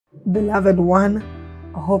Beloved one,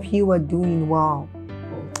 I hope you are doing well.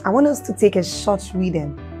 I want us to take a short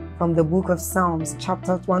reading from the book of Psalms,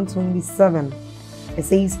 chapter 127. It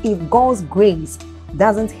says, if God's grace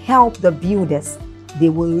doesn't help the builders, they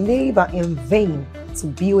will labor in vain to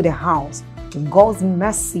build a house. If God's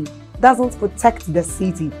mercy doesn't protect the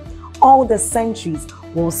city, all the centuries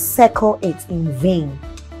will circle it in vain.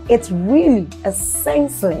 It's really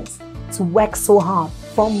senseless to work so hard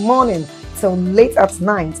from morning till late at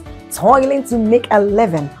night, toiling to make a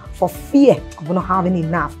living for fear of not having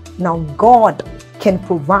enough. Now God can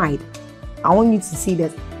provide. I want you to see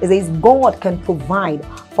this. It says God can provide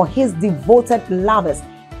for his devoted lovers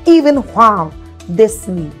even while they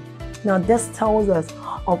sleep. Now this tells us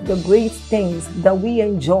of the great things that we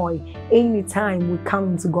enjoy anytime we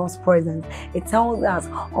come into God's presence. It tells us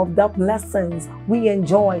of the blessings we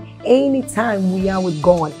enjoy anytime we are with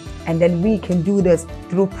God. And then we can do this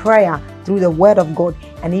through prayer, through the word of God,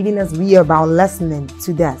 and even as we are about listening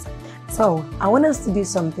to that. So I want us to do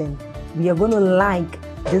something. We are going to like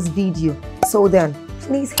this video. So then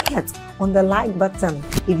please hit on the like button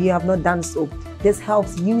if you have not done so. This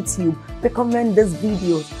helps YouTube recommend these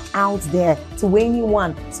videos out there to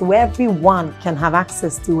anyone, so everyone can have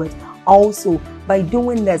access to it. Also, by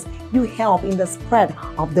doing this, you help in the spread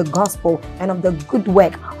of the gospel and of the good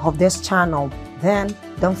work of this channel. Then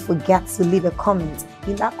don't forget to leave a comment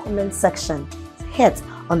in that comment section. Hit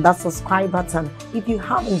on that subscribe button if you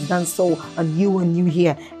haven't done so and you are new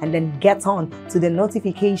here, and then get on to the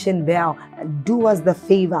notification bell and do us the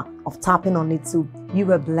favor of tapping on it too.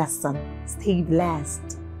 You are blessed. Stay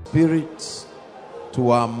blessed. Spirits, to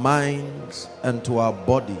our minds and to our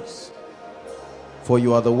bodies, for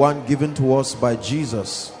you are the one given to us by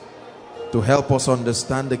Jesus to help us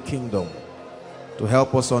understand the kingdom, to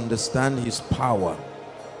help us understand his power,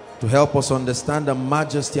 to help us understand the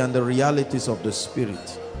majesty and the realities of the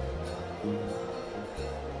Spirit.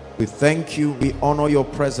 We thank you. We honor your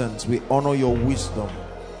presence. We honor your wisdom.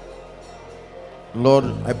 Lord,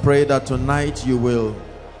 I pray that tonight you will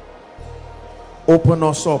open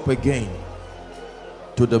us up again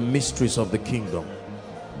to the mysteries of the kingdom.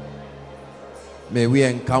 May we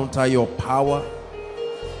encounter your power.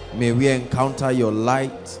 May we encounter your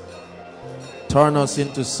light. Turn us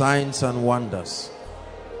into signs and wonders.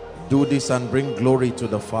 Do this and bring glory to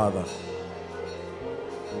the Father.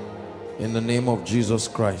 In the name of Jesus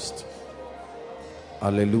Christ.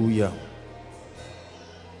 Hallelujah.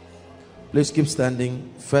 Please keep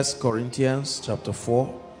standing. 1 Corinthians chapter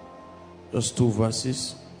 4. Just 2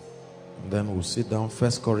 verses. And then we'll sit down.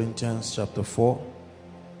 1 Corinthians chapter 4.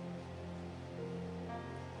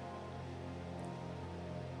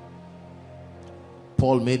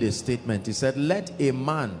 Paul made a statement. He said, let a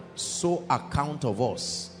man so account of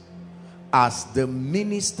us as the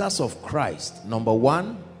ministers of Christ, number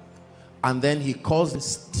one. And then he calls them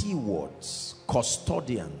stewards,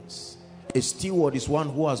 custodians. A steward is one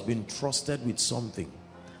who has been trusted with something.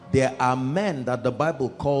 There are men that the Bible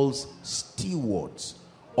calls stewards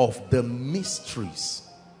of the mysteries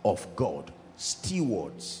of God.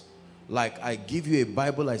 Stewards. Like I give you a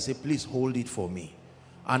Bible, I say, please hold it for me.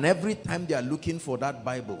 And every time they are looking for that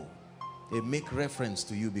Bible, they make reference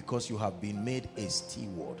to you because you have been made a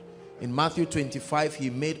steward. In Matthew 25, he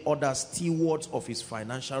made others stewards of his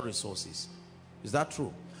financial resources. Is that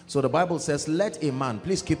true? So the Bible says, let a man,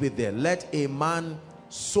 please keep it there, let a man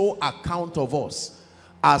so account of us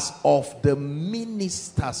as of the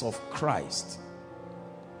ministers of Christ.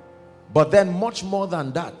 But then much more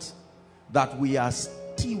than that, that we are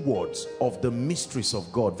stewards of the mysteries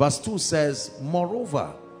of God. Verse 2 says,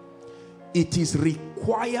 moreover, it is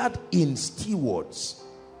required in stewards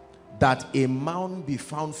that a man be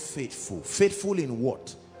found faithful. Faithful in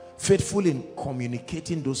what? Faithful in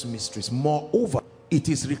communicating those mysteries. Moreover, it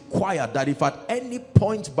is required that if at any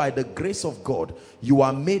point by the grace of God you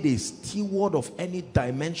are made a steward of any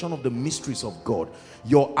dimension of the mysteries of God,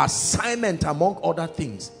 your assignment among other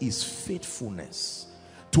things is faithfulness,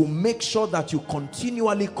 to make sure that you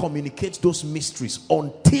continually communicate those mysteries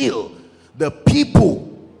until the people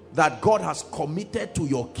that God has committed to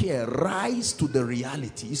your care rise to the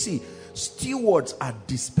reality. You see, stewards are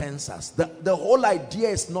dispensers. The whole idea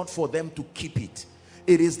is not for them to keep it.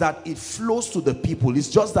 It is that it flows to the people. It's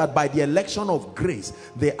just that by the election of grace,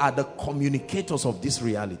 they are the communicators of this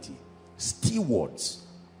reality. Stewards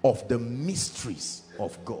of the mysteries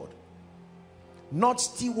of God. Not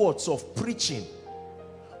stewards of preaching.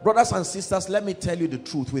 Brothers and sisters, let me tell you the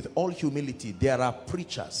truth with all humility. There are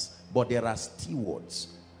preachers, but there are stewards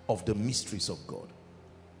of the mysteries of God.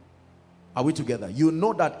 Are we together? You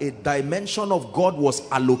know that a dimension of God was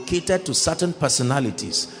allocated to certain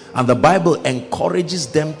personalities, and the Bible encourages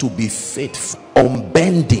them to be faithful,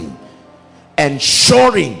 unbending,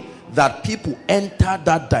 ensuring that people enter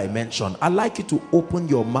that dimension. I'd like you to open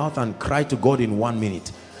your mouth and cry to God in 1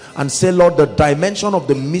 minute and say, Lord, the dimension of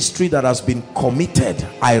the mystery that has been committed,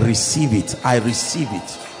 I receive it. I receive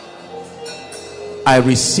it. I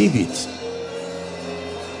receive it.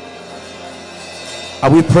 Are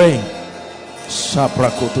we praying?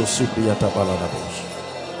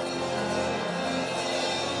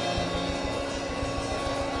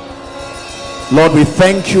 Lord, we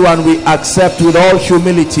thank you and we accept with all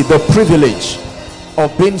humility the privilege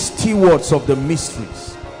of being stewards of the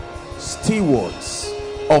mysteries, stewards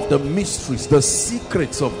of the mysteries, the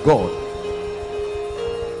secrets of God.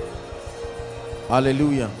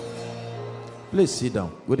 Hallelujah. Please sit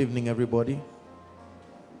down. Good evening, everybody.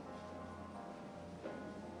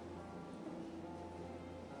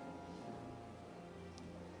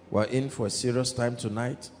 We're in for a serious time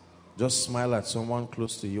tonight. Just smile at someone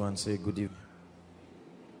close to you and say good evening.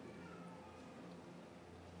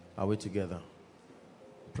 Are we together?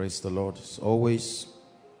 Praise the Lord. It's always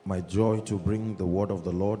my joy to bring the word of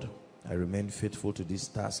the Lord. I remain faithful to this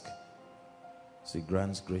task. He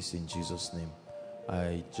grants grace in Jesus' name.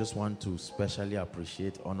 I just want to specially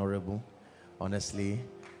appreciate Honorable. Honestly,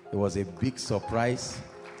 it was a big surprise.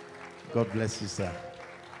 God bless you, sir.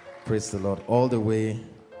 Praise the Lord. All the way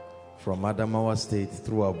from Adamawa State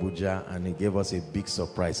through Abuja, and he gave us a big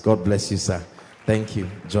surprise. God bless you, sir. Thank you.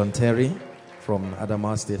 John Terry from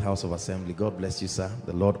Adamawa State House of Assembly. God bless you, sir.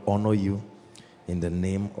 The Lord honor you in the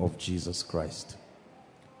name of Jesus Christ.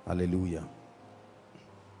 Hallelujah.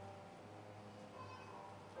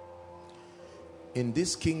 In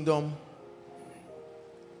this kingdom,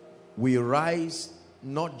 we rise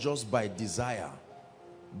not just by desire,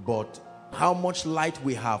 but how much light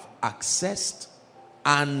we have accessed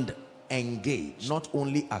and engaged. Not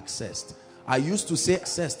only accessed. I used to say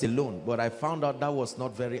accessed alone, but I found out that was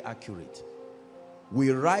not very accurate.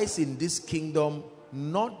 We rise in this kingdom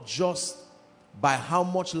not just by how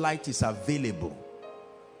much light is available,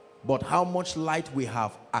 but how much light we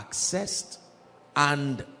have accessed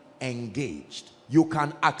and engaged. You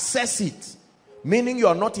can access it, meaning you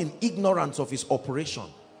are not in ignorance of its operation,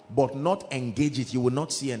 but not engage it. You will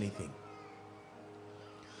not see anything.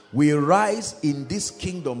 We rise in this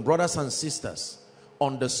kingdom, brothers and sisters,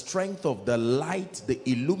 on the strength of the light, the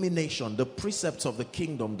illumination, the precepts of the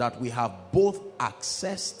kingdom that we have both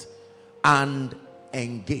accessed and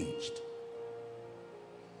engaged.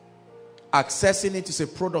 Accessing it is a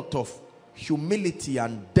product of humility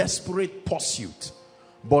and desperate pursuit,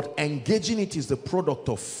 but engaging it is the product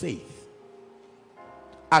of faith.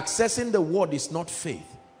 Accessing the word is not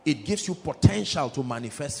faith. It gives you potential to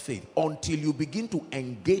manifest faith until you begin to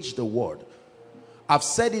engage the word. I've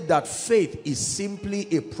said it that faith is simply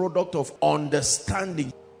a product of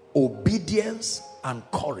understanding, obedience, and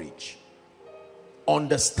courage.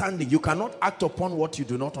 Understanding. You cannot act upon what you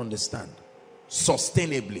do not understand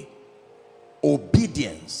sustainably.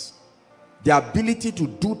 Obedience, the ability to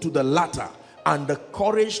do to the latter, and the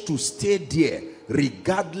courage to stay there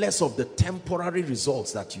regardless of the temporary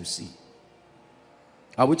results that you see.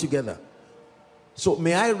 Are we together? So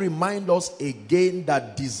may I remind us again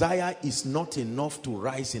that desire is not enough to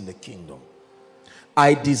rise in the kingdom.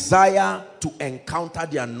 I desire to encounter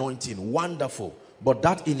the anointing. Wonderful. But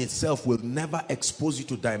that in itself will never expose you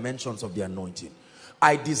to dimensions of the anointing.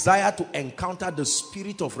 I desire to encounter the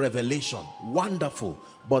spirit of revelation. Wonderful.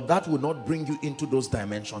 But that will not bring you into those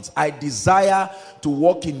dimensions. I desire to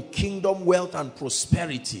walk in kingdom wealth and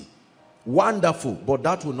prosperity. Wonderful. But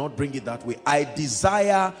that will not bring it that way. I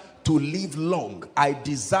desire to live long. I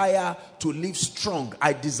desire to live strong.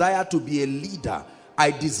 I desire to be a leader.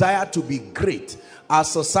 I desire to be great. Our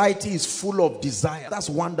society is full of desire. That's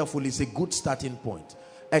wonderful. It's a good starting point.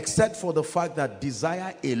 Except for the fact that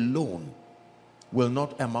desire alone will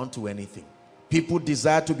not amount to anything. People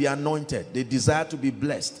desire to be anointed. They desire to be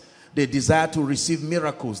blessed. They desire to receive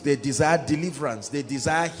miracles. They desire deliverance. They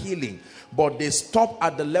desire healing. But they stop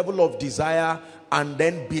at the level of desire and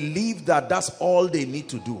then believe that that's all they need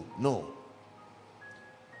to do. No.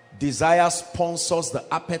 Desire sponsors the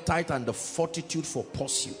appetite and the fortitude for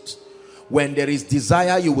pursuit. When there is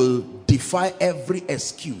desire, you will defy every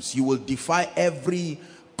excuse. You will defy every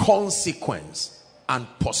consequence and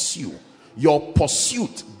pursue. Your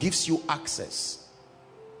pursuit gives you access.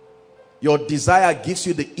 Your desire gives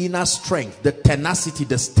you the inner strength, the tenacity,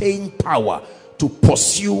 the staying power to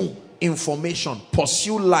pursue information,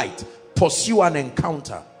 pursue light, pursue an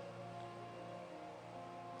encounter.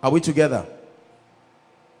 Are we together?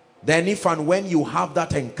 Then if and when you have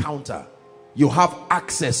that encounter, you have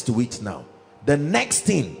access to it now. The next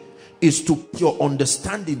thing is to put your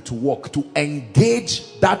understanding to work, to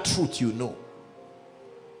engage that truth you know.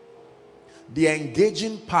 The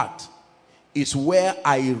engaging part is where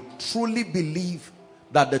I truly believe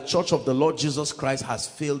that the Church of the Lord Jesus Christ has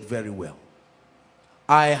failed very well.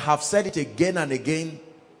 I have said it again and again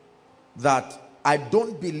that I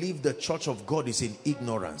don't believe the Church of God is in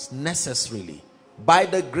ignorance necessarily. By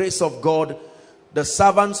the grace of God, the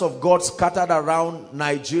servants of God scattered around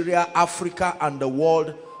Nigeria, Africa, and the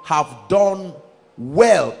world have done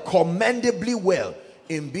well, commendably well,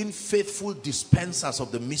 in being faithful dispensers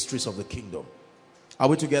of the mysteries of the kingdom. Are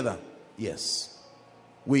we together? Yes.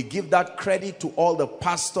 We give that credit to all the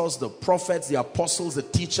pastors, the prophets, the apostles, the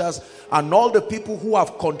teachers, and all the people who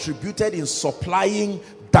have contributed in supplying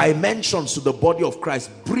dimensions to the body of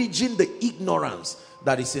Christ, bridging the ignorance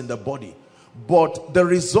that is in the body. But the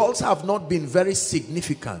results have not been very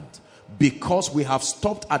significant because we have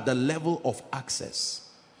stopped at the level of access.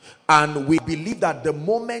 And we believe that the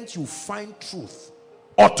moment you find truth,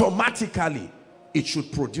 automatically it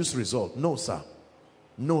should produce result. No, sir.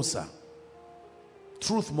 No, sir.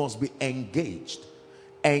 Truth must be engaged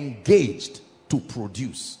to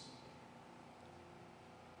produce.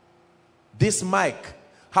 This mic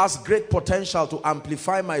has great potential to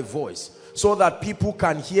amplify my voice so that people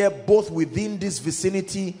can hear both within this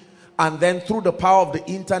vicinity and then through the power of the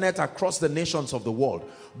internet across the nations of the world.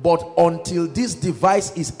 But until this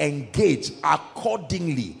device is engaged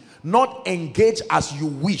accordingly, not engage as you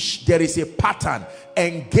wish, there is a pattern,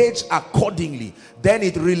 engage accordingly, then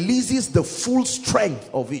it releases the full strength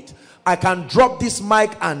of it. I can drop this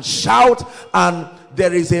mic and shout, and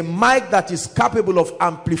there is a mic that is capable of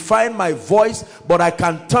amplifying my voice, but I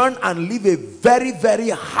can turn and live a very, very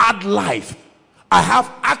hard life. I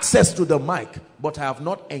have access to the mic, but I have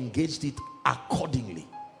not engaged it accordingly.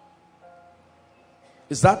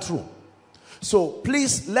 Is that true? So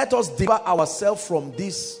please let us deliver ourselves from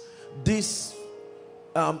this.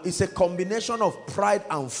 It's a combination of pride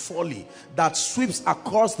and folly that sweeps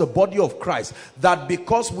across the body of Christ, that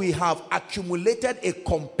because we have accumulated a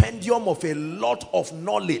compendium of a lot of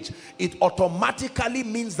knowledge, it automatically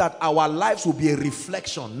means that our lives will be a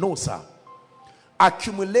reflection. No, sir.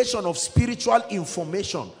 Accumulation of spiritual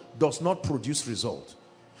information does not produce result.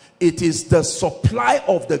 It is the supply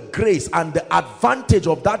of the grace and the advantage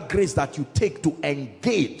of that grace that you take to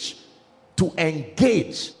engage.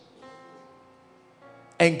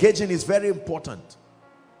 Engaging is very important.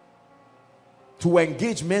 To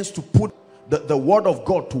engage means to put the word of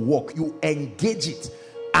God to work. You engage it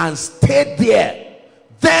and stay there.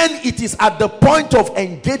 Then it is at the point of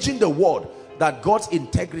engaging the word that God's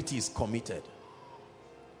integrity is committed.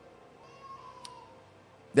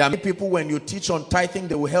 There are many people, when you teach on tithing,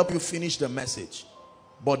 they will help you finish the message,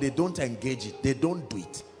 but they don't engage it. They don't do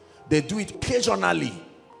it. They do it occasionally.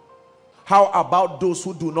 How about those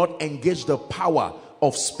who do not engage the power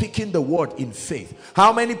of speaking the word in faith?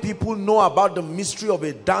 How many people know about the mystery of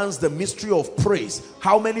a dance, the mystery of praise?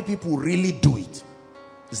 How many people really do it?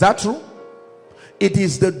 Is that true? It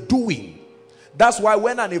is the doing. That's why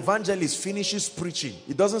when an evangelist finishes preaching,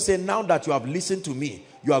 it doesn't say, now that you have listened to me,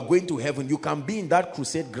 you are going to heaven. You can be in that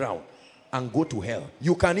crusade ground and go to hell.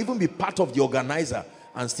 You can even be part of the organizer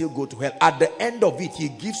and still go to hell. At the end of it, he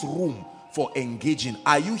gives room for engaging.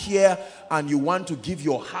 Are you here and you want to give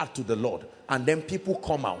your heart to the Lord? And then people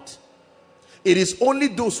come out. It is only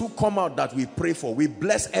those who come out that we pray for. We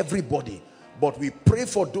bless everybody, but we pray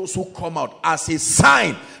for those who come out as a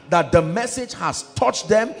sign that the message has touched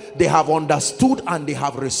them, they have understood, and they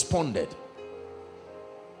have responded.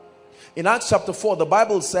 In Acts chapter 4, the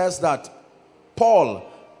Bible says that Paul,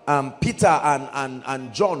 Peter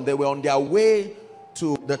and John, they were on their way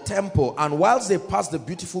to the temple, and whilst they passed the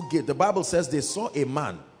beautiful gate, the Bible says they saw a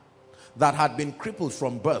man that had been crippled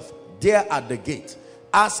from birth there at the gate,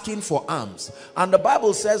 asking for alms. And the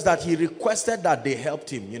Bible says that he requested that they helped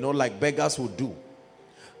him, you know, like beggars would do.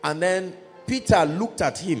 And then Peter looked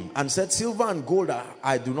at him and said, silver and gold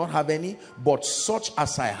I do not have any, but such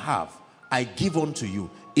as I have I give unto you.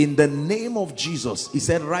 In the name of Jesus, he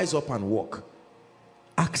said, rise up and walk.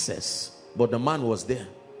 Access. But the man was there.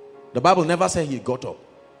 The Bible never said he got up.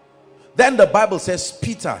 Then the Bible says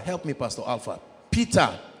Peter, help me Pastor Alpha,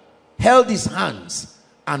 Peter held his hands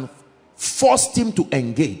and forced him to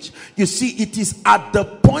engage. You see, it is at the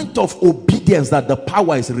point of obedience that the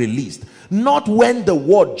power is released, not when the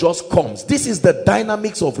word just comes. This is the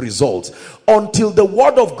dynamics of results. Until the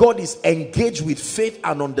word of God is engaged with faith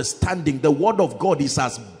and understanding, the word of God is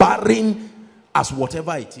as barren as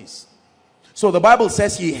whatever it is. So the Bible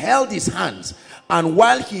says he held his hands, and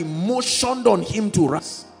while he motioned on him to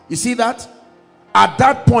rise, you see that? At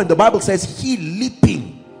that point, the Bible says he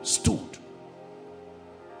leaping stood.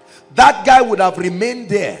 That guy would have remained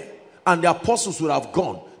there and the apostles would have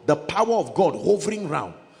gone. The power of God hovering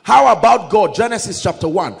around. How about God? Genesis chapter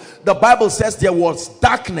 1. The Bible says there was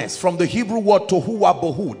darkness, from the Hebrew word tohu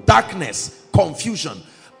wabohu. Darkness, confusion.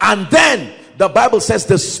 And then the Bible says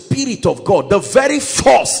the Spirit of God, the very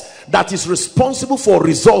force that is responsible for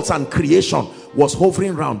results and creation, was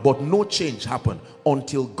hovering around. But no change happened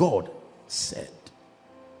until God said.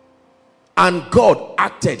 And God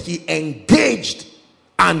acted. He engaged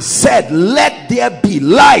and said, let there be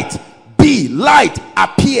light. Be light.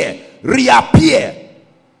 Appear. Reappear.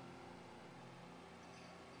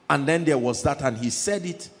 And then there was that, and he said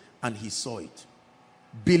it and he saw it.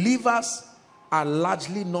 Believers are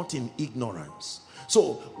largely not in ignorance.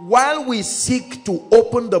 So while we seek to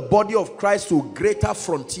open the body of Christ to greater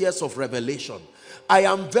frontiers of revelation, I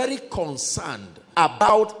am very concerned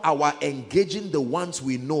about our engaging the ones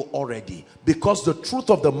we know already. Because the truth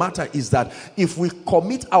of the matter is that if we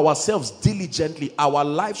commit ourselves diligently, our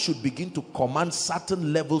life should begin to command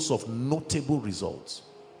certain levels of notable results.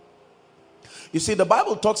 You see, the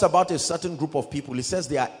Bible talks about a certain group of people. It says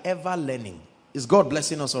they are ever learning. Is God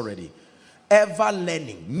blessing us already? Ever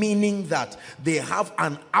learning, meaning that they have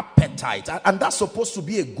an appetite, and that's supposed to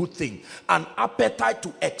be a good thing. An appetite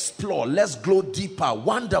to explore. Let's go deeper.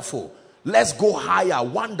 Wonderful. Let's go higher.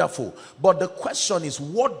 Wonderful. But the question is,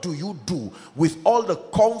 what do you do with all the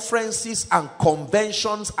conferences and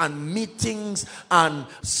conventions and meetings and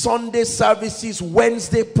Sunday services,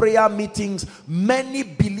 Wednesday prayer meetings? Many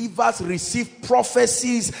believers receive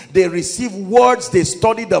prophecies, they receive words, they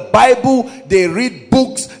study the Bible, they read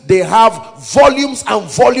books, they have volumes and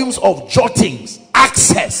volumes of jottings,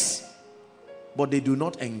 access, but they do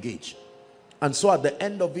not engage. And so at the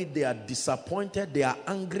end of it, they are disappointed, they are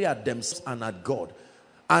angry at themselves and at God.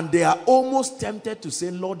 And they are almost tempted to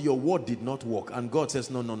say, Lord, your word did not work. And God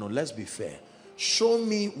says, no, let's be fair. Show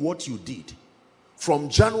me what you did. From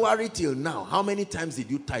January till now, how many times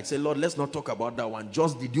did you tithe? Say, Lord, let's not talk about that one.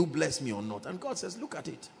 Just did you bless me or not? And God says, look at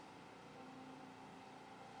it.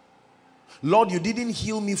 Lord, you didn't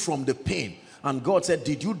heal me from the pain. And God said,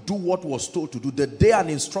 did you do what was told to do? The day an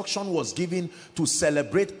instruction was given to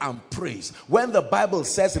celebrate and praise. When the Bible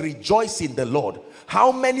says rejoice in the Lord,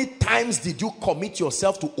 how many times did you commit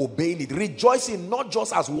yourself to obeying it? Rejoicing not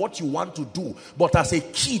just as what you want to do, but as a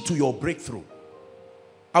key to your breakthrough.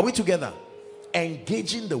 Are we together?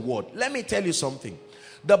 Engaging the word. Let me tell you something.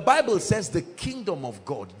 The Bible says the kingdom of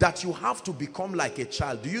God, that you have to become like a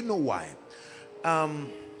child. Do you know why?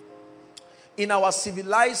 In our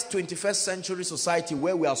civilized 21st century society,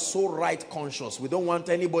 where we are so right conscious, we don't want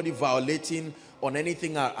anybody violating on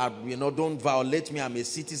anything. Don't violate me. I'm a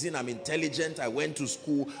citizen. I'm intelligent. I went to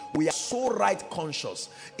school. We are so right conscious.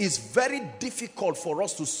 It's very difficult for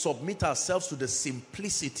us to submit ourselves to the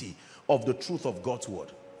simplicity of the truth of God's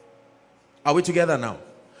word. Are we together now?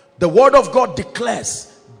 The word of God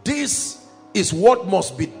declares this is what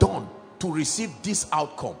must be done to receive this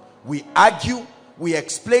outcome. We argue. We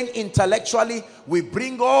explain intellectually. We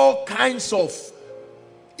bring all kinds of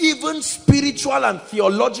even spiritual and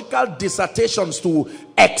theological dissertations to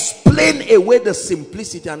explain away the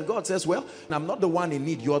simplicity. And God says, well, I'm not the one in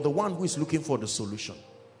need. You're the one who is looking for the solution.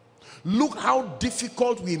 Look how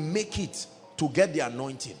difficult we make it to get the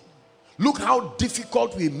anointing. Look how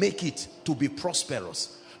difficult we make it to be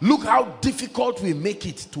prosperous. Look how difficult we make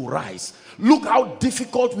it to rise. Look how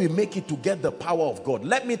difficult we make it to get the power of God.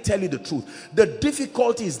 Let me tell you the truth. The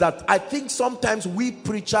difficulty is that I think sometimes we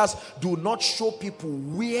preachers do not show people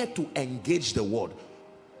where to engage the word.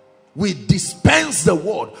 We dispense the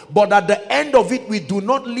word, but at the end of it, we do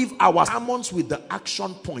not leave our sermons with the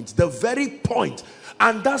action points, the very point.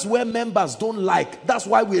 And that's where members don't like. That's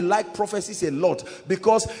why we like prophecies a lot,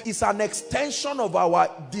 because it's an extension of our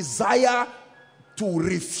desire to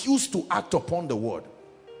refuse to act upon the word.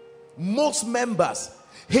 Most members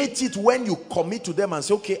hate it when you commit to them and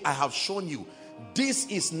say, okay, I have shown you. This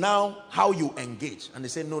is now how you engage. And they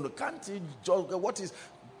say, no, can't you just, what is,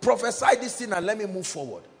 prophesy this thing and let me move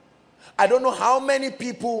forward. I don't know how many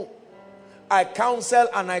people I counsel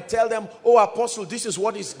and I tell them, oh, apostle, this is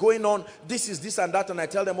what is going on. This is this and that. And I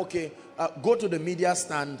tell them, okay, go to the media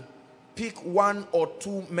stand, pick one or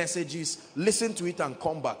two messages, listen to it and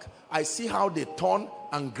come back. I see how they turn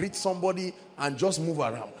and greet somebody and just move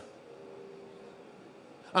around.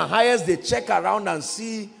 And highest they check around and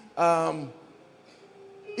see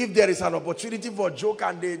if there is an opportunity for a joke,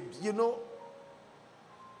 and they,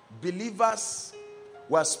 believers,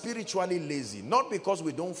 we're spiritually lazy. Not because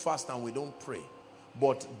we don't fast and we don't pray,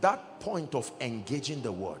 but that point of engaging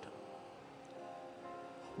the word.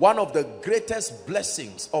 One of the greatest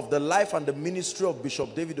blessings of the life and the ministry of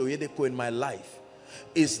Bishop David Oyedepo in my life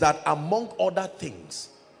is that, among other things,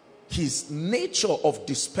 his nature of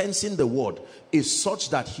dispensing the word is such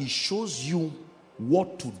that he shows you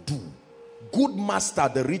what to do. Good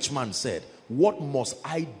master, the rich man said, what must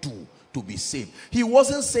I do to be saved? He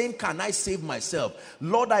wasn't saying, can I save myself?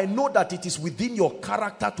 Lord, I know that it is within your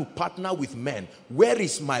character to partner with men. Where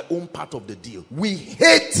is my own part of the deal? We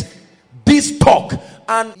hate this talk.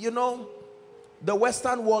 And you know, the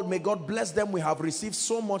Western world, may God bless them, we have received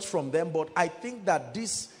so much from them, but I think that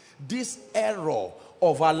this error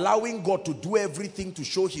of allowing God to do everything to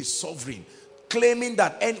show his sovereign, claiming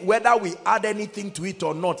that whether we add anything to it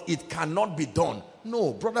or not, it cannot be done.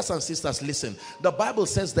 No, brothers and sisters, listen. The Bible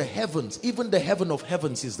says the heavens, even the heaven of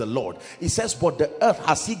heavens is the Lord. It says, but the earth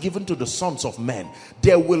has he given to the sons of men.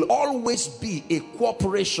 There will always be a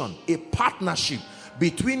cooperation, a partnership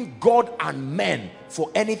between God and men for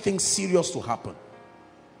anything serious to happen.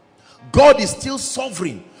 God is still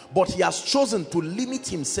sovereign, but he has chosen to limit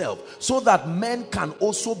himself so that men can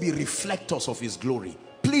also be reflectors of his glory.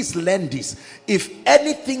 Please learn this. If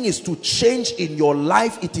anything is to change in your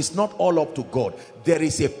life, it is not all up to God. There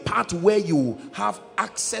is a part where you have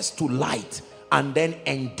access to light and then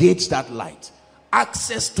engage that light.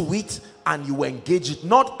 Access to it and you engage it,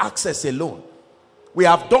 not access alone. We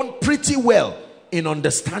have done pretty well in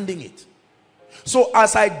understanding it. So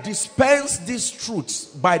as I dispense these truths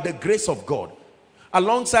by the grace of God,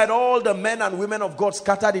 alongside all the men and women of God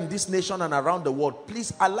scattered in this nation and around the world,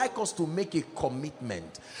 please, I'd like us to make a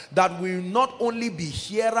commitment that we will not only be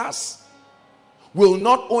hearers, will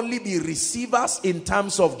not only be receivers in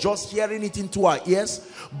terms of just hearing it into our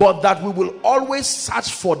ears, but that we will always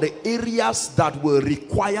search for the areas that will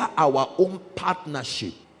require our own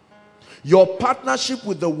partnership. Your partnership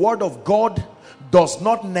with the word of God does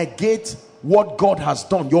not negate what God has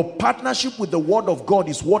done. Your partnership with the word of God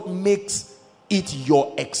is what makes it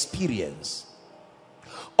your experience.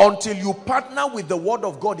 Until you partner with the word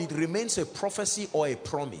of God, it remains a prophecy or a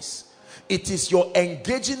promise. It is your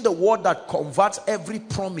engaging the word that converts every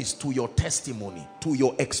promise to your testimony, to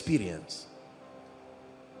your experience.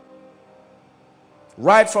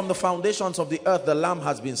 Right from the foundations of the earth, the Lamb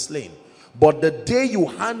has been slain. But the day you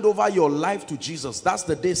hand over your life to Jesus, that's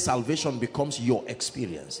the day salvation becomes your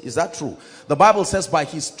experience. Is that true? The Bible says by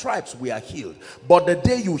his stripes we are healed. But the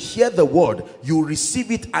day you hear the word, you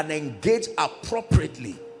receive it and engage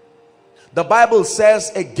appropriately. The Bible says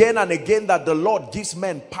again and again that the Lord gives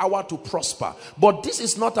men power to prosper. But this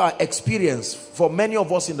is not our experience for many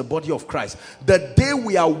of us in the body of Christ. The day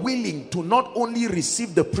we are willing to not only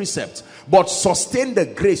receive the precepts, but sustain the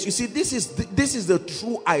grace. You see, this is the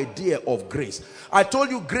true idea of grace. I told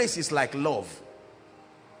you grace is like love.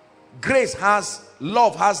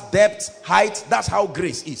 Love has depth, height. That's how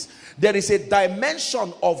grace is. There is a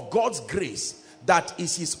dimension of God's grace that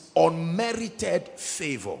is his unmerited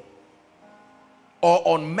favor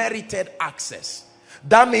or unmerited access.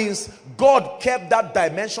 That means God kept that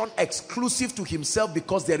dimension exclusive to himself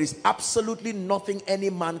because there is absolutely nothing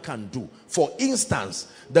any man can do. For instance,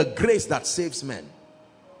 the grace that saves men.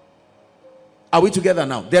 Are we together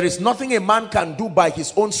now? There is nothing a man can do by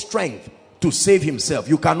his own strength to save himself.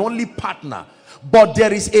 You can only partner. But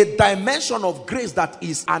there is a dimension of grace that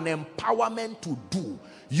is an empowerment to do.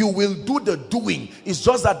 You will do the doing. It's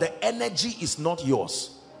just that the energy is not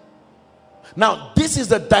yours. Now, this is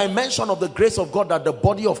the dimension of the grace of God that the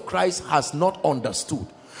body of Christ has not understood.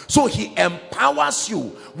 So he empowers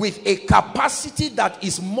you with a capacity that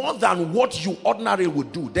is more than what you ordinarily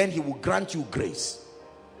would do. Then he will grant you grace.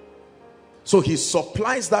 So he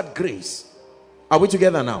supplies that grace. Are we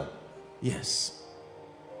together now? Yes.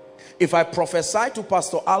 If I prophesy to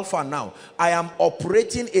Pastor Alpha now, I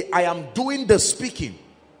am doing the speaking.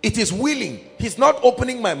 It is willing. He's not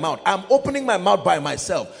opening my mouth. I'm opening my mouth by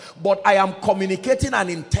myself. But I am communicating an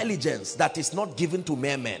intelligence that is not given to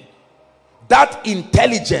mere men. That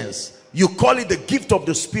intelligence, you call it the gift of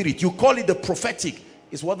the Spirit, you call it the prophetic,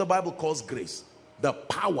 is what the Bible calls grace. The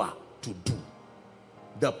power to do.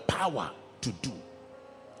 The power to do.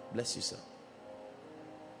 Bless you, sir.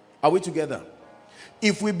 Are we together?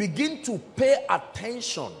 If we begin to pay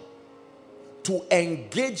attention to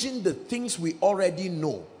engaging the things we already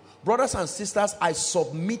know, brothers and sisters, I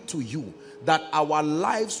submit to you that our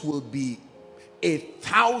lives will be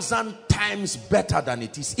 1,000 times better than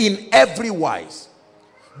it is in every wise.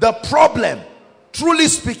 The problem, truly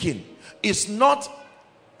speaking, is not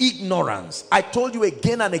ignorance. I told you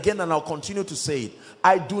again and again, and I'll continue to say it.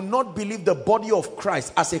 I do not believe the body of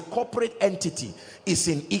Christ as a corporate entity is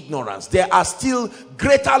in ignorance. There are still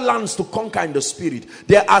greater lands to conquer in the spirit.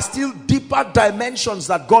 There are still deeper dimensions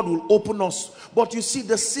that God will open us. But you see,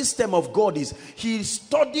 the system of God is he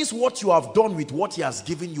studies what you have done with what he has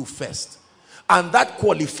given you first, and that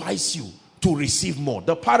qualifies you to receive more.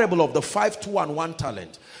 The parable of the 5, 2 and 1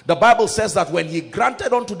 talent. The Bible says that when he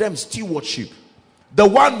granted unto them stewardship, the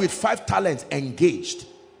one with 5 talents engaged.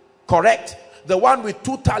 Correct? The one with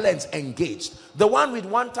 2 talents engaged. The one with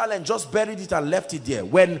 1 talent just buried it and left it there.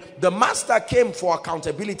 When the master came for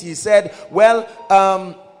accountability, he said, well,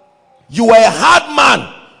 you are a hard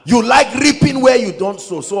man. You like reaping where you don't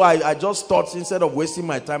sow. So I just thought, instead of wasting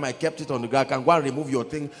my time, I kept it on the ground. I can go and remove your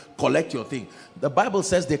thing, collect your thing. The Bible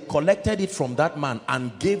says they collected it from that man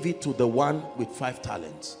and gave it to the one with 5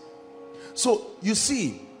 talents. So you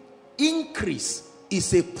see, increase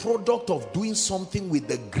is a product of doing something with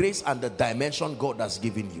the grace and the dimension God has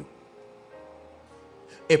given you.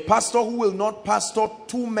 A pastor who will not pastor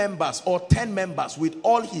 2 members or 10 members with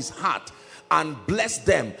all his heart and bless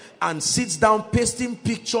them and sits down pasting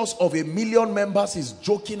pictures of 1,000,000 members is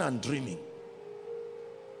joking and dreaming.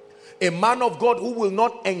 A man of God who will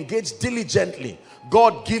not engage diligently,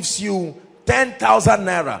 God gives you 10,000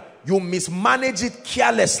 naira, you mismanage it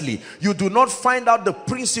carelessly, you do not find out the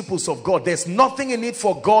principles of God, there's nothing in it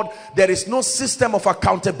for God, there is no system of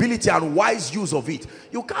accountability and wise use of it.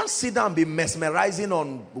 You can't sit down and be mesmerizing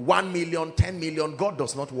on 1 million, 10 million. God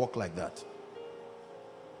does not work like that.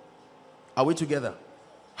 Are we together?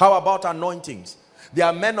 How about anointings? There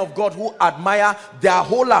are men of God who admire, their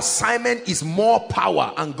whole assignment is more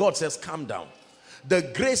power, and God says calm down. The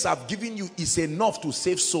grace I've given you is enough to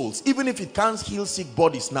save souls, even if it can't heal sick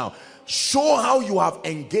bodies now. Show how you have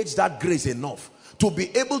engaged that grace enough to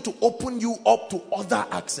be able to open you up to other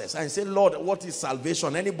access and say, Lord, what is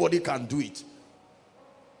salvation? Anybody can do it.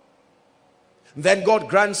 Then God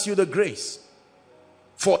grants you the grace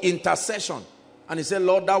for intercession. And he said,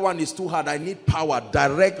 Lord, that one is too hard. I need power,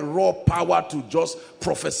 direct, raw power to just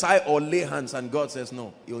prophesy or lay hands. And God says,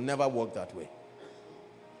 no, you'll never work that way.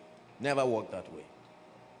 Never work that way.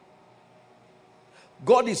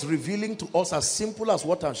 God is revealing to us, as simple as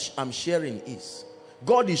what I'm sharing is.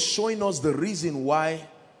 God is showing us the reason why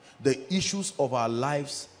the issues of our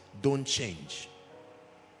lives don't change.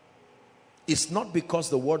 It's not because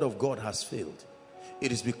the word of God has failed.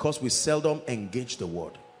 It is because we seldom engage the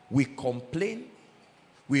word. We complain.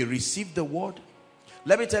 We receive the word.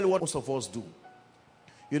 Let me tell you what most of us do.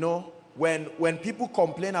 You know, when people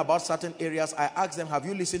complain about certain areas, I ask them, have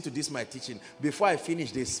you listened to this, my teaching? Before I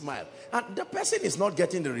finish, they smile. And the person is not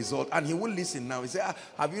getting the result, and he will listen now. He say,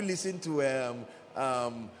 have you listened to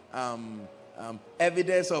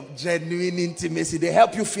evidence of genuine intimacy? They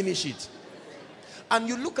help you finish it. And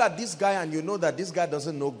you look at this guy and you know that this guy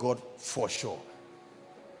doesn't know God for sure.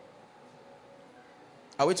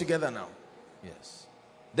 Are we together now? Yes.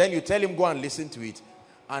 Then you tell him, go and listen to it.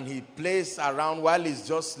 And he plays around while he's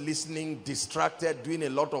just listening, distracted, doing a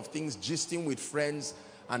lot of things, gisting with friends,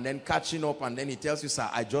 and then catching up. And then he tells you, sir,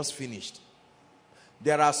 I just finished.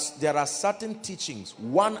 There are certain teachings,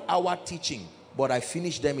 1 hour teaching, but I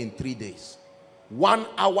finished them in 3 days. 1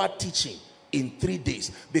 hour teaching in 3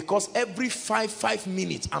 days. Because every 5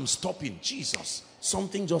 minutes, I'm stopping. Jesus,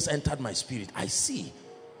 something just entered my spirit. I see.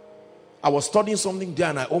 I was studying something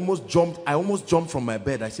there and I almost jumped from my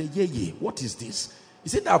bed. I said, yeah, what is this? He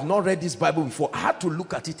said, I've not read this Bible before. I had to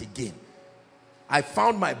look at it again. I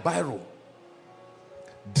found my biro,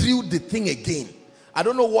 drew the thing again. I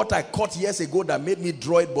don't know what I caught years ago that made me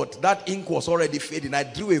draw it, but that ink was already fading. I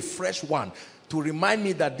drew a fresh one to remind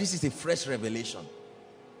me that this is a fresh revelation.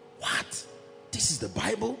 What? This is the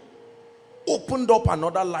Bible? Opened up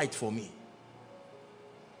another light for me.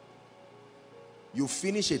 You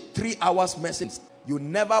finish a 3 hours message. You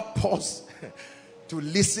never pause to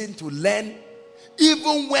listen, to learn.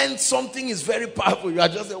 Even when something is very powerful, you are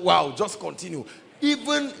just saying, wow, just continue.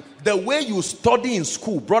 Even the way you study in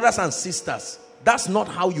school, brothers and sisters, that's not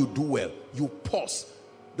how you do well. You pause.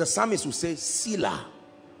 The psalmist will say, Selah,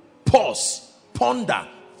 pause, ponder,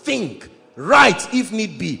 think, write if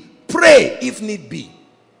need be, pray if need be.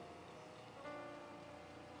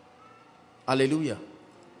 Hallelujah.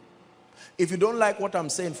 If you don't like what I'm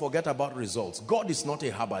saying, forget about results. God is not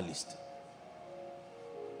a herbalist.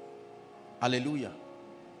 Hallelujah.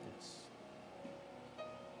 Yes.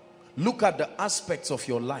 Look at the aspects of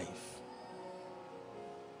your life.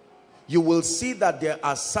 You will see that there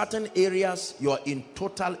are certain areas you are in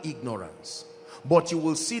total ignorance. But you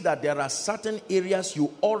will see that there are certain areas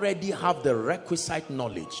you already have the requisite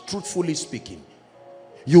knowledge, truthfully speaking.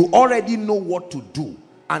 You already know what to do,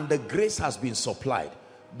 and the grace has been supplied.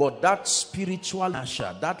 But that spiritual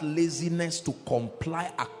inertia, that laziness to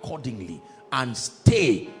comply accordingly and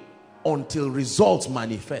stay until results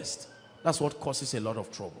manifest, that's what causes a lot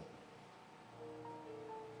of trouble.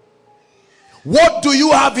 What do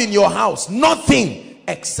you have in your house? Nothing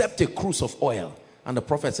except a cruse of oil. And the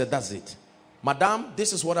prophet said, that's it. Madam,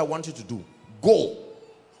 this is what I want you to do. Go.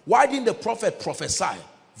 Why didn't the prophet prophesy?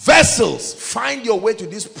 Vessels, find your way to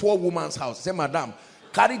this poor woman's house. Say, Madam,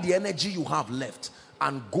 carry the energy you have left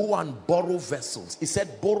and go and borrow vessels. He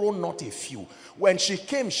said, borrow not a few. When she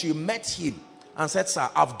came, she met him and said, sir,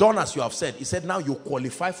 I've done as you have said. He said, now you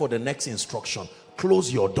qualify for the next instruction.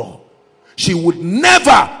 Close your door. She would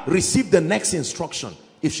never receive the next instruction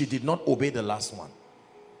if she did not obey the last one.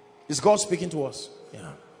 Is God speaking to us?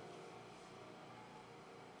 Yeah.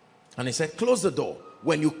 And he said, close the door.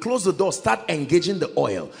 When you close the door, start engaging the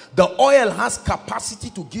oil. The oil has capacity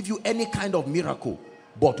to give you any kind of miracle,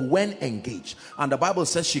 but when engaged. And the Bible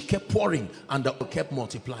says she kept pouring and the oil kept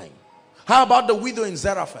multiplying. How about the widow in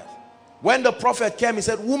Zarephath? When the prophet came, he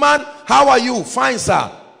said, woman, how are you? Fine,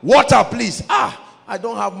 sir. Water, please. I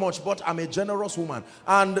don't have much, but I'm a generous woman.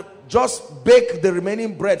 And just bake the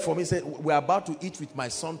remaining bread for me. He said, we're about to eat with my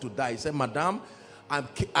son to die. He said, madam,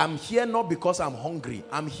 I'm here not because I'm hungry.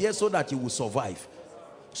 I'm here so that you will survive.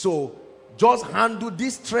 So just handle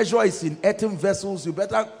this. Treasure is in earthen vessels. You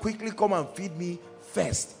better quickly come and feed me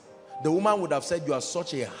first. The woman would have said, you are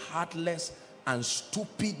such a heartless and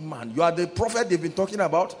stupid man. You are the prophet they've been talking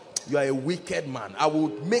about. You are a wicked man. I will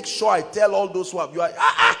make sure I tell all those who have you are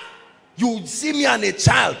you see me and a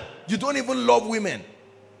child. You don't even love women.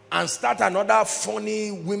 And start another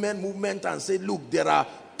funny women movement and say, look, there are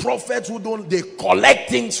prophets who don't, they collect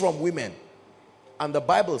things from women. And the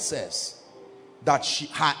Bible says that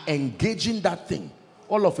her engaging that thing,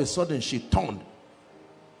 all of a sudden she turned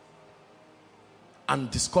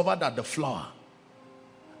and discovered that the flour.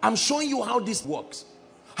 I'm showing you how this works.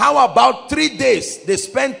 How about 3 days? They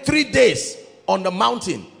spent 3 days on the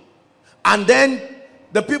mountain. And then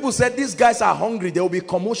the people said, these guys are hungry. There will be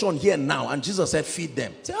commotion here now. And Jesus said, feed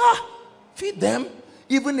them. Say, feed them?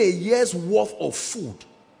 Even a year's worth of food.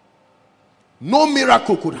 No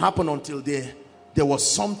miracle could happen until there was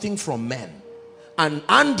something from men. And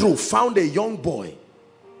Andrew found a young boy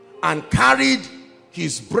and carried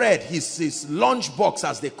his bread, his lunch box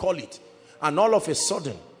as they call it. And all of a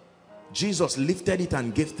sudden, Jesus lifted it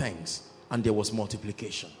and gave thanks. And there was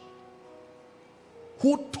multiplication.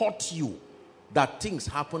 Who taught you that things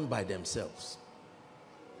happen by themselves?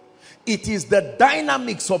 It is the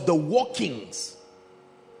dynamics of the workings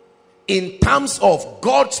in terms of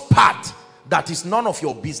God's part that is none of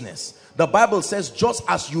your business. The Bible says, just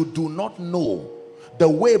as you do not know the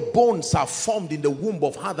way bones are formed in the womb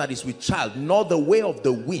of her that is with child, nor the way of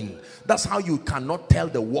the wind, that's how you cannot tell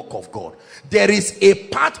the work of God. There is a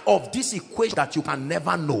part of this equation that you can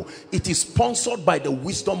never know. It is sponsored by the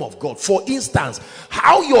wisdom of God. For instance,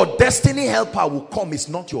 how your destiny helper will come is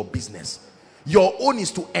not your business. Your own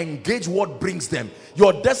is to engage what brings them.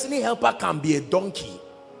 Your destiny helper can be a donkey.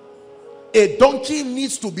 A donkey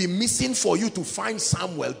needs to be missing for you to find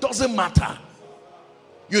Samuel. Doesn't matter.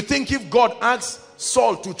 You think if God asks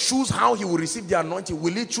Saul to choose how he will receive the anointing,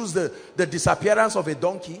 will he choose the disappearance of a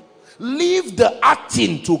donkey? Leave the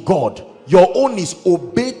acting to God. Your own is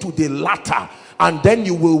obey to the latter, and then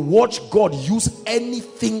you will watch God use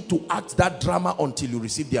anything to act that drama until you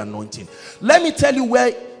receive the anointing. Let me tell you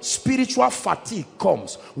where spiritual fatigue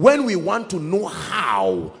comes. When we want to know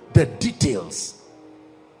how, the details.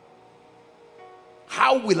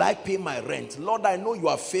 How will I pay my rent? Lord, I know you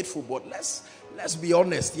are faithful, but let's be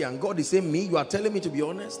honest here. And God is saying, me, you are telling me to be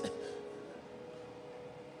honest?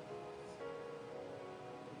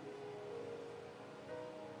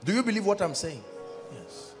 Do you believe what I'm saying?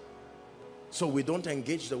 Yes. So we don't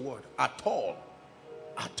engage the word at all.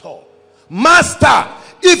 At all. Master,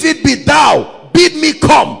 if it be thou, bid me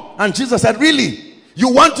come. And Jesus said, really?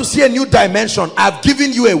 You want to see a new dimension? I've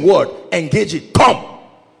given you a word. Engage it. Come.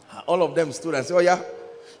 All of them stood and said, oh yeah.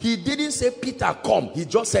 He didn't say, Peter, come. He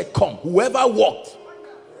just said, come. Whoever walked.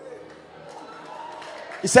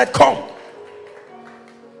 He said, come.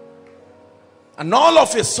 And all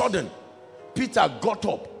of a sudden, Peter got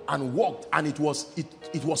up and walked, and it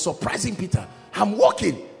was surprising Peter. I'm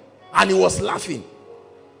walking, and he was laughing.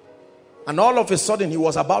 And all of a sudden, he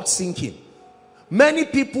was about sinking. Many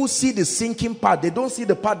people see the sinking part. They don't see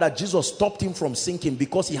the part that Jesus stopped him from sinking,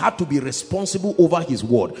 because he had to be responsible over his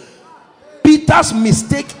word. Peter's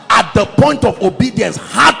mistake at the point of obedience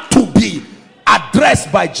had to be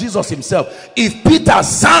addressed by Jesus himself. If Peter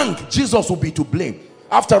sank, Jesus would be to blame.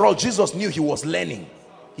 After all, Jesus knew he was learning.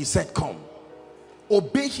 He said, come.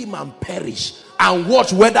 Obey him and perish, and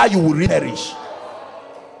watch whether you will perish.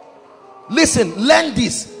 Listen, learn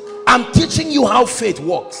this. I'm teaching you how faith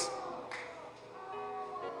works.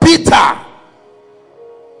 Peter,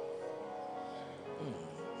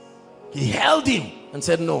 he held him and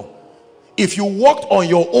said, no, if you walked on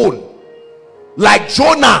your own, like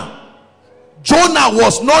Jonah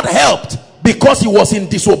was not helped because he was in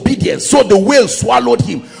disobedience, so the whale swallowed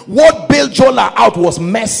him. What bailed Jonah out was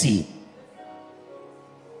mercy.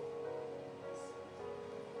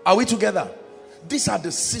 Are we together? These are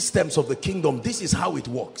the systems of the kingdom. This is how it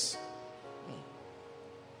works.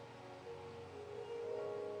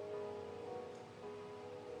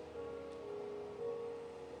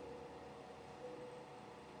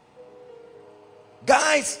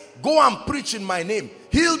 Guys, go and preach in my name,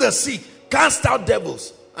 heal the sick, cast out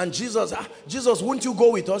devils. And Jesus, won't you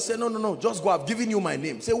go with us? Say, no, just go. I've given you my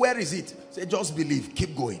name. Say, where is it? Say, just believe,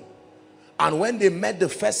 keep going. And when they met the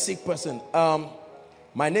first sick person,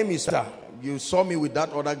 my name is Peter. You saw me with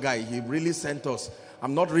that other guy. He really sent us.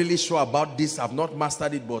 I'm not really sure about this. I've not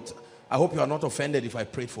mastered it, but I hope you are not offended if I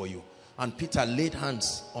prayed for you. And Peter laid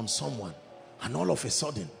hands on someone, and all of a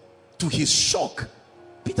sudden, to his shock,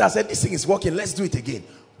 Peter said, this thing is working, let's do it again.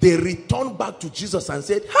 They returned back to Jesus and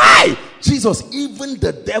said, hi, Jesus, even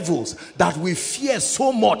the devils that we fear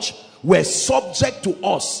so much were subject to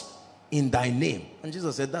us in thy name. And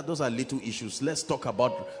Jesus said, those are little issues. Let's talk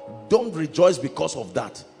about, don't rejoice because of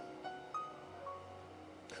that.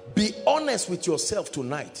 Be honest with yourself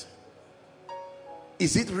tonight.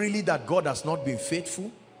 Is it really that God has not been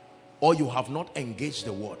faithful, or you have not engaged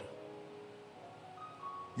the word?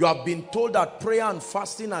 You have been told that prayer and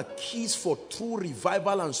fasting are keys for true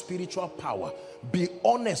revival and spiritual power. Be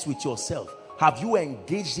honest with yourself. Have you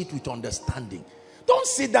engaged it with understanding? Don't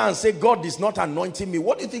sit down and say, God is not anointing me.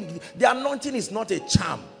 What do you think? The anointing is not a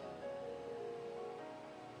charm.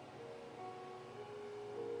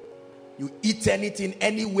 You eat anything,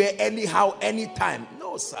 anywhere, anyhow, anytime.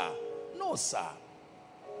 No, sir. No, sir.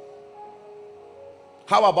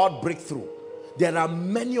 How about breakthrough? There are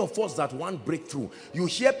many of us that want breakthrough. You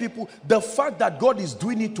hear people, the fact that God is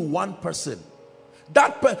doing it to one person.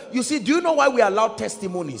 You see, do you know why we allow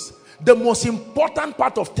testimonies? The most important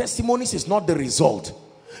part of testimonies is not the result.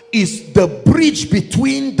 It's the bridge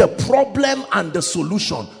between the problem and the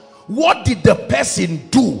solution. What did the person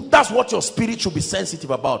do? That's what your spirit should be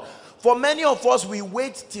sensitive about. For many of us, we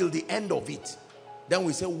wait till the end of it. Then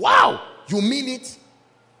we say, wow, you mean it?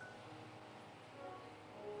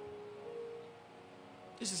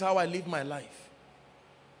 This is how I live my life.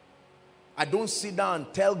 I don't sit down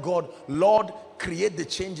and tell God, Lord, create the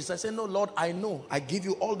changes. I say, no, Lord, I know. I give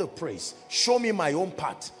you all the praise. Show me my own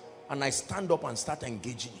part. And I stand up and start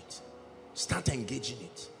engaging it. Start engaging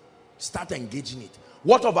it. Start engaging it.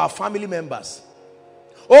 What of our family members?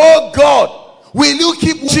 Oh God, will you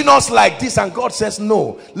keep watching us like this? And God says,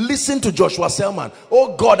 no. Listen to Joshua Selman.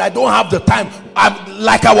 Oh God, I don't have the time.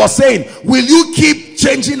 Like I was saying, will you keep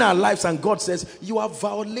changing our lives? And God says, you are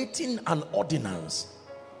violating an ordinance.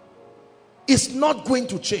 It's not going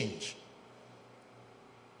to change.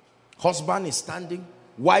 Husband is standing,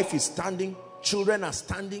 wife is standing, children are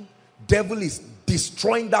standing. Devil is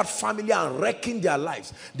destroying that family and wrecking their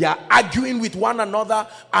lives. They are arguing with one another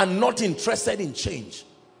and not interested in change.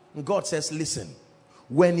 And God says, listen,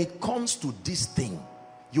 when it comes to this thing,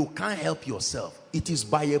 you can't help yourself. It is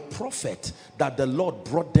by a prophet that the Lord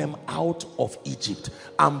brought them out of Egypt,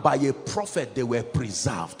 and by a prophet they were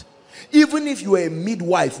preserved. Even if you are a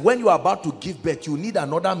midwife, when you are about to give birth, you need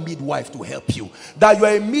another midwife to help you. That you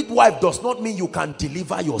are a midwife does not mean you can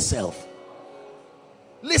deliver yourself.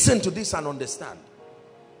 Listen to this and understand.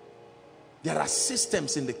 There are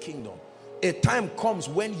systems in the kingdom. A time comes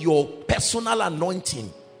when your personal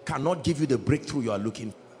anointing cannot give you the breakthrough you are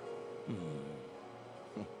looking for.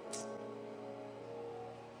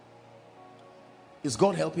 Is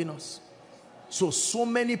God helping us? So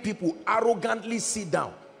many people arrogantly sit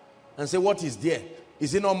down and say, what is there?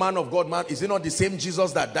 Is it not man of God, man? Is it not the same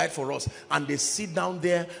Jesus that died for us? And they sit down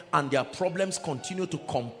there and their problems continue to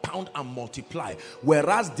compound and multiply.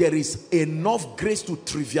 Whereas there is enough grace to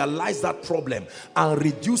trivialize that problem and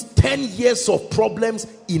reduce 10 years of problems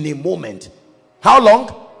in a moment. How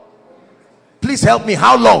long? Please help me.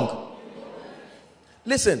 How long?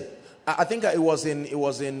 Listen, I think it was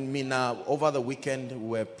in Mina over the weekend.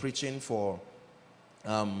 We were preaching for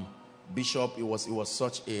Bishop. It was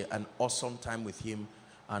such an awesome time with him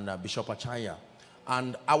and Bishop Achaya.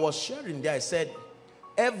 And I was sharing there. I said,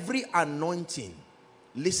 every anointing,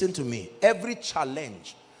 listen to me, every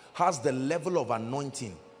challenge has the level of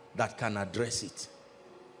anointing that can address it.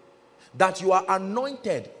 That you are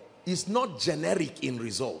anointed is not generic in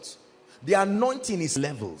results. The anointing is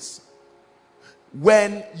levels.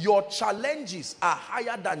 When your challenges are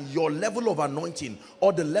higher than your level of anointing,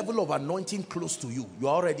 or the level of anointing close to you, you're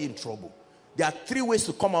already in trouble. There are three ways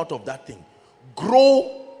to come out of that thing.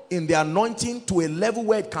 Grow in the anointing to a level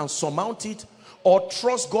where it can surmount it, or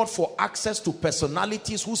trust God for access to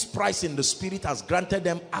personalities whose price in the spirit has granted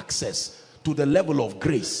them access to the level of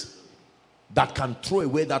grace that can throw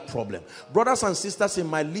away that problem. Brothers and sisters, in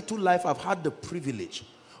my little life, I've had the privilege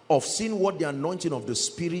of seeing what the anointing of the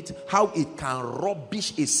spirit, how it can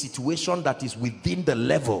rubbish a situation that is within the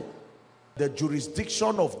level, the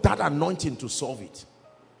jurisdiction of that anointing to solve it.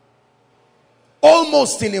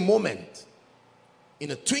 Almost in a moment,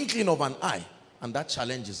 in a twinkling of an eye, and that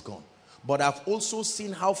challenge is gone. But I've also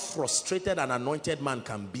seen how frustrated an anointed man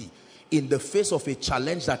can be in the face of a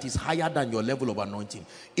challenge that is higher than your level of anointing.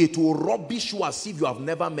 It will rubbish you as if you have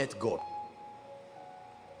never met God.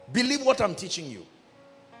 Believe what I'm teaching you.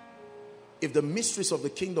 If the mysteries of the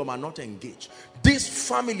kingdom are not engaged, this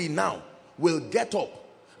family now will get up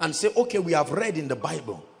and say, okay, we have read in the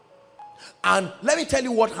Bible. And let me tell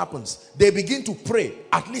you what happens. They begin to pray.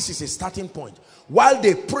 At least it's a starting point. While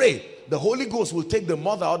they pray, the Holy Ghost will take the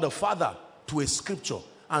mother or the father to a scripture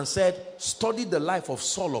and said, study the life of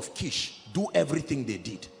Saul of Kish. Do everything they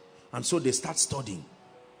did. And so they start studying.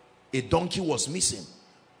 A donkey was missing.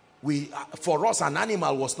 For us, an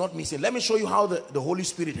animal was not missing. Let me show you how the Holy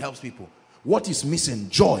Spirit helps people. What is missing?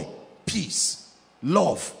 Joy, peace,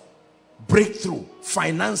 love, breakthrough,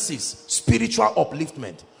 finances, spiritual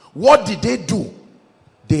upliftment. What did they do?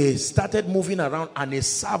 They started moving around, and a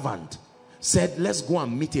servant said, let's go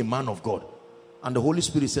and meet a man of God. And the Holy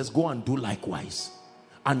Spirit says, go and do likewise.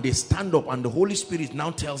 And they stand up, and the Holy Spirit now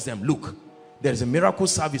tells them, look, there's a miracle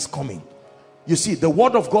service coming. You see, the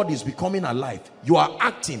word of God is becoming alive. You are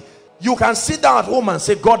acting. You can sit down at home and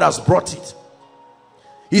say, God has brought it.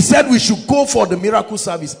 He said we should go for the miracle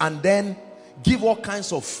service, and then give all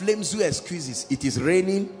kinds of flimsy excuses. It is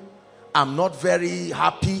raining. I'm not very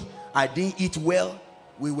happy. I didn't eat well.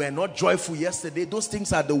 We were not joyful yesterday. Those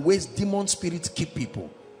things are the ways demon spirits keep people.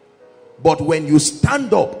 But when you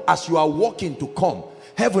stand up as you are walking to come,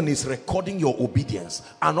 heaven is recording your obedience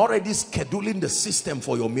and already scheduling the system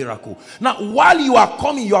for your miracle. Now, while you are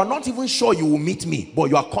coming, you are not even sure you will meet me, but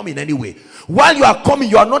you are coming anyway. While you are coming,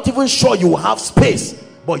 you are not even sure you will have space,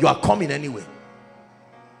 but you are coming anyway.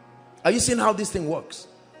 Are you seeing how this thing works?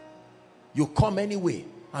 You come anyway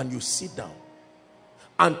and you sit down.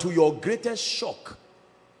 And to your greatest shock,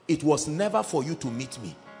 it was never for you to meet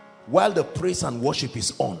me. While the praise and worship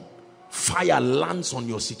is on, fire lands on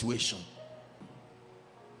your situation.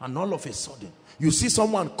 And all of a sudden, you see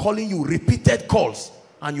someone calling you repeated calls,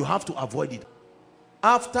 and you have to avoid it.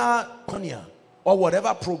 After Konya or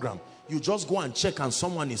whatever program, you just go and check, and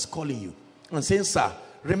someone is calling you and saying, sir,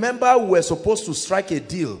 remember we were supposed to strike a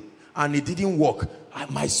deal and it didn't work.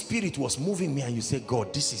 My spirit was moving me. And you say,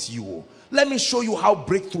 God, this is you. Let me show you how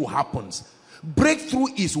breakthrough happens. Breakthrough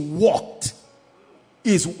is walked.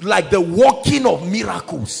 Is like the walking of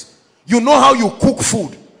miracles. You know how you cook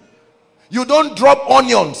food. You don't drop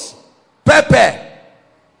onions, pepper,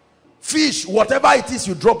 fish, whatever it is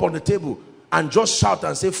you drop on the table and just shout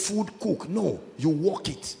and say, food cook. No, you walk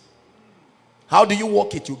it. How do you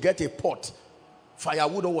walk it? You get a pot,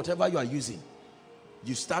 firewood, or whatever you are using.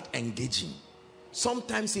 You start engaging.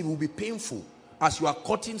 Sometimes it will be painful. As you are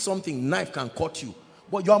cutting something, knife can cut you.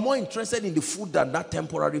 But you are more interested in the food than that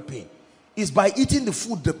temporary pain. It's by eating the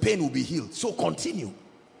food the pain will be healed. So continue.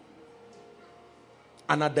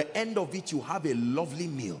 And at the end of it, you have a lovely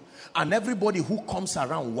meal. And everybody who comes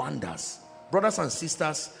around wonders. Brothers and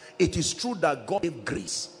sisters, it is true that God gave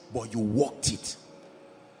grace, but you walked it.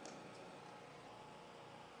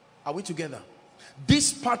 Are we together?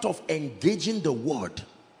 This part of engaging the word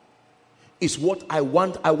is what I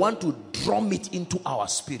want. I want to drum it into our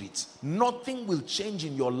spirits. Nothing will change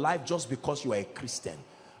in your life just because you are a Christian.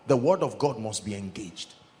 The word of God must be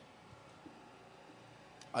engaged.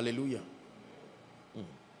 Hallelujah.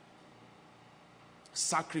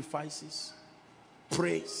 Sacrifices,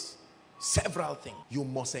 praise, several things. You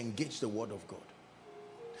must engage the word of God.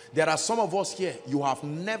 There are some of us here, you have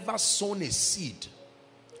never sown a seed.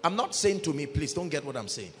 I'm not saying to me, please don't get what I'm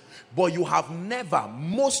saying, but you have never,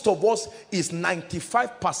 most of us is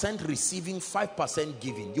 95% receiving, 5%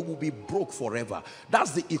 giving. You will be broke forever.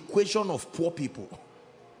 That's the equation of poor people.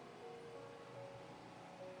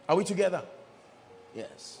 Are we together?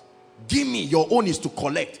 Yes. Give me, your own is to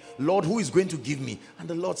collect. Lord, who is going to give me? And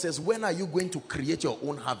the Lord says, when are you going to create your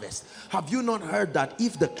own harvest? Have you not heard that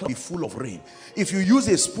if the cloud be full of rain, if you use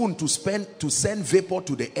a spoon to send vapor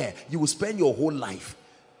to the air, you will spend your whole life.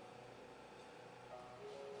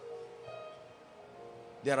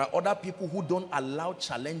 There are other people who don't allow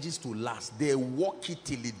challenges to last. They walk it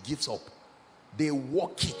till it gives up. They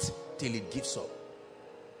walk it till it gives up.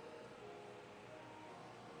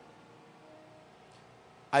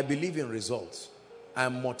 I believe in results.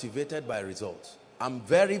 I'm motivated by results. I'm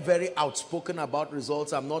very, very outspoken about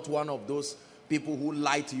results. I'm not one of those people who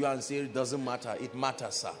lie to you and say it doesn't matter. It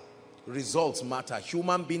matters, sir. Results matter.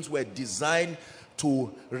 Human beings were designed to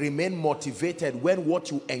remain motivated when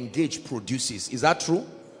what you engage produces. Is that true?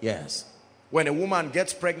 Yes. When a woman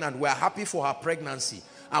gets pregnant, we're happy for her pregnancy,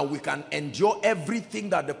 and we can endure everything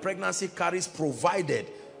that the pregnancy carries, provided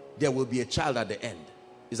there will be a child at the end.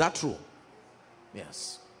 Is that true?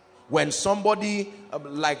 Yes. When somebody,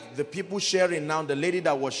 like the people sharing now, the lady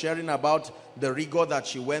that was sharing about the rigor that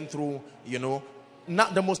she went through, you know, now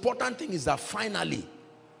the most important thing is that finally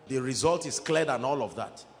the result is cleared and all of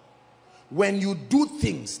that. When you do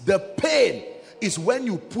things, the pain is when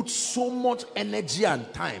you put so much energy and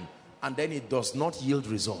time and then it does not yield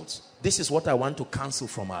results. This is what I want to cancel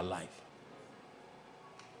from our life.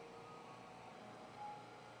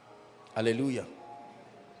 Hallelujah.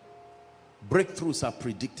 Breakthroughs are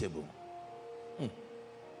predictable.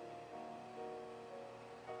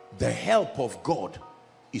 The help of God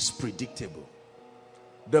is predictable.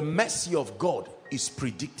 The mercy of God is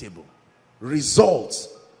predictable. Results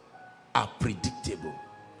are predictable.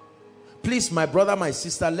 Please, my brother, my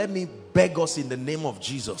sister, let me beg us in the name of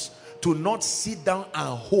Jesus to not sit down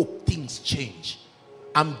and hope things change.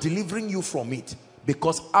 I'm delivering you from it,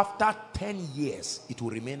 because after 10 years it will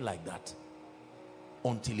remain like that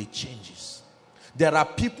until it changes. There are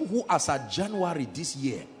people who, as at January this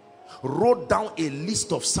year, wrote down a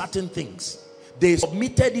list of certain things. They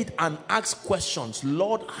submitted it and asked questions.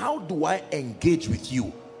 Lord, how do I engage with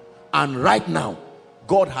you? And right now,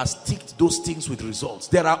 God has ticked those things with results.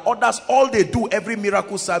 There are others, all they do every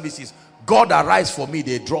miracle service is, God arise for me,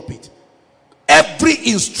 they drop it. Every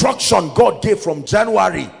instruction God gave from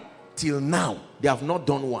January till now, they have not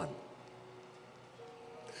done one.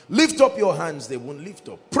 Lift up your hands, they won't lift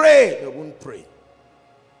up. Pray, they won't pray.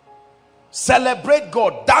 Celebrate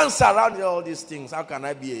God, dance around all these things. How can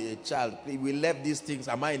I be a child? We left these things.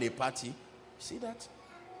 Am I in a party? See that?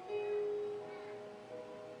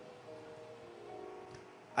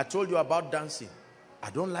 I told you about dancing. I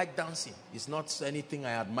don't like dancing. It's not anything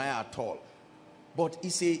I admire at all. But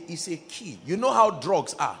it's a key. You know how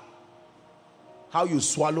drugs are? How you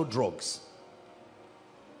swallow drugs.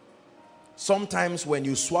 Sometimes when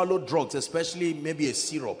you swallow drugs, especially maybe a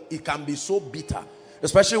syrup, it can be so bitter.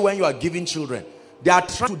 Especially when you are giving children. They are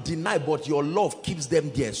trying to deny, but your love keeps them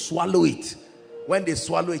there. Swallow it. When they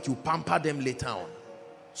swallow it, you pamper them later on.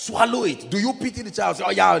 Swallow it. Do you pity the child? Say, oh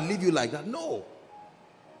yeah, I'll leave you like that. No.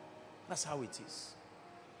 That's how it is.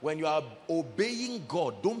 When you are obeying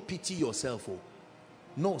God, don't pity yourself. Oh.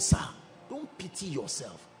 No, sir. Don't pity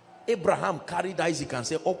yourself. Abraham carried Isaac and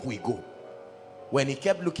said, up we go. When he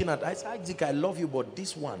kept looking at Isaac, Isaac, I love you, but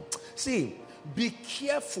this one. See, be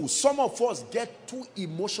careful. Some of us get too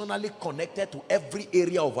emotionally connected to every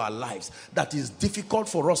area of our lives that is difficult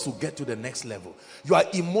for us to get to the next level. You are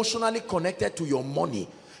emotionally connected to your money.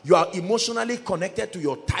 You are emotionally connected to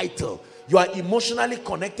your title. You are emotionally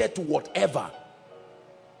connected to whatever.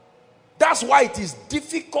 That's why it is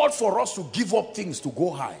difficult for us to give up things to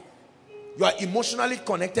go high. You are emotionally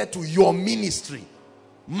connected to your ministry.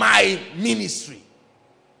 My ministry.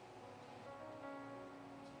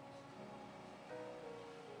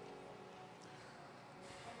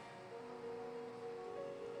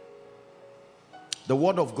 The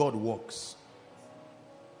word of God works.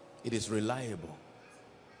 It is reliable.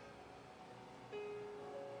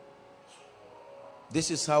 This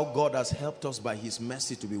is how God has helped us by his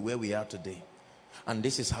mercy to be where we are today. And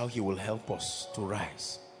this is how he will help us to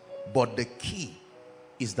rise. But the key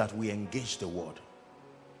is that we engage the word.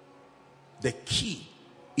 The key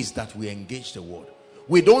is that we engage the word.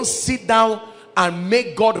 We don't sit down and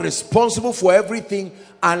make God responsible for everything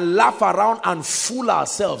and laugh around and fool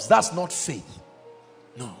ourselves. That's not faith.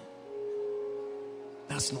 No.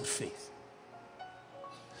 That's not faith.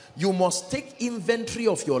 You must take inventory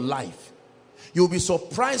of your life. You'll be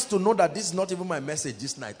surprised to know that this is not even my message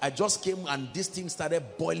this night. I just came and this thing started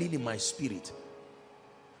boiling in my spirit.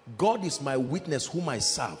 God is my witness whom I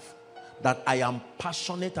serve, that I am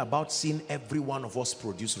passionate about seeing every one of us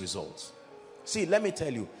produce results. See, let me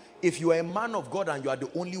tell you, if you are a man of God and you are the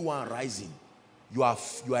only one rising, you are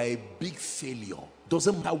a big failure.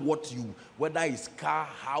 Doesn't matter whether it's car,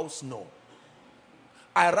 house, no.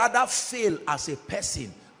 I rather fail as a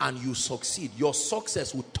person and you succeed. Your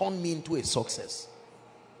success will turn me into a success.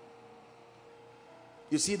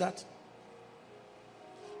 You see that?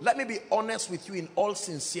 Let me be honest with you in all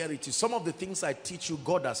sincerity. Some of the things I teach you,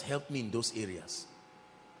 God has helped me in those areas.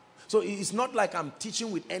 So it's not like I'm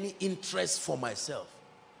teaching with any interest for myself.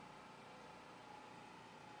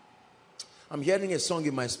 I'm hearing a song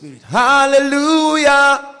in my spirit.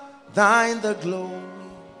 Hallelujah, thine the glory.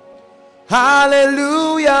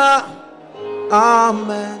 Hallelujah,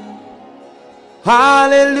 amen.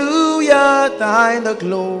 Hallelujah, thine the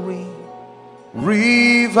glory.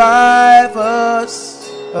 Revive us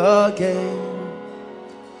again.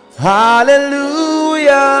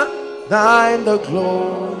 Hallelujah, thine the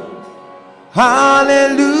glory.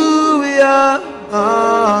 Hallelujah,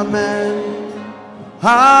 amen.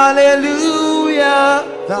 Hallelujah,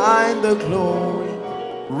 thine the glory.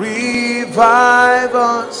 Revive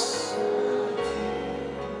us.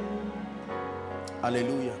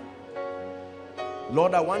 Hallelujah.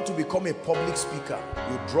 Lord, I want to become a public speaker.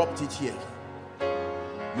 You dropped it here.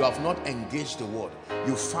 You have not engaged the word.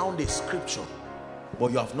 You found a scripture,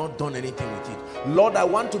 but you have not done anything with it. Lord, I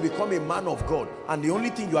want to become a man of God, and the only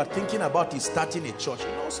thing you are thinking about is starting a church. You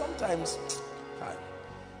know,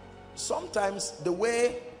 sometimes the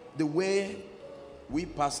way we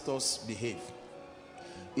pastors behave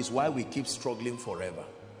is why we keep struggling forever.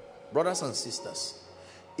 Brothers and sisters,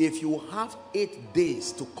 if you have 8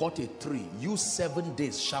 days to cut a tree, use 7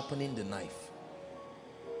 days sharpening the knife.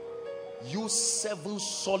 Use 7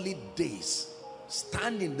 solid days.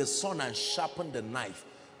 Stand in the sun and sharpen the knife.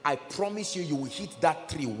 I promise you, you will hit that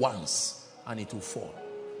tree once and it will fall.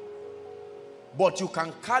 But you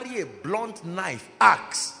can carry a blunt knife,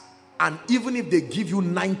 axe, and even if they give you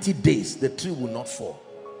 90 days, the tree will not fall.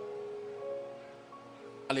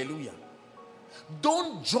 Hallelujah.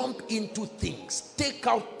 Don't jump into things. Take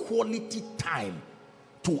out quality time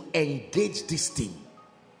to engage this thing.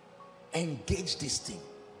 Engage this thing.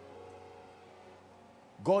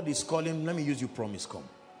 God is calling, let me use you, Promise, come.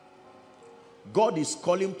 God is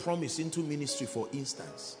calling Promise into ministry, for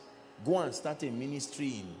instance. Go and start a ministry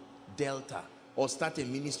in Delta or start a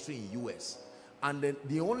ministry in US. And then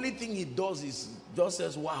the only thing he does is just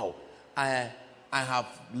says, wow, I have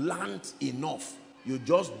learned enough. You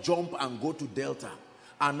just jump and go to Delta.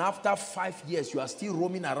 And after 5 years, you are still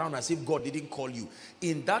roaming around as if God didn't call you.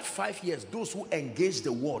 In that 5 years, those who engage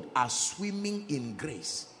the word are swimming in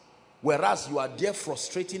grace. Whereas you are there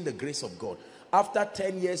frustrating the grace of God. After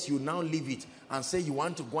 10 years, you now leave it and say you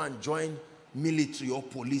want to go and join military or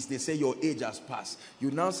police. They say your age has passed.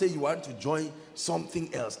 You now say you want to join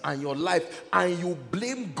something else and your life, and you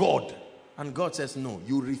blame God. And God says, no,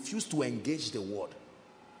 you refuse to engage the word.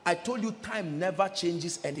 I told you, time never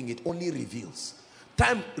changes anything. It only reveals.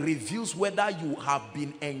 Time reveals whether you have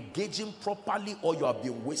been engaging properly or you have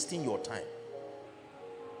been wasting your time.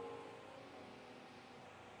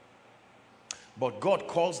 But God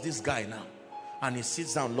calls this guy now and he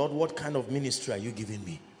sits down. Lord, what kind of ministry are you giving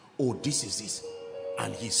me? Oh, this is this.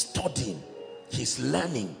 And he's studying, he's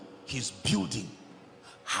learning, he's building.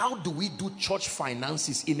 How do we do church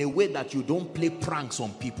finances in a way that you don't play pranks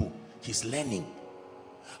on people? He's learning.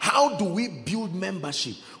 How do we build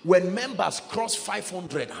membership? When members cross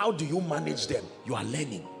 500, how do you manage them? You are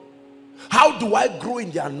learning. How do I grow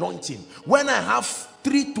in the anointing? When I have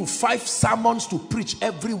 3 to 5 sermons to preach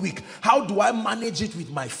every week, how do I manage it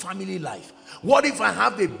with my family life? What if I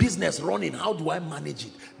have a business running? How do I manage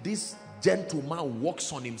it? This gentleman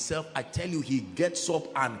works on himself. I tell you, he gets up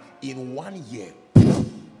and in 1 year,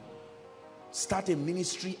 start a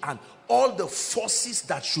ministry, and all the forces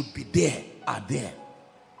that should be there are there.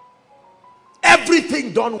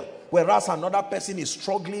 Everything done. Whereas another person is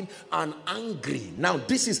struggling and angry. Now,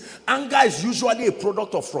 anger is usually a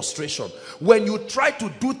product of frustration. When you try to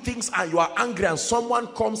do things and you are angry and someone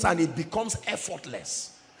comes and it becomes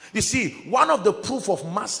effortless. You see, one of the proof of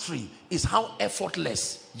mastery is how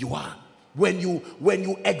effortless you are. When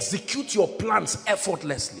you execute your plans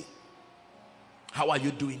effortlessly. How are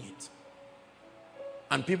you doing it?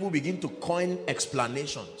 And people begin to coin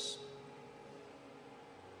explanations.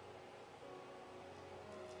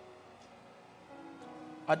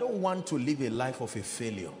 I don't want to live a life of a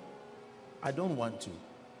failure. I don't want to.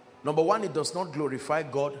 Number one, it does not glorify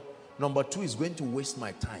God. Number two, it's going to waste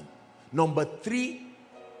my time. Number three,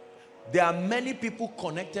 there are many people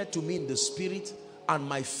connected to me in the spirit, and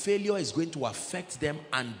my failure is going to affect them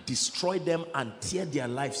and destroy them and tear their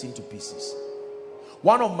lives into pieces.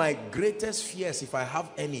 One of my greatest fears, if I have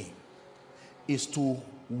any, is to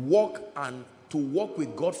walk and to walk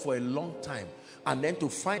with God for a long time and then to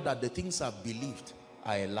find that the things I've believed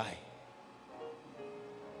are a lie.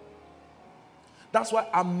 That's why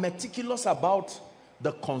I'm meticulous about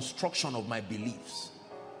the construction of my beliefs.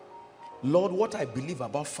 Lord, what I believe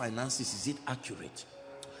about finances, is it accurate?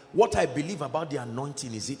 What I believe about the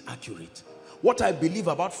anointing, is it accurate? What I believe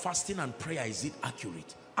about fasting and prayer, is it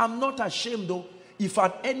accurate? I'm not ashamed though. If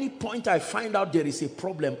at any point I find out there is a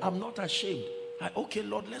problem, I'm not ashamed. Okay,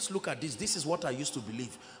 Lord, let's look at this. This is what I used to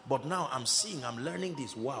believe. But now I'm seeing, I'm learning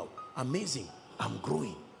this. Wow, amazing. I'm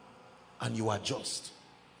growing. And you adjust.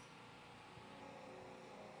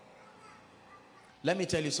 Let me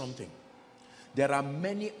tell you something. There are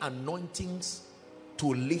many anointings to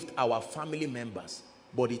lift our family members,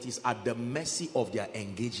 but it is at the mercy of their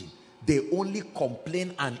engaging. They only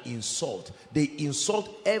complain and insult. They insult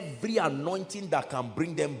every anointing that can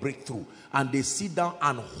bring them breakthrough. And they sit down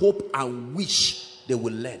and hope and wish they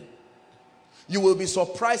will learn. You will be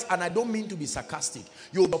surprised, and I don't mean to be sarcastic.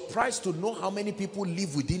 You'll be surprised to know how many people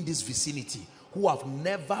live within this vicinity who have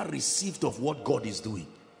never received of what God is doing.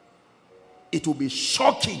 It will be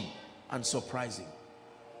shocking and surprising.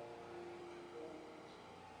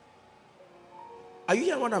 Are you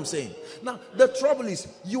hearing what I'm saying? Now, the trouble is,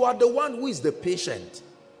 you are the one who is the patient.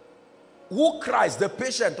 Who cries, the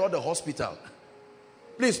patient or the hospital?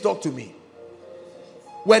 Please talk to me.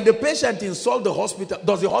 When the patient insults the hospital,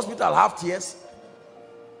 does the hospital have tears?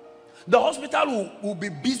 The hospital will be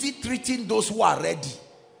busy treating those who are ready.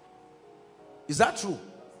 Is that true?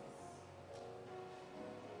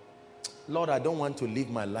 Lord, I don't want to live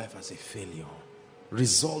my life as a failure.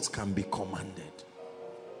 Results can be commanded.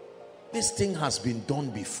 This thing has been done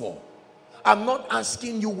before. I'm not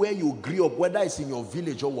asking you where you grew up, whether it's in your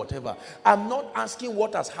village or whatever. I'm not asking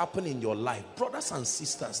what has happened in your life. Brothers and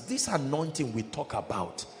sisters, this anointing we talk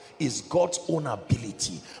about is God's own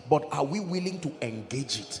ability. But are we willing to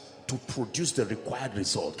engage it to produce the required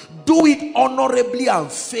result? Do it honorably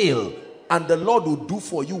and fail, and the Lord will do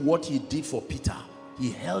for you what he did for Peter.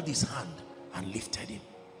 He held his hand and lifted him.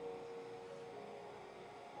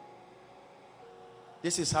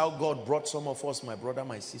 This is how God brought some of us, my brother,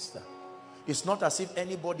 my sister. It's not as if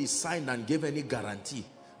anybody signed and gave any guarantee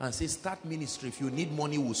and said, start ministry. If you need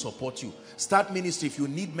money, we'll support you. Start ministry. If you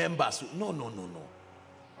need members. No, no, no, no.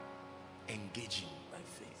 Engaging by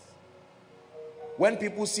faith. When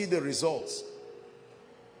people see the results,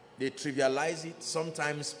 they trivialize it.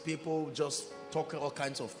 Sometimes people just talk all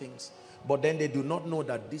kinds of things. But then they do not know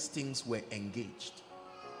that these things were engaged.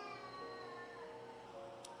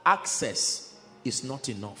 Access is not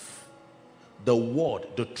enough. The word,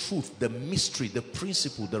 the truth, the mystery, the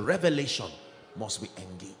principle, the revelation must be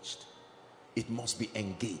engaged. It must be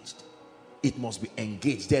engaged. It must be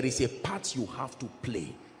engaged. There is a part you have to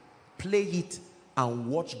play. Play it and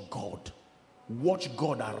watch God. Watch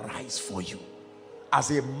God arise for you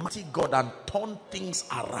as a mighty God and turn things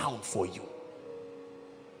around for you.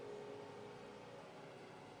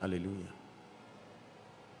 Hallelujah.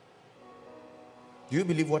 Do you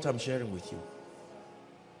believe what I'm sharing with you?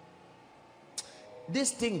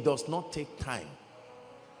 This thing does not take time.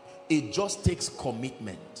 It just takes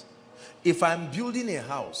commitment. If I'm building a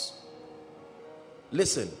house,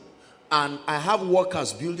 listen, and I have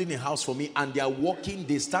workers building a house for me, and they are working,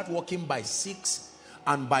 they start working by 6,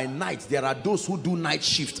 and by night, there are those who do night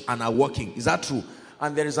shift and are working. Is that true?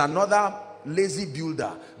 And there is another lazy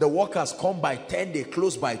builder. The workers come by 10, they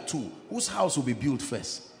close by 2. Whose house will be built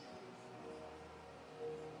first?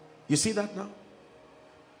 You see that now?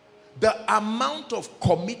 The amount of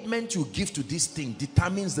commitment you give to this thing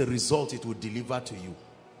determines the result it will deliver to you.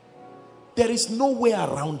 There is no way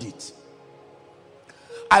around it.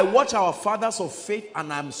 I watch our fathers of faith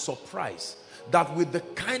and I'm surprised that with the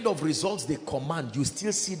kind of results they command, you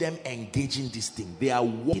still see them engaging this thing. They are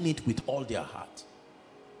working it with all their heart.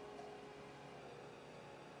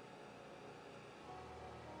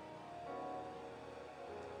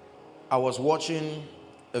 I was watching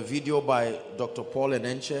a video by Dr. Paul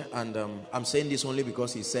Enenche, and I'm saying this only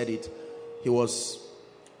because he said it. He was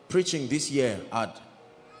preaching this year at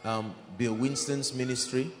Bill Winston's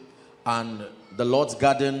ministry, and the Lord's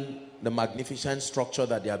Garden, the magnificent structure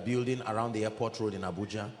that they are building around the airport road in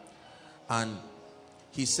Abuja. And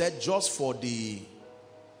he said just for the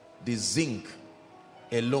zinc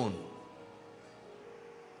alone,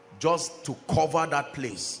 just to cover that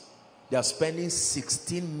place, they are spending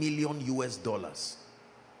 $16 million US.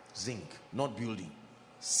 Zinc, not building.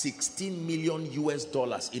 $16 million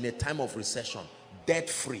US in a time of recession, debt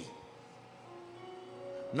free.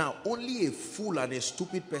 Now, only a fool and a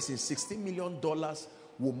stupid person, $16 million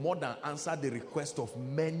will more than answer the request of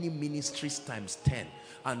many ministries times 10.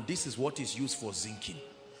 And this is what is used for zinking.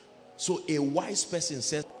 So a wise person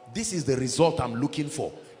says, this is the result I'm looking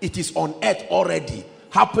for. It is on earth already,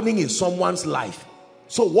 happening in someone's life.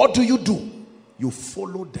 So what do? You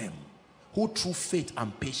follow them, who through faith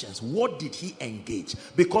and patience. What did he engage?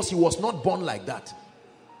 Because he was not born like that.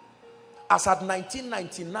 As at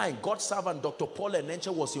 1999, God's servant Dr. Paul Enenche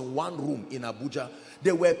was in one room in Abuja.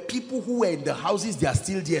 There were people who were in the houses, they are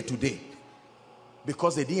still there today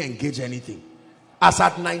because they didn't engage anything. As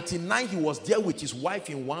at 99, he was there with his wife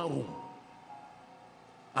in one room.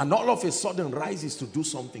 And all of a sudden rises to do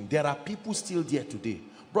something. There are people still there today.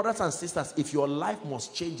 Brothers and sisters, if your life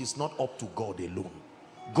must change, it's not up to God alone.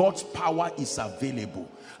 God's power is available.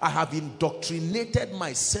 I have indoctrinated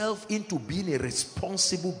myself into being a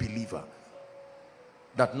responsible believer,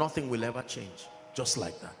 that nothing will ever change, just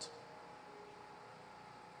like that.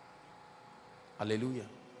 Hallelujah.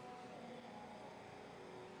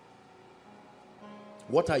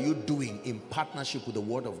 What are you doing in partnership with the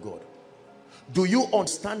Word of God? Do you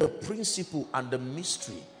understand the principle and the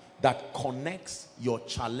mystery that connects your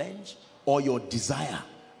challenge or your desire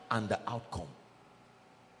and the outcome?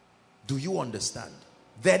 Do you understand?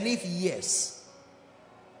 Then if yes,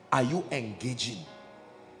 are you engaging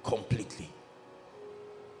completely?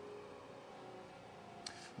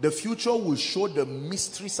 The future will show the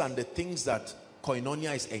mysteries and the things that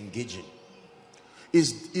Koinonia is engaging.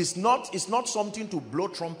 It's not something to blow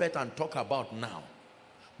trumpet and talk about now,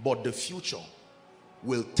 but the future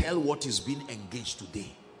will tell what is being engaged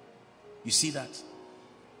today. You see that?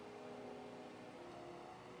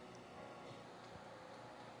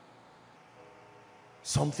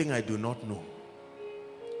 Something I do not know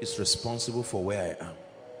is responsible for where I am.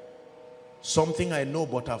 Something I know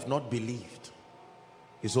but have not believed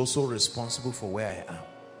is also responsible for where I am.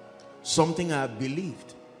 Something I have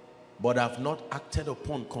believed but have not acted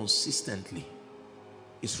upon consistently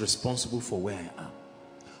is responsible for where I am.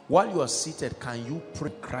 While you are seated, can you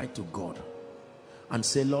pray, cry to God and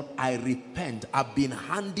say, Lord, I repent. I've been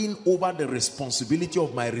handing over the responsibility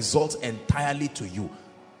of my results entirely to you.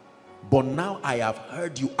 But now I have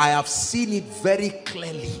heard you. I have seen it very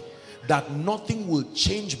clearly that nothing will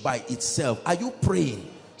change by itself. Are you praying?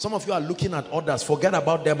 Some of you are looking at others. Forget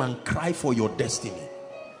about them and cry for your destiny.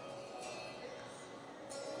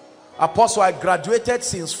 Apostle, I graduated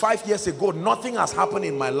since 5 years ago. Nothing has happened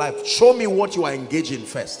in my life. Show me what you are engaged in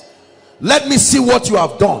first. Let me see what you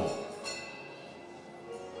have done.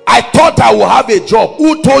 I thought I will have a job.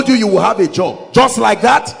 Who told you you will have a job? Just like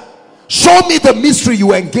that? Show me the mystery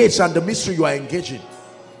you engage and the mystery you are engaging.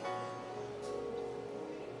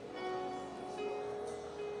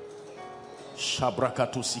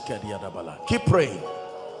 Keep praying.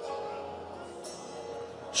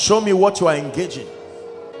 Show me what you are engaging.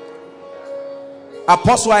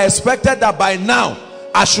 Apostle, I expected that by now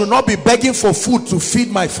I should not be begging for food to feed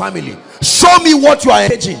my family. Show me what you are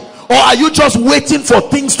engaging. Or are you just waiting for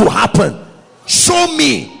things to happen? Show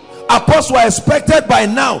me. Apostle, I expected by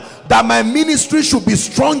now that my ministry should be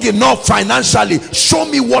strong enough financially. Show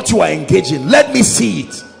me what you are engaging. Let me see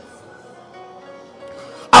it.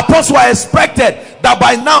 Apostle, I expected that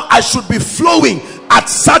by now I should be flowing at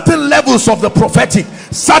certain levels of the prophetic,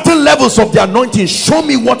 certain levels of the anointing. Show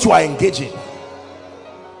me what you are engaging.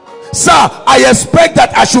 Sir, I expect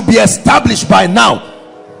that I should be established by now.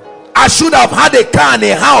 I should have had a car and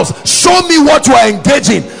a house. Show me what you are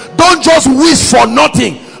engaging. Don't just wish for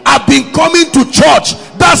nothing. I've been coming to church.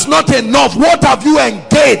 That's not enough. What have you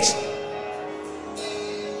engaged?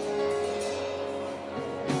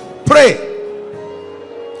 Pray.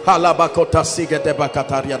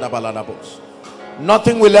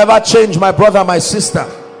 Nothing will ever change, my brother, my sister.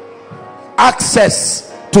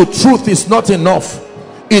 Access to truth is not enough.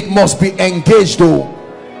 It must be engaged though.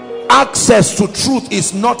 Access to truth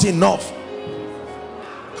is not enough.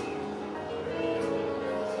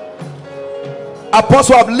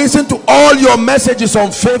 Apostle, I've listened to all your messages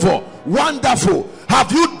on favor. Wonderful.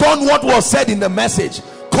 Have you done what was said in the message?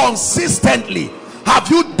 Consistently. Have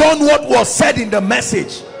you done what was said in the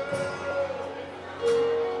message?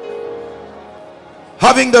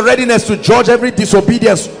 Having the readiness to judge every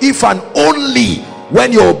disobedience if and only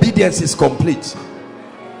when your obedience is complete.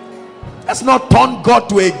 Let's not turn God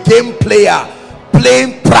to a game player,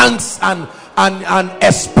 playing pranks and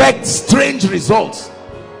expect strange results.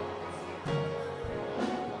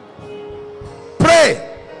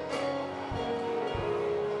 Pray.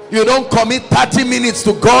 You don't commit 30 minutes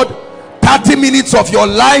to God, 30 minutes of your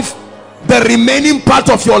life, the remaining part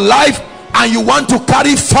of your life, and you want to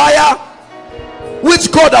carry fire.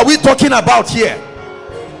 Which God are we talking about here?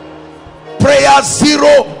 prayer,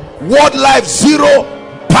 zero. Word life, zero.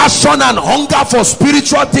 Passion and hunger for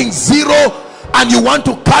spiritual things, zero. And you want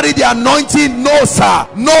to carry the anointing? No sir,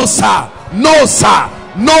 no sir, no sir,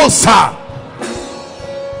 no sir.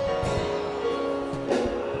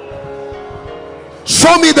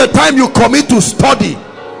 Show me the time you commit to study.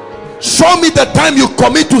 Show me the time you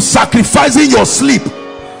commit to sacrificing your sleep.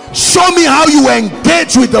 Show me how you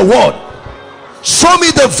engage with the word. Show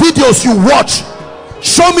me the videos you watch.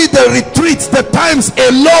 Show me the retreats, the times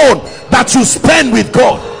alone that you spend with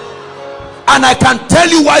God, and I can tell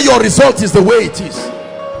you why your result is the way it is.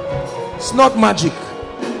 It's not magic.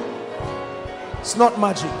 It's not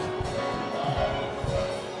magic.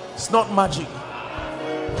 It's not magic.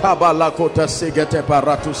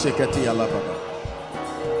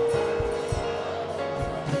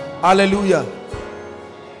 Hallelujah.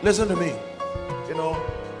 Listen to me. You know,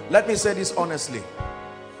 let me say this honestly.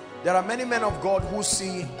 There are many men of God who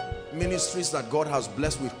see ministries that God has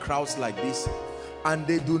blessed with crowds like this, and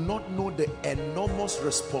they do not know the enormous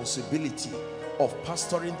responsibility of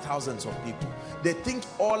pastoring thousands of people. They think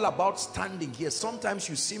all about standing here. Sometimes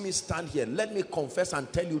you see me stand here. Let me confess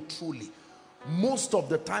and tell you truly, most of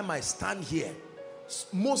the time I stand here,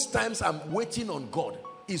 most times I'm waiting on God.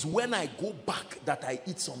 Is when I go back that I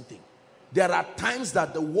eat something. There are times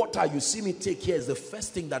that the water you see me take here is the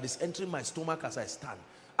first thing that is entering my stomach as I stand.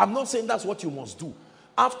 I'm not saying that's what you must do.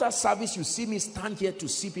 After service, you see me stand here to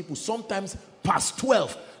see people, sometimes past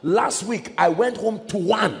 12. Last week, I went home to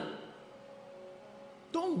 1.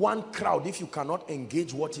 Don't want crowd if you cannot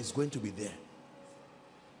engage what is going to be there.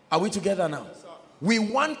 Are we together now? Yes, we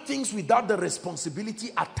want things without the responsibility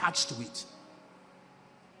attached to it.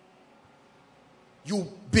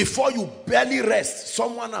 Before you barely rest,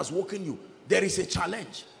 someone has woken you. There is a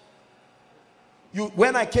challenge.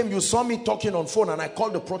 When I came, you saw me talking on phone, and I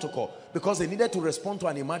called the protocol because they needed to respond to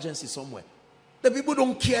an emergency somewhere. The people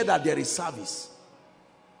don't care that there is service.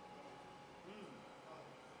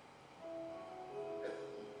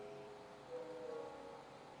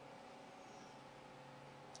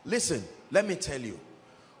 Listen, let me tell you,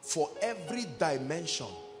 for every dimension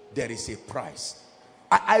there is a price.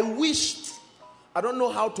 I wish, I don't know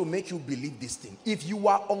how to make you believe this thing. If you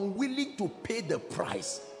are unwilling to pay the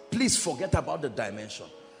price, please forget about the dimension.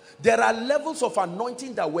 There are levels of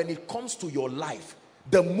anointing that when it comes to your life,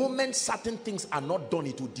 the moment certain things are not done,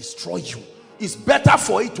 it will destroy you. It's better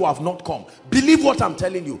for it to have not come. Believe what I'm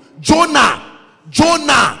telling you. Jonah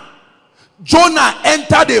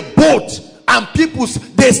entered a boat, and people,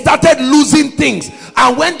 they started losing things.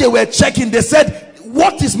 And when they were checking, they said,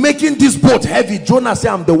 what is making this boat heavy? Jonah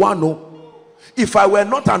said, I'm the one. No. If I were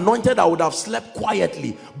not anointed, I would have slept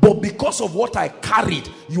quietly. But because of what I carried,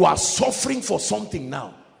 you are suffering for something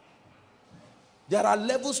now. There are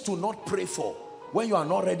levels to not pray for when you are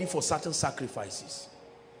not ready for certain sacrifices.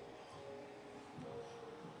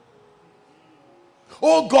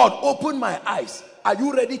 Oh God, open my eyes. Are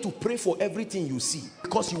you ready to pray for everything you see?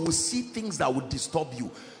 Because you will see things that will disturb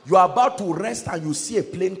you. You are about to rest and you see a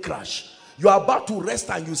plane crash. You are about to rest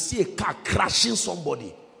and you see a car crashing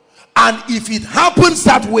somebody. And if it happens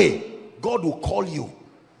that way, God will call you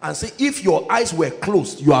and say, if your eyes were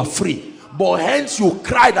closed, you are free. But hence you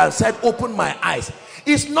cried and said, open my eyes.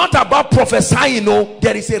 It's not about prophesying, no.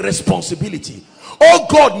 There is a responsibility. Oh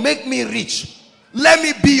God, make me rich. Let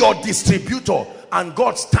me be your distributor. And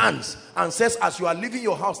God stands and says, as you are leaving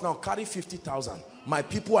your house now, carry 50,000. My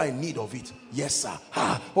people are in need of it. Yes, sir.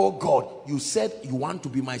 Oh God, you said you want to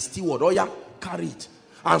be my steward. Oh yeah, carry it.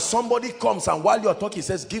 And somebody comes, and while you're talking,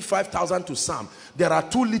 says, give 5,000 to Sam. There are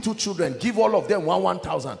 2 little children. Give all of them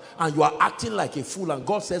 1,000. And you are acting like a fool. And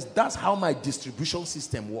God says, that's how my distribution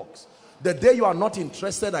system works. The day you are not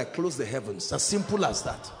interested, I close the heavens. As simple as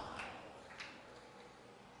that.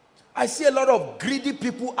 I see a lot of greedy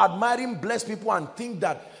people admiring blessed people and think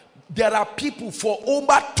that there are people for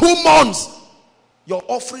over 2 months. Your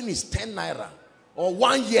offering is 10 naira. Or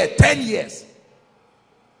 1 year, 10 years.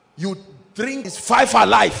 You drink is 5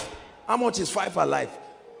 alive. How much is 5 alive?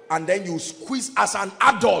 And then you squeeze as an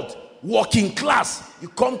adult, working class. You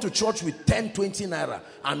come to church with 10, 20 naira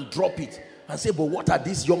and drop it and say, but what are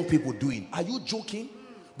these young people doing? Are you joking?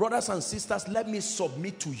 Brothers and sisters, let me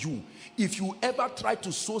submit to you. If you ever try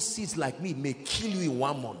to sow seeds like me, it may kill you in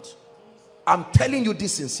 1 month. I'm telling you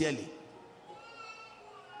this sincerely.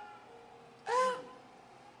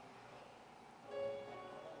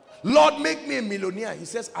 Lord, make me a millionaire. He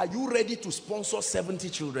says, are you ready to sponsor 70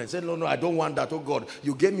 children? He said, no, I don't want that. Oh God,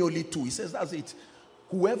 you gave me only 2. He says, that's it.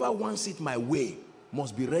 Whoever wants it my way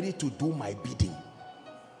must be ready to do my bidding.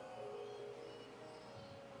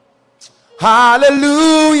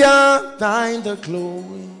 Hallelujah, thine the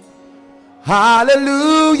glory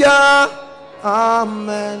Hallelujah.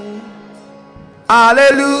 Amen.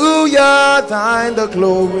 Hallelujah. Thine the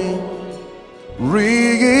glory.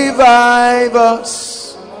 Revive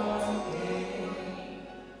us.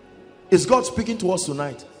 Is God speaking to us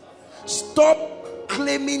tonight? Stop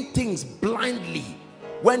claiming things blindly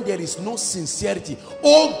when there is no sincerity.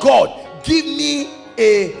 Oh God, give me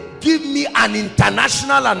an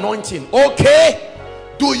international anointing. Okay,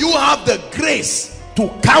 do you have the grace to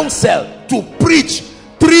counsel, to preach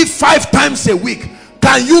 3-5 times a week?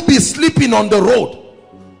 Can you be sleeping on the road?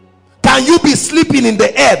 Can you be sleeping in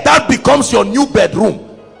the air? That becomes your new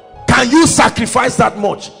bedroom. Can you sacrifice that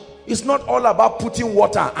much? It's not all about putting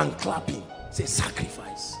water and clapping. It's a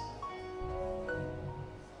sacrifice.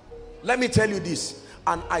 Let me tell you this,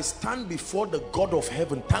 and I stand before the God of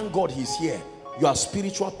heaven. Thank God he's here. You are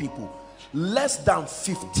spiritual people. Less than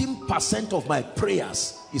 15% of my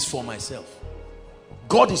prayers is for myself.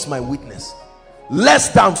 God is my witness. Less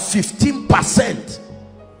than 15%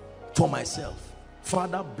 for myself.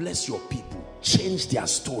 Father, bless your people. Change their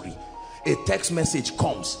story. A text message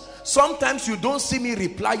comes. Sometimes you don't see me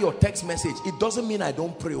reply your text message. It doesn't mean I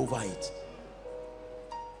don't pray over it.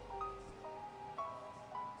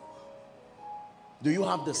 Do you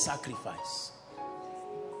have the sacrifice?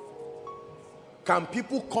 Can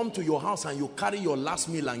people come to your house and you carry your last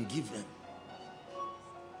meal and give them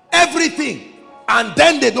everything, and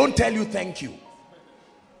then they don't tell you thank you?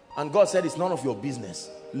 And God said it's none of your business.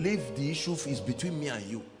 Leave the issue, is between me and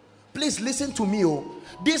you. Please listen to me. Oh,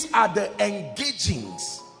 these are the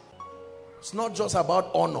engagings. It's not just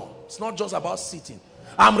about honor. It's not just about sitting.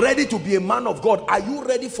 I'm ready to be a man of God. Are you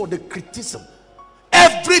ready for the criticism?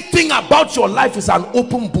 Everything about your life is an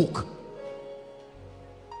open book.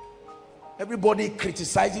 Everybody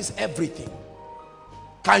criticizes everything.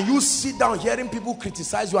 Can you sit down hearing people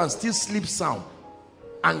criticize you and still sleep sound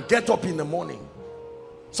and get up in the morning?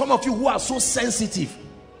 Some of you who are so sensitive.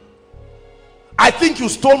 I think you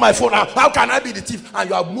stole my phone. How can I be the thief? And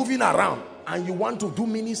you are moving around and you want to do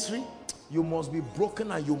ministry. You must be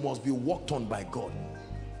broken and you must be walked on by God.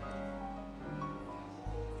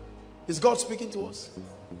 Is God speaking to us?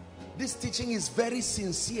 This teaching is very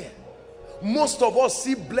sincere. Most of us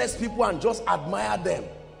see blessed people and just admire them.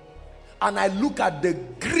 And I look at the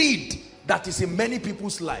greed that is in many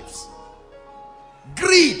people's lives.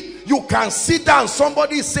 Greed. You can sit down,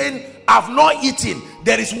 somebody is saying, I've not eaten.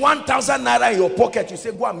 There is 1,000 naira in your pocket. You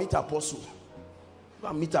say, go and meet Apostle. Go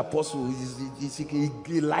and meet Apostle.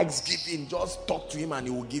 He likes giving. Just talk to him and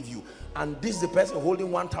he will give you. And this is the person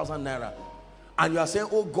holding 1,000 naira. And you are saying,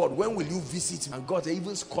 oh God, when will you visit me? And God said,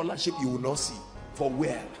 even scholarship you will not see. For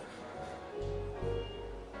where?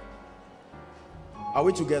 Are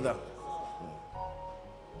we together?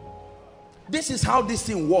 This is how this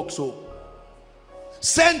thing works. So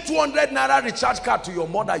send 200 naira recharge card to your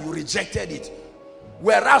mother, you rejected it.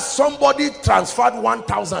 Whereas somebody transferred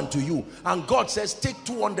 1,000 to you, and God says take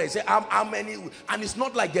 200. Say, how many? And it's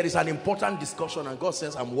not like there is an important discussion, and God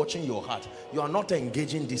says, I'm watching your heart. You are not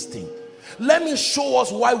engaging this thing. Let me show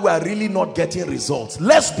us why we are really not getting results.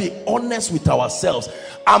 Let's be honest with ourselves.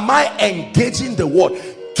 Am I engaging the word?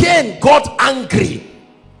 Cain got angry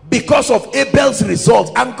because of Abel's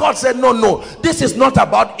results, and God said, no, this is not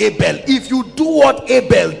about Abel. If you do what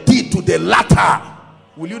Abel did to the latter,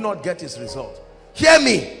 will you not get his result? Hear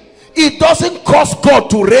me. It doesn't cost God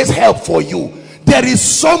to raise help for you. There is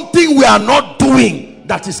something we are not doing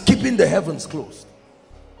that is keeping the heavens closed.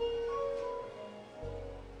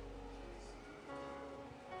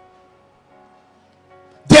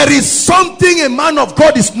 There is something a man of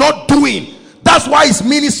God is not doing. That's why his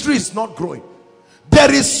ministry is not growing.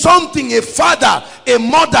 There is something a father, a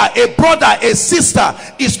mother, a brother, a sister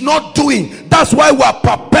is not doing. That's why we are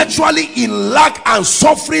perpetually in lack and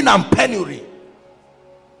suffering and penury.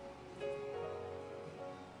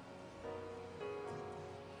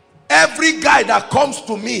 Every guy that comes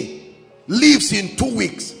to me leaves in 2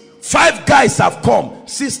 weeks. 5 guys have come.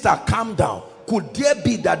 Sister, calm down. Could there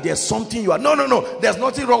be that there's something you are? No, there's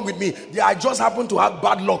nothing wrong with me. I just happen to have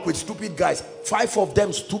bad luck with stupid guys. 5 of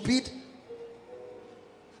them stupid.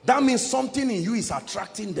 That means something in you is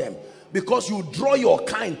attracting them, because you draw your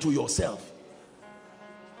kind to yourself.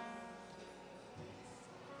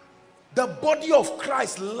 The body of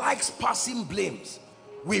Christ likes passing blames.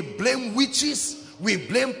 We blame witches, we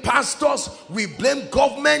blame pastors, we blame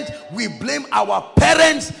government, we blame our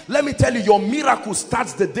parents. Let me tell you, your miracle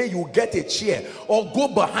starts the day you get a chair or go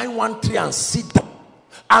behind one tree and sit down.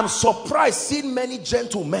 I'm surprised seeing many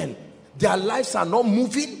gentlemen, their lives are not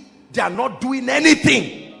moving, they are not doing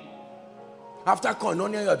anything. After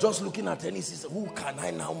koinonia, you're just looking at any sister. Who can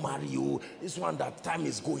I now marry? You? This one, that time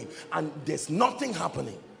is going. And there's nothing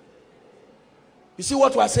happening. You see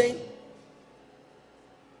what we're saying?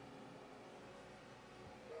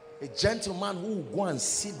 A gentleman who will go and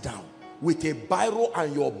sit down with a biro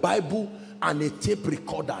and your Bible and a tape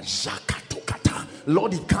recorder.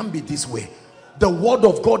 Lord, it can't be this way. The word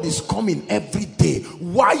of God is coming every day.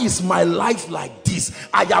 Why is my life like this?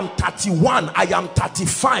 I am 31, I am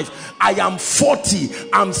 35, I am 40,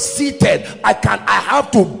 I'm seated. I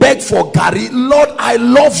have to beg for Gary. Lord, I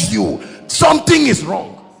love you. Something is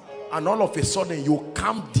wrong. And all of a sudden you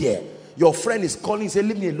come there. Your friend is calling, say,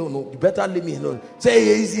 leave me alone. No, you better leave me alone.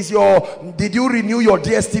 Say, did you renew your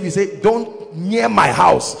DSTV? Say, don't near my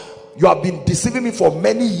house. You have been deceiving me for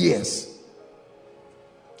many years.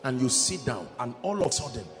 And you sit down, and all of a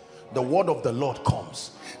sudden the word of the Lord comes.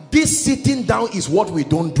 This sitting down is what we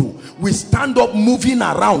don't do. We stand up moving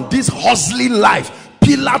around this hustling life,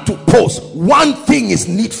 pillar to post. One thing is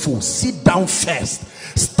needful: sit down first.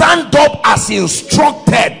 Stand up as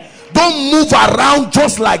instructed. Don't move around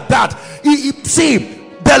just like that. See,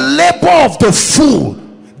 the labor of the fool,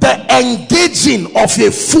 the engaging of a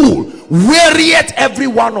fool, wearieth every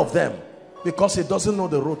one of them, because he doesn't know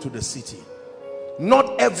the road to the city.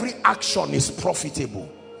 Not every action is profitable.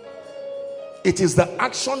 It is the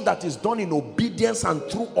action that is done in obedience and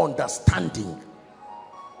through understanding.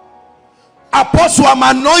 Apostle, I'm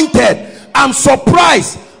anointed. I'm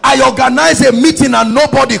surprised. I organize a meeting and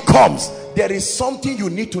nobody comes. There is something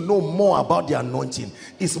you need to know more about the anointing.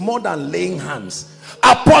 It's more than laying hands.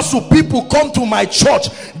 Apostle, people come to my church,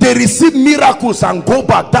 they receive miracles and go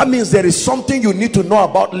back. That means there is something you need to know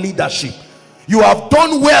about leadership. You have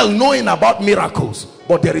done well knowing about miracles,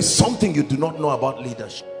 but there is something you do not know about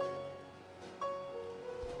leadership.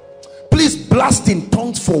 Please blast in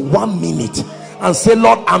tongues for 1 minute and say,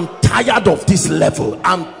 Lord, I'm tired of this level.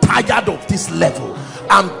 I'm tired of this level.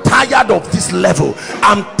 I'm tired of this level.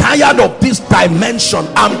 I'm tired of this dimension.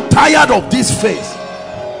 I'm tired of this phase.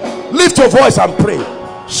 Lift your voice and pray.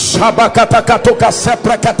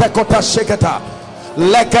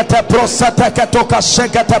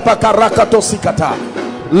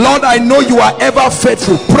 Lord, I know you are ever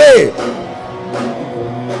faithful. Pray.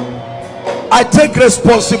 I take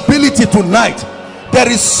responsibility tonight. There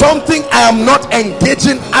is something I am not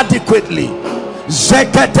engaging adequately.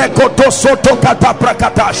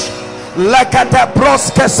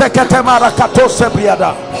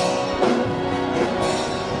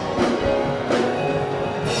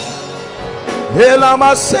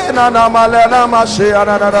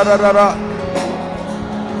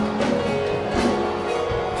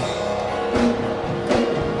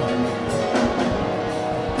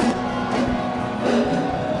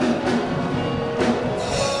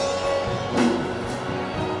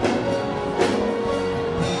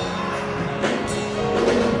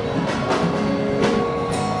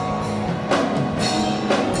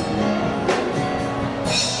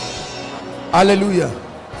 Hallelujah.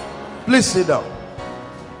 Please sit down.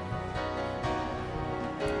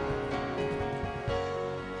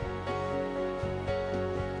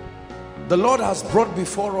 The Lord has brought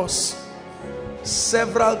before us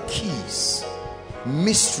several keys,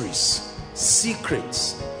 mysteries,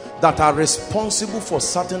 secrets that are responsible for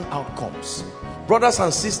certain outcomes. Brothers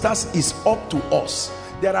and sisters, it's up to us.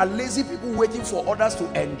 There are lazy people waiting for others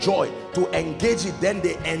to enjoy, to engage it, then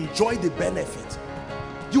they enjoy the benefit.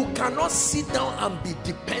 You cannot sit down and be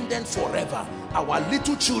dependent forever. Our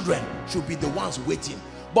little children should be the ones waiting.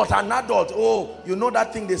 But an adult, oh, you know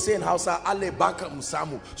that thing they say in Hausa, Ale Baka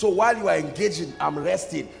Musamu. So while you are engaging, I'm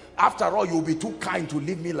resting. After all, you'll be too kind to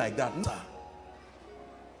leave me like that.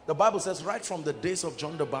 The Bible says, right from the days of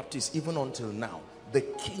John the Baptist, even until now, the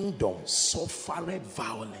kingdom suffered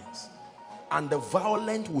violence, and the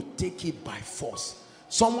violent will take it by force.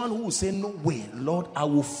 Someone who will say, no way, Lord, I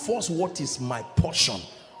will force what is my portion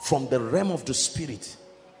from the realm of the spirit.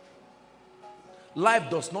 Life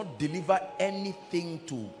does not deliver anything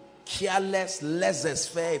to careless,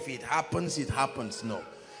 laissez-faire. If it happens, it happens. No.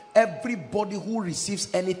 Everybody who receives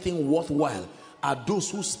anything worthwhile are those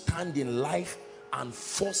who stand in life and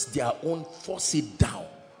force their own, force it down.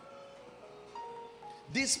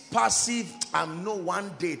 This passive, I know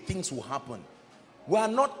one day things will happen. We are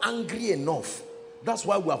not angry enough. That's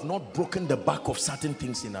why we have not broken the back of certain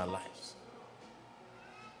things in our lives.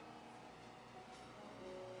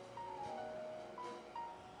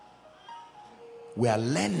 We are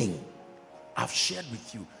learning. I've shared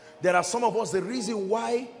with you. There are some of us, the reason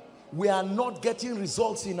why we are not getting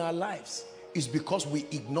results in our lives is because we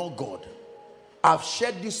ignore God. I've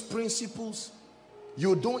shared these principles.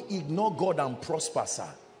 You don't ignore God and prosper, sir.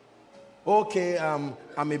 Okay,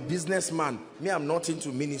 I'm a businessman. Me, I'm not into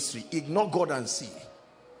ministry. Ignore God and see.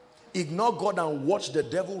 Ignore God and watch the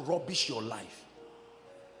devil rubbish your life.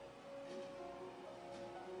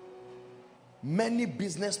 Many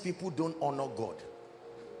business people don't honor God.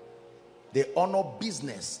 They honor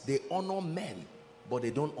business, they honor men, but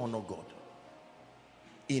they don't honor God.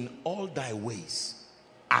 In all thy ways,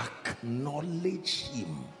 acknowledge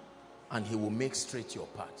him, and he will make straight your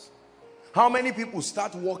path. How many people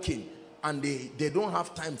start walking and they don't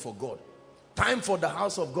have time for God? Time for the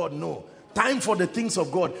house of God? No. Time for the things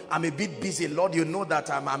of God? I'm a bit busy. Lord, you know that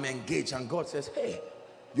I'm engaged. And God says, hey,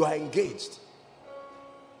 you are engaged.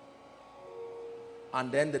 And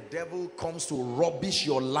then the devil comes to rubbish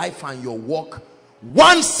your life and your work.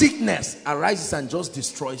 One sickness arises and just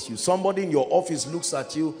destroys you. Somebody in your office looks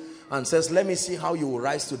at you and says, let me see how you will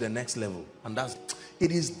rise to the next level. And that's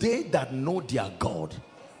it. Is they that know their God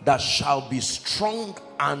that shall be strong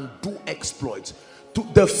and do exploits.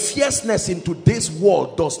 The fierceness in today's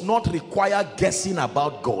world does not require guessing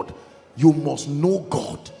about God. You must know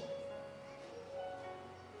God.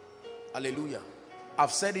 Hallelujah.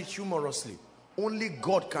 I've said it humorously. Only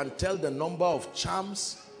God can tell the number of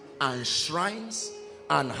charms and shrines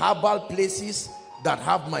and herbal places that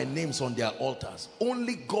have my names on their altars.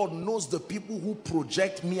 Only God knows the people who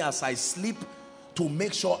project me as I sleep to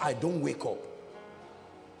make sure I don't wake up.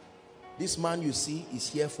 This man you see is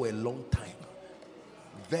here for a long time.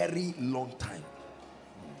 Very long time.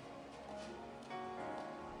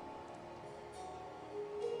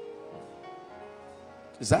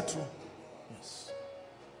 Is that true? Yes.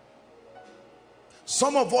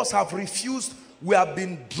 Some of us have refused. We have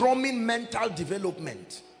been drumming mental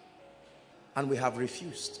development and we have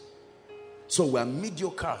refused. So we are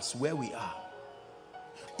mediocres where we are.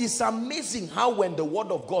 It's amazing how when the word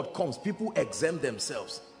of God comes, people exempt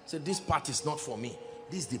themselves. Say, this part is not for me.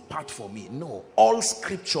 This is the part for me. No, all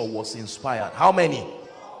scripture was inspired. How many?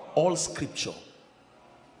 All scripture.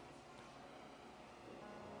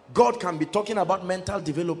 God can be talking about mental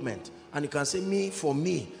development and you can say, for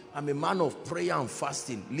me, I'm a man of prayer and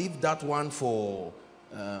fasting. Leave that one for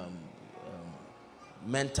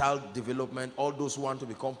mental development. All those who want to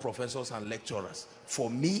become professors and lecturers. For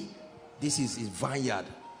me, this is a vineyard.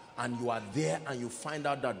 And you are there and you find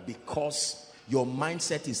out that because your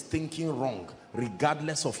mindset is thinking wrong,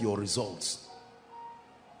 regardless of your results.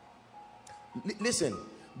 Listen,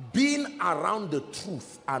 being around the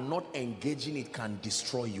truth and not engaging it can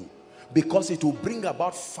destroy you, because it will bring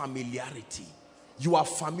about familiarity. You are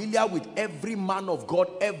familiar with every man of God,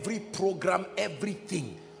 every program,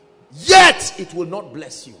 everything, yet it will not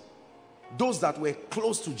bless you. Those that were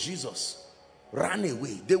close to Jesus ran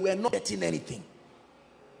away. They were not getting anything.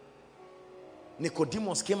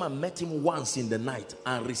 Nicodemus came and met him once in the night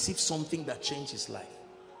and received something that changed his life.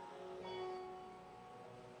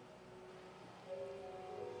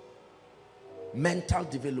 Mental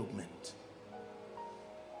development.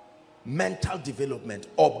 Mental development.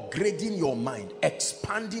 Upgrading your mind.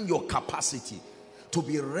 Expanding your capacity to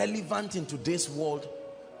be relevant in today's world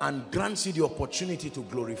and grants you the opportunity to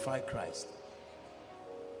glorify Christ.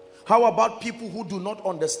 How about people who do not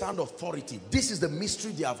understand authority? This is the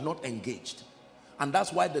mystery they have not engaged. And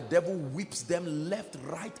that's why the devil whips them left,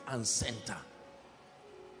 right, and center.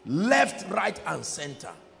 Left, right, and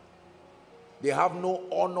center. They have no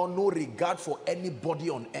honor, no regard for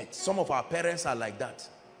anybody on earth. Some of our parents are like that.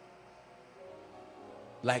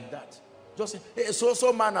 Like that. Just say, hey,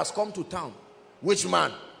 so man has come to town. Which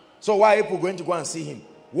man? So why are people going to go and see him?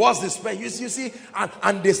 What's the spell? You see,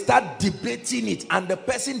 and they start debating it. And the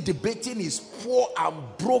person debating is poor and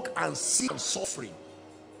broke and sick and suffering.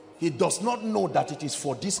 He does not know that it is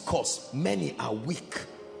for this cause. Many are weak,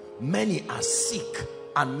 many are sick,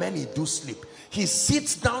 and many do sleep. He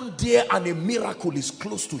sits down there and a miracle is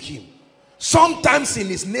close to him. Sometimes in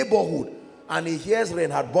his neighborhood, and he hears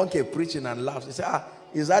Reinhard Bonnke preaching and laughs. He says,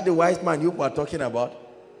 is that the wise man you were talking about?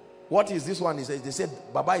 What is this one? He says, they said,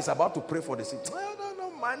 Baba is about to pray for the sick. I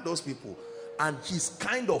don't mind those people. And his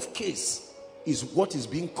kind of case is what is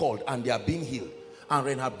being called, and they are being healed. And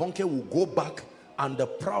Reinhard Bonnke will go back, and the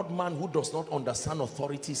proud man who does not understand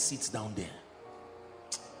authority sits down there.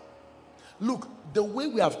 Look, the way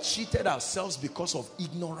we have cheated ourselves because of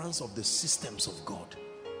ignorance of the systems of God.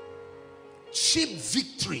 Cheap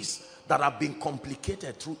victories that have been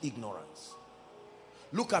complicated through ignorance.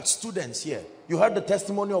 Look at students here. You heard the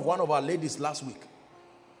testimony of one of our ladies last week.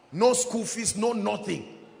 No school fees, no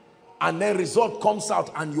nothing. And then result comes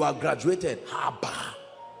out and you are graduated. Haba.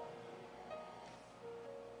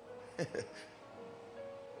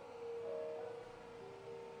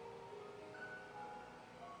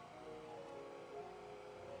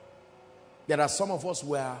 There are some of us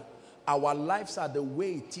where our lives are the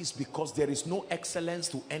way it is because there is no excellence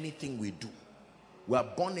to anything we do. We are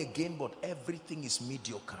born again, but everything is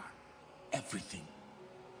mediocre. Everything.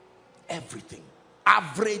 Everything.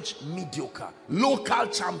 Average, mediocre. Local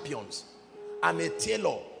champions. I'm a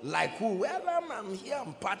tailor. Like who? Well, I'm here,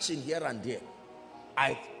 I'm patching here and there.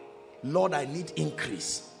 Lord, I need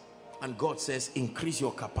increase. And God says, increase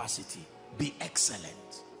your capacity. Be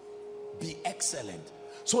excellent. Be excellent.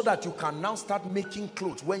 So that you can now start making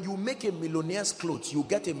clothes. When you make a millionaire's clothes, you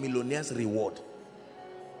get a millionaire's reward.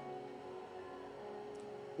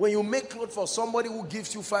 When you make clothes for somebody who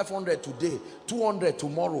gives you 500 today, 200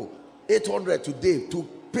 tomorrow, 800 today, to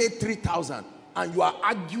pay 3,000, and you are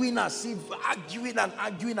arguing as if,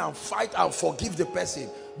 arguing and fight and forgive the person,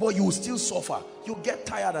 but you will still suffer. You get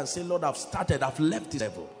tired and say, Lord, I've left this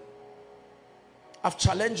level. I've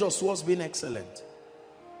challenged us towards being excellent.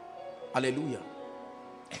 Hallelujah.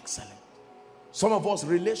 Excellent. Some of us,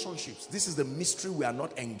 relationships, this is the mystery we are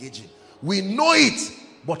not engaging. We know it,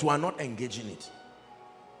 but we are not engaging it.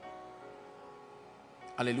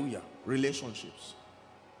 Hallelujah. Relationships.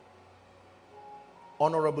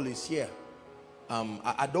 Honorable is here.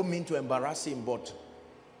 I don't mean to embarrass him, but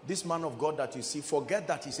this man of God that you see, forget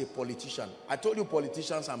that he's a politician. I told you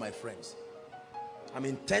politicians are my friends. I'm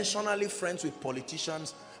intentionally friends with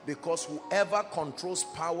politicians because whoever controls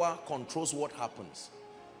power controls what happens.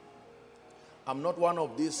 I'm not one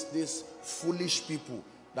of these foolish people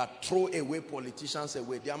that throw away politicians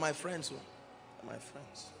away. They are my friends. They are my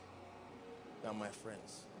friends. They are my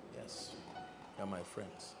friends. Yes. They are my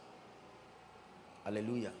friends.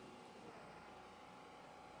 Hallelujah.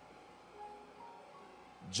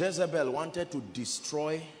 Jezebel wanted to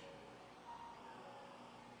destroy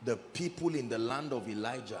the people in the land of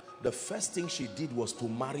Elijah. The first thing she did was to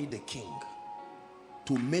marry the king,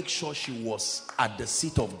 to make sure she was at the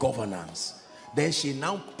seat of governance. Then she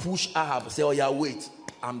now pushed Ahab, say, oh yeah, wait,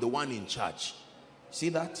 I'm the one in charge. See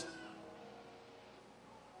that?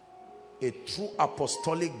 A true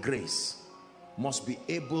apostolic grace must be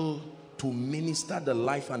able to minister the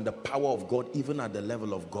life and the power of God even at the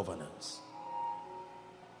level of governance.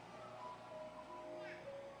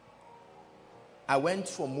 I went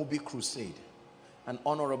for Movie Crusade, and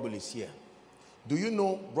Honorable is here. Do you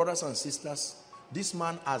know, brothers and sisters, this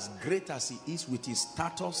man, as great as he is with his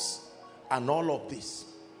status and all of this,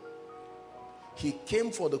 he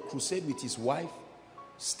came for the crusade with his wife,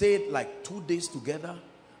 stayed like 2 days together,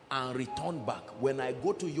 and returned back. When I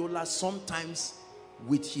go to Yola, sometimes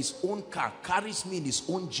with his own car, carries me in his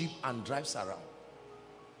own Jeep and drives around.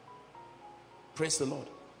 Praise the Lord.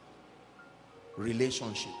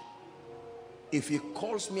 Relationship. If he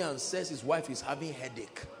calls me and says his wife is having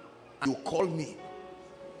headache, and you call me,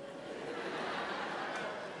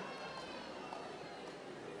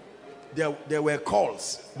 there were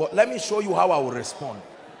calls, but let me show you how I will respond.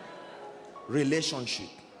 Relationship.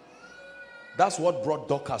 That's what brought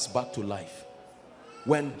Dorcas back to life.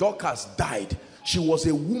 When Dorcas died, she was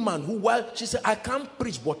a woman who, while she said, I can't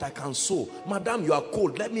preach, but I can sew. Madam, you are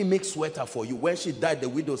cold. Let me make sweater for you. When she died, the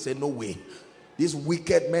widow said, no way. These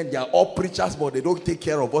wicked men, they are all preachers, but they don't take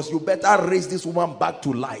care of us. You better raise this woman back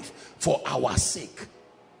to life for our sake.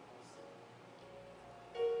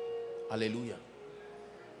 Hallelujah.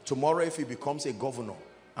 Tomorrow, if he becomes a governor,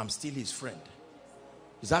 I'm still his friend.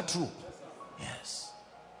 Is that true? Yes.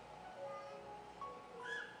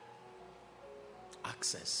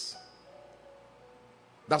 Access.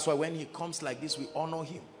 That's why when he comes like this, we honor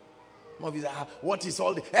him. What is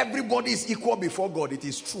all the, everybody is equal before God. It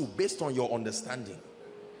is true based on your understanding.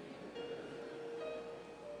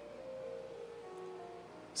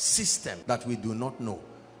 System that we do not know,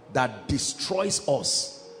 that destroys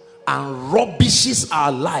us and rubbishes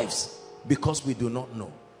our lives because we do not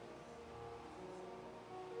know.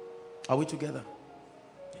 Are we together?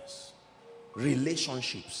 Yes.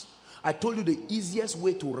 Relationships. I told you the easiest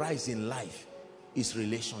way to rise in life is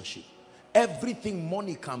relationship. Everything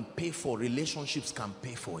money can pay for, relationships can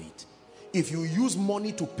pay for it. If you use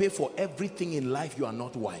money to pay for everything in life, you are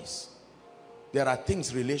not wise. There are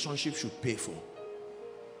things relationships should pay for.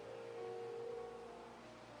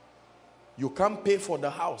 You can't pay for the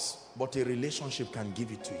house, but a relationship can give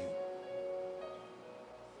it to you.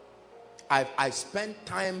 I spent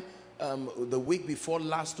time the week before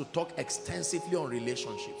last to talk extensively on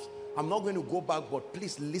relationships. I'm not going to go back, but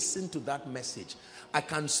please listen to that message. I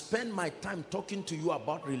can spend my time talking to you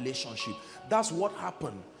about relationship. That's what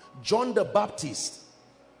happened. John the Baptist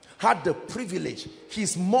had the privilege.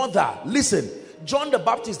 His mother, listen, John the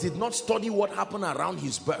Baptist did not study what happened around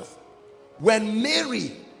his birth. When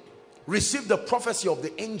Mary received the prophecy of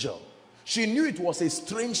the angel, She knew it was a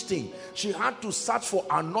strange thing. She had to search for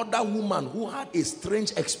another woman who had a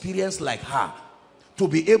strange experience like her to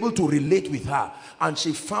be able to relate with her. And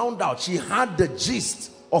she found out, she had the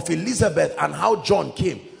gist of Elizabeth and how John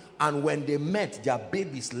came. And when they met, their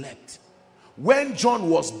baby slept. When John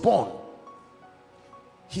was born,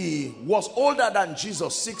 he was older than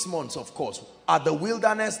Jesus, 6 months, of course, at the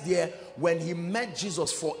wilderness there. When he met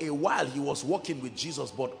Jesus for a while, he was walking with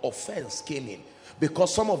Jesus, but offense came in.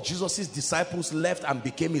 Because some of Jesus's disciples left and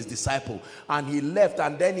became his disciple. And he left,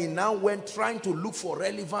 and then he now went trying to look for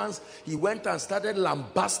relevance. He went and started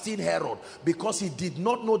lambasting Herod because he did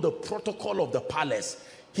not know the protocol of the palace.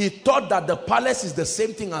 He thought that the palace is the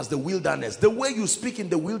same thing as the wilderness. The way you speak in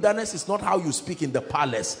the wilderness is not how you speak in the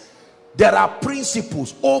palace. There are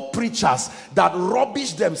principles, old preachers that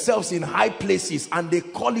rubbish themselves in high places and they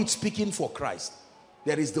call it speaking for Christ.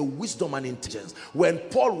 There is the wisdom and intelligence. When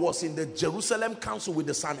Paul was in the Jerusalem council with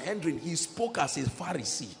the Sanhedrin, he spoke as a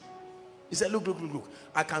Pharisee. He said, look,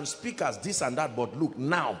 I can speak as this and that, but look,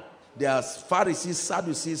 now there's Pharisees,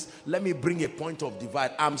 Sadducees. Let me bring a point of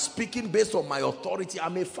divide. I'm speaking based on my authority.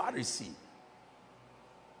 I'm a Pharisee.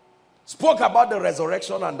 Spoke about the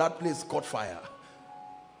resurrection and that place caught fire.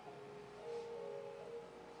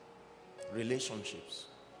 Relationships.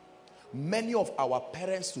 Many of our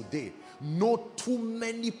parents today know too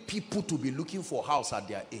many people to be looking for a house at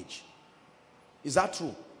their age. Is that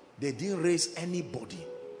true? They didn't raise anybody.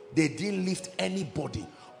 They didn't lift anybody.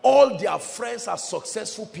 All their friends are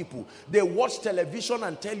successful people. They watch television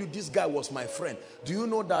and tell you, this guy was my friend. Do you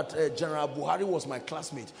know that General Buhari was my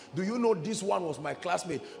classmate? Do you know this one was my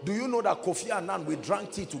classmate? Do you know that Kofi Annan, we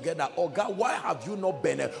drank tea together? Oh God, why have you not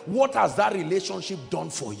been there? What has that relationship done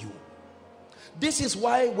for you? This is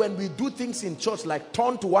why when we do things in church, like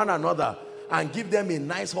turn to one another and give them a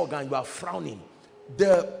nice hug and you are frowning,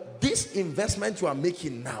 this investment you are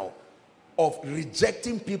making now of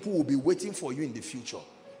rejecting people will be waiting for you in the future.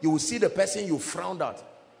 You will see the person you frowned at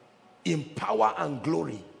in power and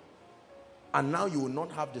glory, and now you will not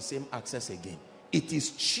have the same access again. It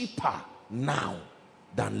is cheaper now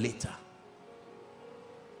than later.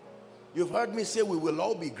 You've heard me say we will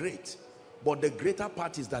all be great, but the greater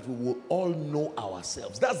part is that we will all know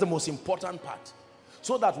ourselves. That's the most important part.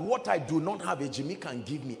 So that what I do not have, a Jimmy can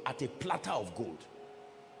give me at a platter of gold.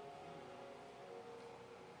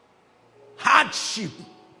 Hardship,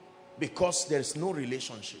 because there's no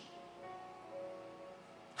relationship.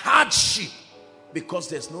 Hardship, because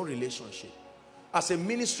there's no relationship. As a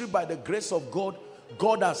ministry, by the grace of God,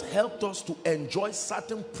 God has helped us to enjoy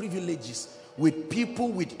certain privileges with people,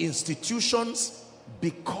 with institutions,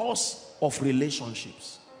 because of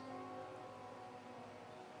relationships.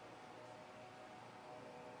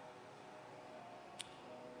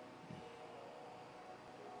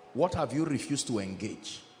 What have you refused to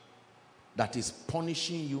engage that is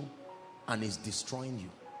punishing you and is destroying you?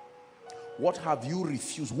 What have you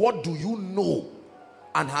refused? What do you know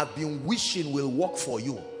and have been wishing will work for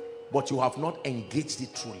you, but you have not engaged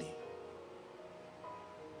it truly?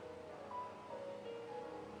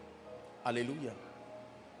 Hallelujah.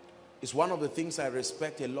 It's one of the things I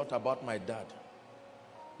respect a lot about my dad.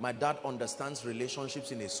 My dad understands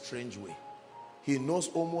relationships in a strange way. He knows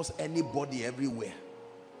almost anybody everywhere.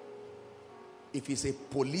 If he's a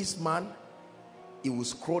policeman, he will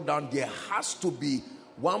scroll down. There has to be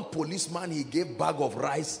one policeman he gave bag of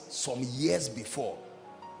rice some years before.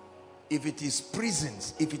 If it is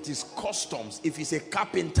prisons, if it is customs, if he's a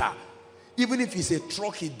carpenter, even if it's a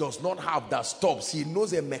truck he does not have that stops, he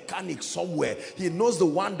knows a mechanic somewhere. He knows the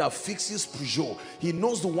one that fixes Peugeot. He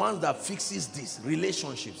knows the one that fixes this.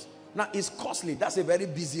 Relationships. Now, it's costly. That's a very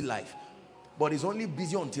busy life. But it's only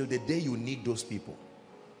busy until the day you need those people.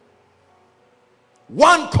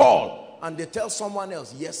 One call and they tell someone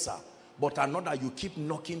else, yes sir. But another, you keep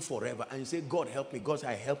knocking forever. And you say, God help me. God,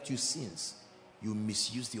 I helped you since. You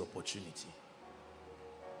misuse the opportunity.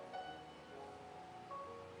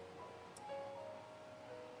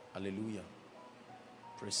 Hallelujah.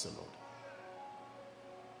 Praise the Lord.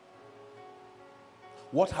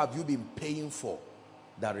 What have you been paying for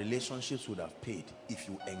that relationships would have paid if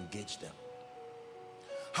you engage them?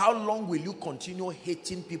 How long will you continue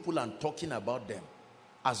hating people and talking about them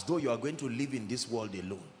as though you are going to live in this world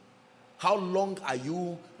alone? How long are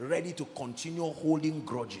you ready to continue holding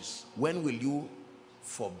grudges? When will you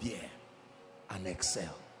forbear and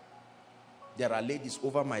excel? There are ladies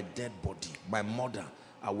over my dead body. My mother,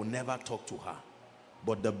 I will never talk to her.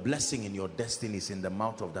 But the blessing in your destiny is in the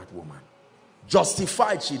mouth of that woman.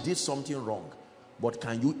 Justified she did something wrong. But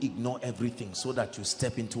can you ignore everything so that you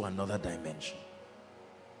step into another dimension?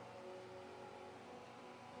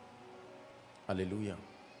 Hallelujah.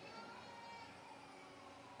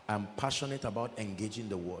 I'm passionate about engaging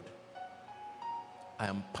the word. I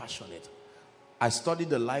am passionate. I studied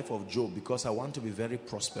the life of Job because I want to be very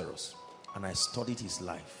prosperous. And I studied his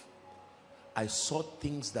life. I saw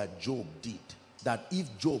things that Job did, that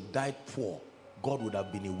if Job died poor, God would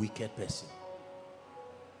have been a wicked person.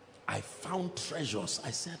 I found treasures.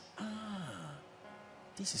 I said,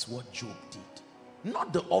 this is what Job did.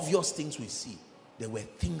 Not the obvious things we see. There were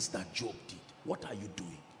things that Job did. What are you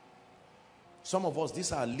doing? Some of us,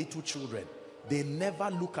 these are little children. They never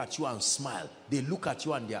look at you and smile. They look at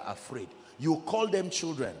you and they are afraid. You call them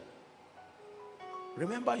children.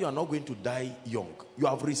 Remember, you are not going to die young. You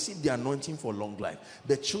have received the anointing for long life.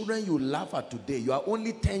 The children you laugh at today, you are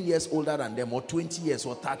only 10 years older than them, or 20 years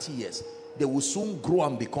or 30 years. They will soon grow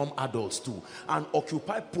and become adults too, and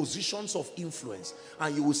occupy positions of influence.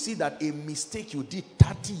 And you will see that a mistake you did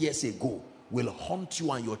 30 years ago will haunt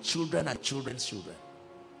you and your children and children's children.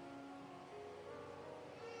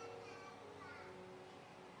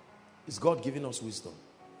 Is God giving us wisdom?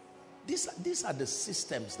 These are the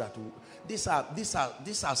systems that these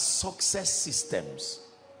are success systems.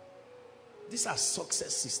 These are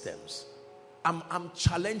success systems. I'm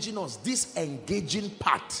challenging us. This engaging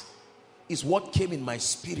part is what came in my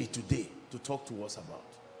spirit today to talk to us about.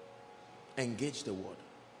 Engage the word.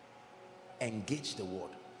 Engage the word.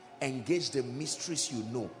 Engage the mysteries you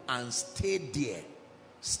know and stay there.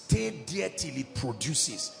 Stay there till it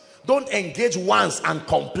produces. Don't engage once and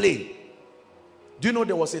complain. Do you know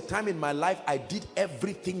there was a time in my life I did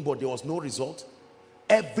everything but there was no result?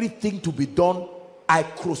 Everything to be done, I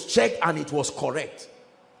cross-checked and it was correct.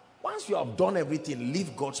 Once you have done everything,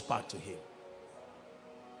 leave God's part to him.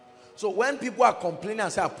 So when people are complaining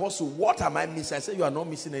and say, Apostle, what am I missing? I say, you are not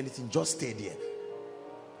missing anything. Just stay there.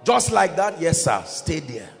 Just like that, yes sir, stay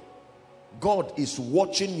there. God is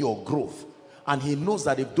watching your growth. And he knows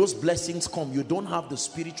that if those blessings come, you don't have the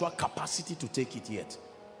spiritual capacity to take it yet.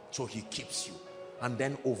 So he keeps you. And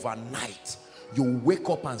then overnight, you wake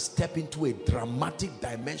up and step into a dramatic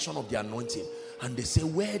dimension of the anointing. And they say,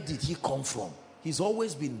 where did he come from? He's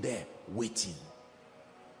always been there, waiting.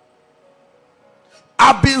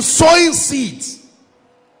 I've been sowing seeds.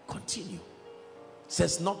 Continue. It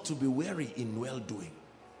says not to be weary in well-doing,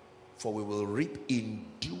 for we will reap in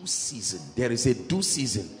due season. There is a due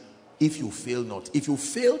season if you fail not. If you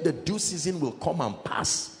fail, the due season will come and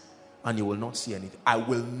pass. And you will not see anything. I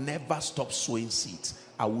will never stop sowing seeds.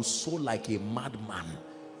 I will sow like a madman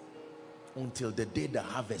until the day the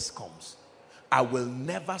harvest comes. I will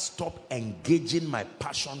never stop engaging my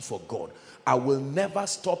passion for God. I will never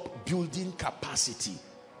stop building capacity.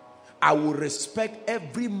 I will respect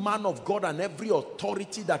every man of God and every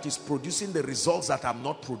authority that is producing the results that I'm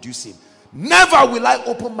not producing. Never will I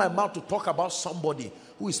open my mouth to talk about somebody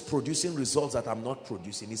who is producing results that I'm not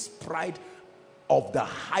producing. It's pride of the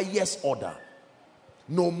highest order.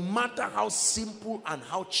 No matter how simple and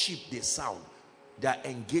how cheap they sound, they are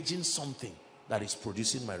engaging something that is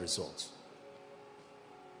producing my results.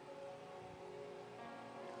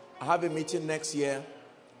 I have a meeting next year,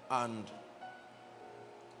 and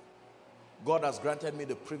God has granted me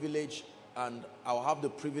the privilege, and I'll have the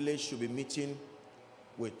privilege to be meeting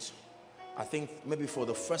with, I think maybe for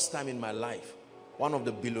the first time in my life, one of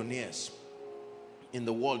the billionaires in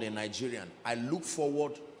the world, a Nigerian. I look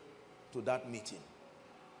forward to that meeting.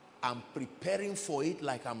 I'm preparing for it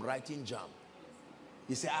like I'm writing jam.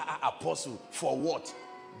 He said, Apostle, for what?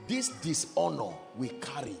 This dishonor we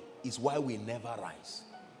carry is why we never rise.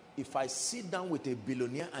 If I sit down with a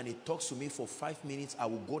billionaire and he talks to me for 5 minutes, I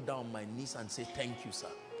will go down on my knees and say, thank you, sir.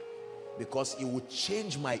 Because it will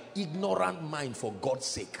change my ignorant mind for God's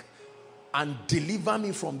sake and deliver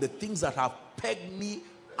me from the things that have pegged me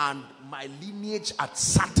and my lineage at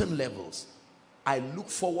certain levels. I look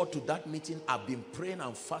forward to that meeting. I've been praying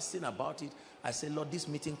and fasting about it. I say, Lord, this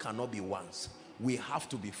meeting cannot be once. We have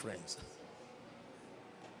to be friends.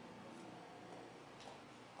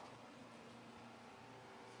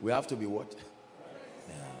 We have to be what?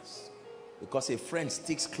 Yes. Because a friend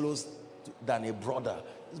sticks close than a brother.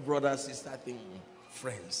 This brother, sister thing,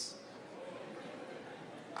 friends.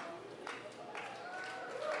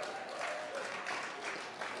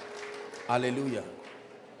 Hallelujah.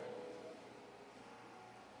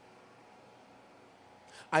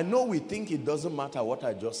 I know we think it doesn't matter what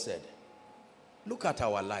I just said. Look at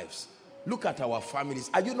our lives. Look at our families.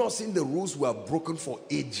 Are you not seeing the rules we have broken for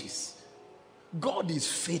ages? God is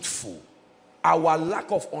faithful. Our lack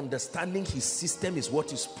of understanding his system is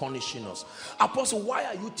what is punishing us. Apostle, why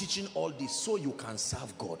are you teaching all this? So you can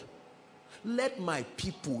serve God. Let my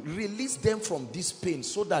people, release them from this pain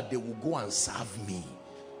so that they will go and serve me.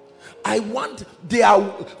 I want, they are,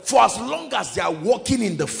 for as long as they are working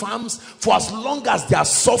in the farms, for as long as they are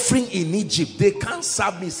suffering in Egypt, they can't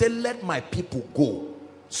serve me. Say, let my people go,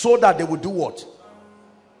 so that they will do what?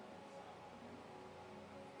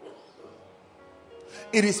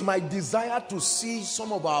 It is my desire to see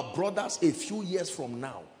some of our brothers a few years from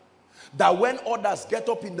now, that when others get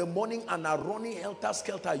up in the morning and are running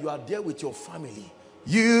helter-skelter, you are there with your family.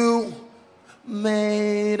 You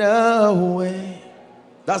made a way.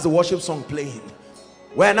 That's the worship song playing.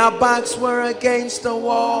 When our backs were against the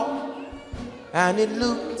wall and it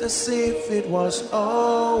looked as if it was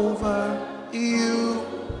over, you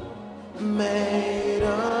made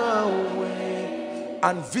a way.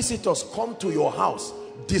 And visitors come to your house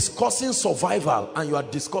discussing survival, and you are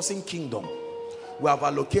discussing kingdom. We have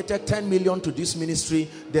allocated 10 million to this ministry.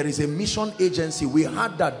 There is a mission agency. We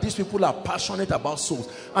heard that these people are passionate about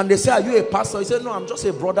souls, and they say, are you a pastor? He said, no, I'm just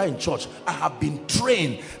a brother in church. I have been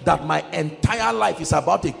trained that my entire life is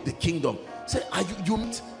about the kingdom. Say, are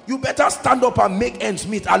you better stand up and make ends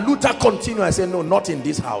meet. And Luther continue. I say, no, not in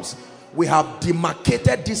this house. We have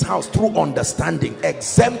demarcated this house through understanding,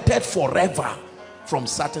 exempted forever from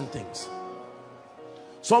certain things.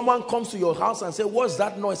 Someone comes to your house and say, what's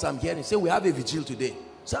that noise I'm hearing? Say, we have a vigil today.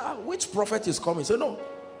 Say, which prophet is coming? Say, no,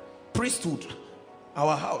 priesthood,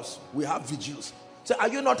 our house, we have vigils. Say, are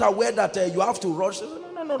you not aware that you have to rush? Say,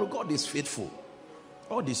 no, God is faithful.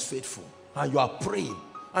 God is faithful. And you are praying.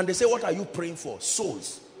 And they say, what are you praying for?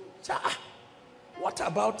 Souls. Say, what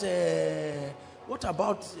about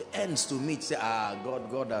ends to meet? Say,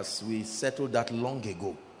 God has, we settled that long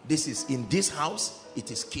ago. This is, in this house,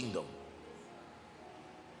 it is kingdom.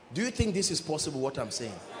 Do you think this is possible, what I'm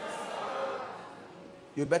saying?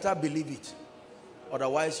 You better believe it.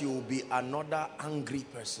 Otherwise, you will be another angry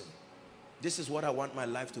person. This is what I want my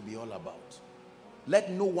life to be all about.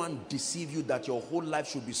 Let no one deceive you that your whole life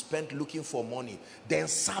should be spent looking for money, then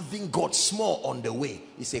serving God small on the way.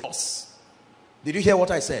 It's a curse. Did you hear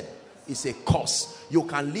what I said? It's a curse. You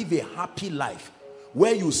can live a happy life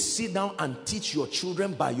where you sit down and teach your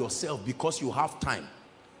children by yourself because you have time.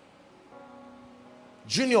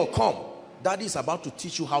 Junior, come. Daddy is about to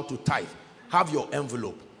teach you how to tithe. Have your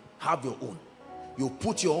envelope. Have your own. You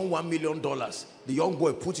put your own $1 million. The young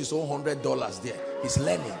boy puts his own $100 there. He's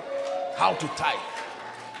learning how to tithe.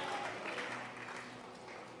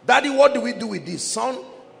 Daddy, what do we do with this? Son,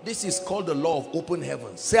 this is called the law of open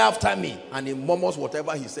heaven. Say after me. And he murmurs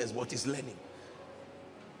whatever he says, but he's learning.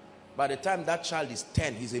 By the time that child is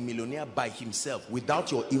 10, he's a millionaire by himself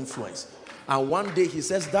without your influence. And one day he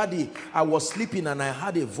says, Daddy, I was sleeping and I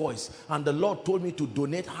heard a voice, and the Lord told me to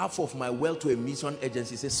donate half of my wealth to a mission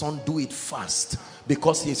agency. He says, son, do it fast,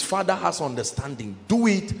 because his father has understanding. Do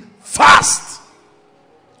it fast.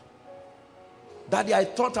 Daddy, I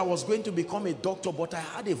thought I was going to become a doctor, but I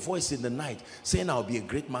had a voice in the night saying I'll be a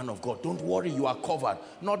great man of God. Don't worry, you are covered.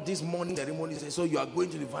 Not this morning ceremony. So you are going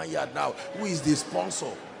to the vineyard now. Who is the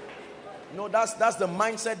sponsor? No, that's the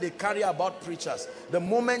mindset they carry about preachers. The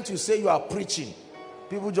moment you say you are preaching,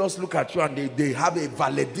 people just look at you and they have a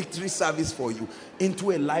valedictory service for you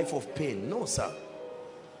into a life of pain. No, sir.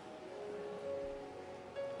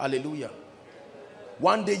 Hallelujah.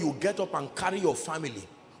 One day you get up and carry your family.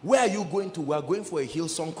 Where are you going to? We are going for a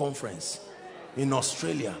Hillsong conference in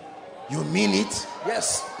Australia. You mean it?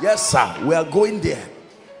 Yes. Yes, sir. We are going there.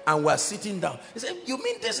 And we are sitting down. He said, you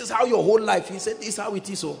mean this is how your whole life? He said, this is how it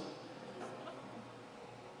is. So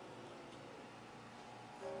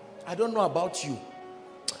I don't know about you.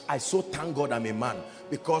 I so thank God I'm a man,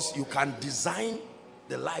 because you can design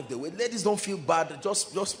the life the way. Ladies, don't feel bad.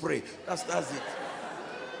 Just pray. That's it.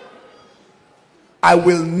 I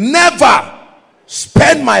will never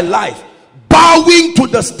spend my life bowing to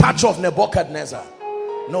the statue of Nebuchadnezzar.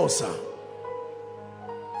 No, sir.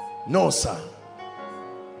 No, sir.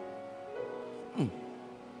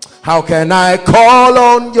 How can I call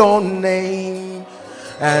on your name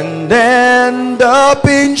and end up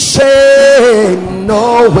in shame?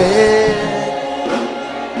 No way.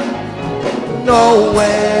 No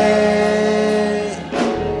way.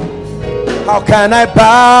 How can I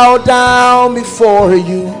bow down before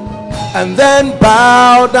you and then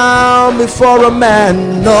bow down before a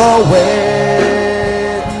man? No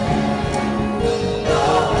way.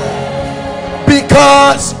 No way.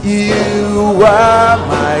 Because you are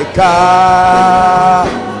my God.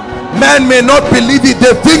 Men may not believe it.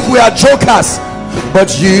 They think we are jokers.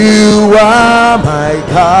 But you are my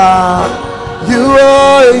God. You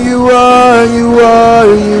are, you are, you are,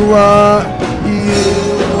 you are.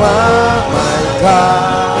 You are my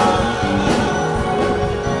God.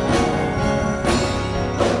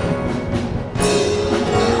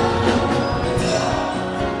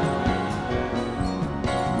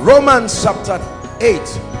 Romans chapter 8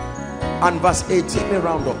 and verse 18, let me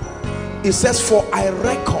round up. It says, for I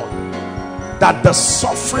reckon that the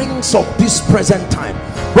sufferings of this present time,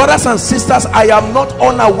 brothers and sisters, I am not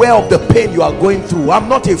unaware of the pain you are going through. I'm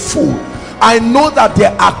not a fool. I know that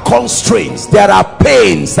there are constraints, there are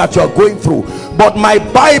pains that you are going through, but my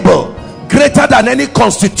Bible, greater than any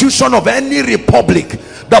constitution of any republic,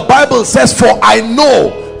 the Bible says, for I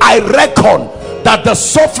know, I reckon that the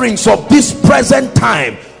sufferings of this present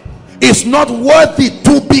time is not worthy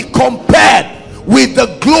to be compared with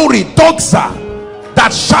the glory, doxa,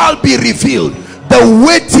 that shall be revealed, the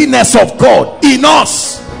weightiness of God in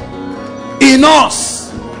us. In us.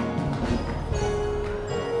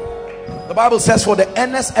 The Bible says, for the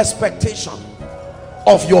earnest expectation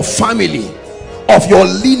of your family, of your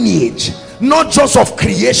lineage, not just of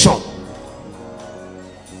creation.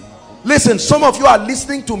 Listen, some of you are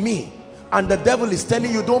listening to me and the devil is telling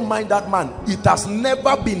you, don't mind that man, it has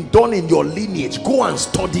never been done in your lineage, go and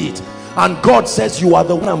study it. And God says, you are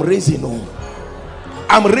the one I'm raising on.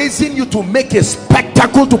 I'm raising you to make a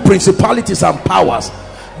spectacle to principalities and powers,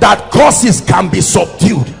 that causes can be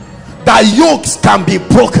subdued, that yokes can be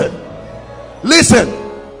broken. Listen,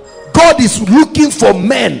 God is looking for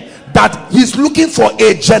men, that he's looking for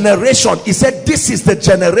a generation. He said, this is the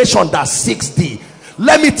generation that seeks thee.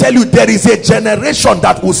 Let me tell you, there is a generation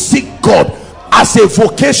that will seek God as a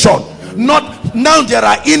vocation. Not now, there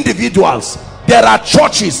are individuals, there are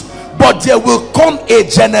churches, but there will come a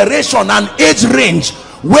generation, an age range,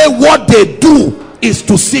 where what they do is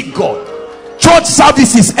to seek God. Church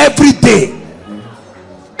services every day,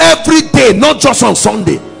 not just on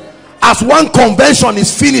Sunday. As one convention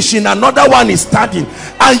is finishing, another one is starting,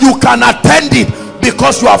 and you can attend it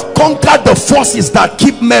because you have conquered the forces that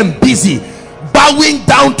keep men busy, bowing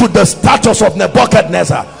down to the status of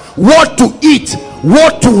Nebuchadnezzar. What to eat,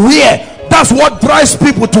 what to wear, that's what drives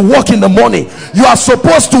people to work in the morning. You are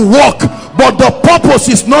supposed to work, but the purpose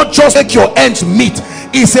is not just make your ends meet.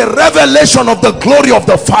 It's a revelation of the glory of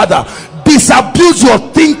the Father. Disabuse your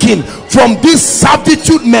thinking from this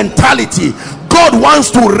servitude mentality. God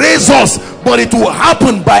wants to raise us, but it will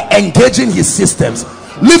happen by engaging his systems.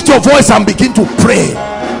 Lift your voice and begin to pray.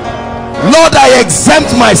 Lord, I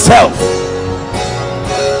exempt myself.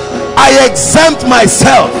 I exempt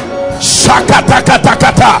myself.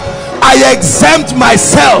 Shakatakatakata. I exempt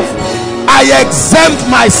myself. I exempt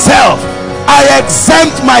myself. I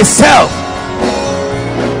exempt myself.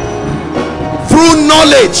 Through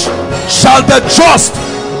knowledge shall the just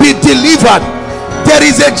be delivered. There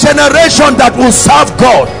is a generation that will serve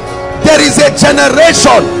God. There is a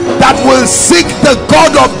generation that will seek the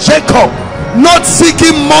God of Jacob, not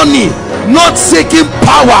seeking money, not seeking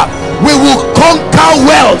power. We will conquer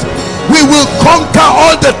wealth. We will conquer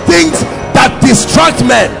all the things that distract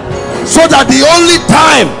men, so that the only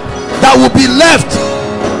time that will be left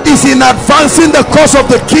is in advancing the cause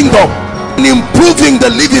of the kingdom and improving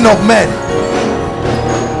the living of men.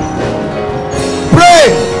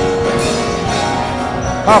 Pray.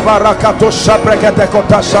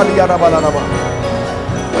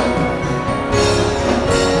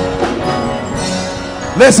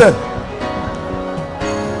 Listen,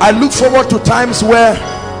 I look forward to times where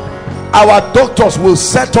our doctors will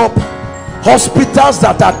set up hospitals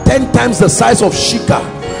that are 10 times the size of Shika,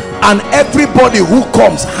 and everybody who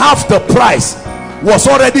comes, half the price was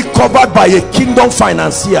already covered by a kingdom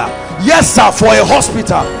financier. Yes sir, for a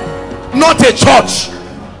hospital, not a church.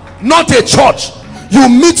 Not a church. You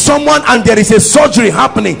meet someone and there is a surgery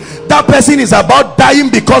happening, that person is about dying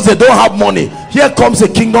because they don't have money. Here comes a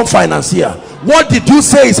kingdom financier. What did you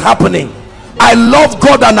say is happening? I love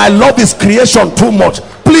God and I love his creation too much.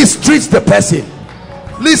 Please treat the person.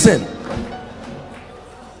 Listen,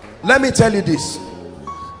 let me tell you this.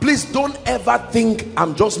 Please don't ever think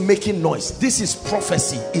I'm just making noise. This is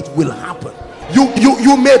prophecy. It will happen.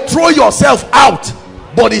 You may throw yourself out,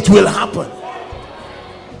 but it will happen.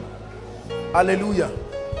 Hallelujah.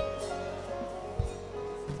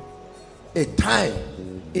 A time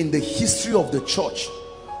in the history of the church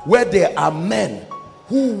where there are men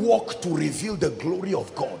who walk to reveal the glory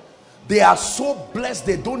of God. They are so blessed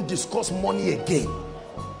they don't discuss money again.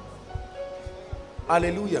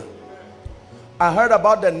 Hallelujah. I heard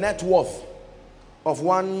about the net worth of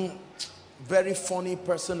one very funny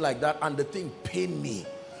person like that, and the thing pained me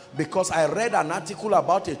because I read an article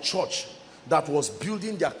about a church that was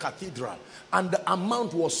building their cathedral, and the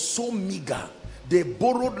amount was so meager. They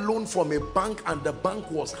borrowed loan from a bank and the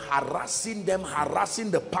bank was harassing them,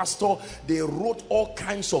 harassing the pastor. They wrote all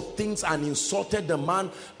kinds of things and insulted the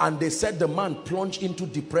man, and they said the man plunged into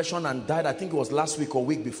depression and died. I think it was last week or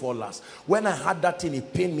week before last. When I had that thing,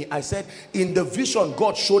 it pained me. I said, in the vision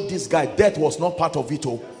God showed this guy, death was not part of it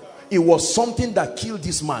all. It was something that killed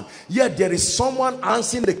this man. Yet there is someone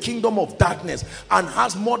answering the kingdom of darkness and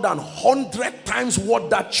has more than 100 times what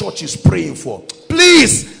that church is praying for.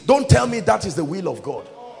 Please don't tell me that is the will of God.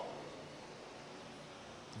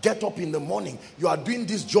 Get up in the morning, you are doing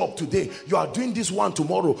this job today, you are doing this one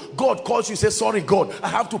tomorrow. God calls you, say, sorry God, I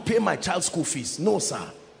have to pay my child's school fees. No, sir.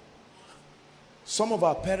 Some of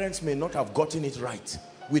our parents may not have gotten it right.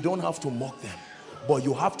 We don't have to mock them, but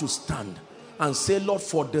you have to stand and say, Lord,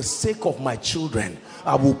 for the sake of my children,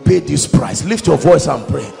 I will pay this price. Lift your voice and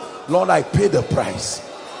pray. Lord, I pay the price.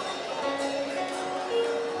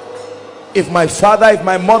 If my father, if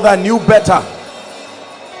my mother knew better,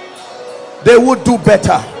 they would do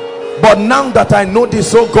better. But now that I know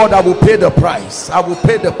this, oh God, I will pay the price. I will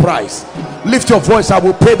pay the price. Lift your voice. I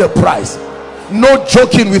will pay the price. No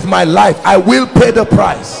joking with my life. I will pay the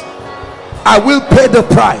price. I will pay the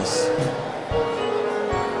price.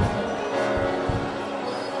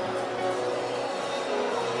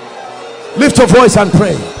 Lift your voice and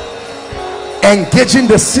pray. Engaging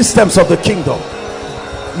the systems of the kingdom.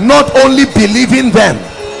 Not only believing them,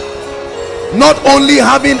 not only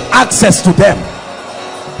having access to them.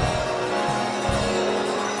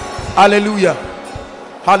 Hallelujah.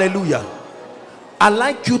 Hallelujah. I'd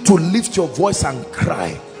like you to lift your voice and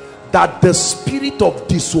cry that the spirit of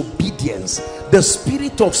disobedience, the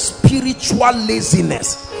spirit of spiritual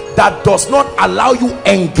laziness that does not allow you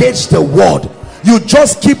engage the word, you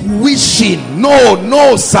just keep wishing,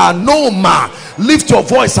 no sir, no ma. Lift your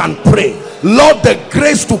voice and pray. Lord, the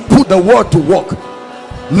grace to put the word to work.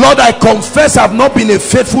 Lord, I confess I've not been a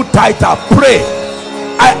faithful tither. Pray.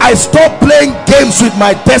 I stop playing games with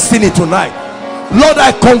my destiny tonight. Lord,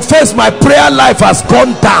 I confess my prayer life has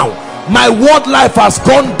gone down, my word life has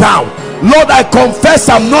gone down. Lord, I confess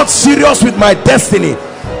I'm not serious with my destiny.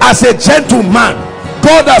 As a gentleman,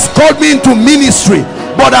 God has called me into ministry,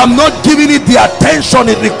 but I'm not giving it the attention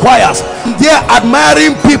it requires. They're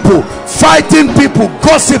admiring people, fighting people,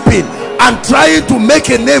 gossiping, and trying to make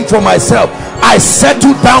a name for myself. I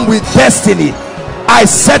settle down with destiny. I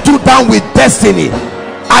settle down with destiny.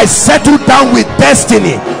 I settle down with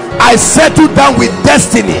destiny. I settle down with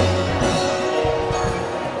destiny.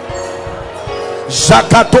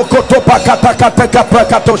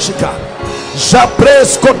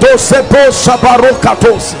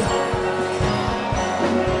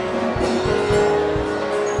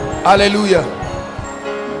 Hallelujah.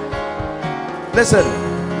 Listen,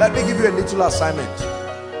 let me give you a little assignment.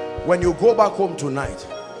 When you go back home tonight,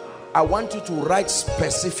 I want you to write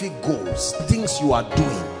specific goals, things you are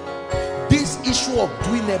doing. This issue of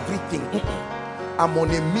doing everything, I'm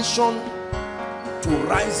on a mission to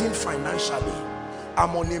rising financially.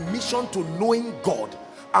 I'm on a mission to knowing God.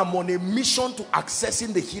 I'm on a mission to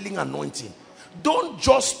accessing the healing anointing. Don't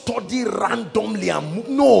just study randomly and move.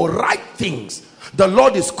 No, write things. The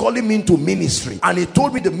Lord is calling me into ministry, and he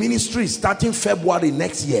told me the ministry is starting February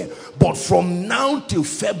next year, but from now till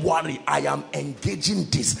February I am engaging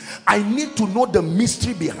this. I need to know the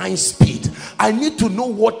mystery behind speed. I need to know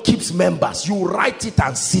what keeps members. You write it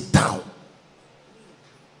and sit down.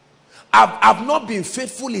 I've not been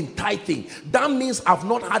faithful in tithing. That means I've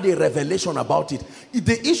not had a revelation about it.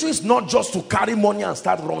 The issue is not just to carry money and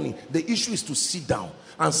start running. The issue is to sit down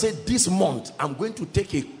and say, this month I'm going to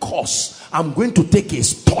take a course. I'm going to take a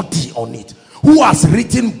study on it. Who has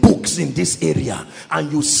written books in this area?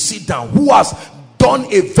 And you sit down. Who has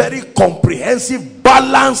done a very comprehensive,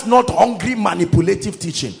 balanced, not hungry, manipulative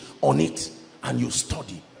teaching on it? And you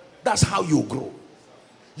study. That's how you grow.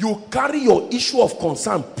 You carry your issue of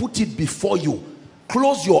concern, put it before you,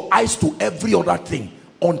 close your eyes to every other thing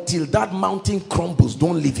until that mountain crumbles.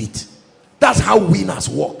 Don't leave it. That's how winners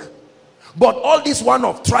work. But all this one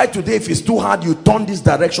of try today, if it's too hard, you turn this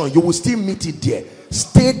direction, you will still meet it there.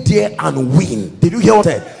 Stay there and win. Did you hear what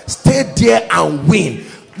I said? Stay there and win.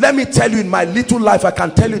 Let me tell you, in my little life, I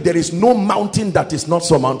can tell you there is no mountain that is not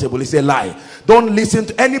surmountable. It's a lie. Don't listen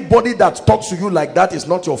to anybody that talks to you like that. Is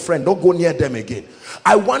not your friend. Don't go near them again.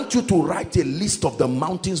 I want you to write a list of the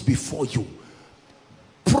mountains before you.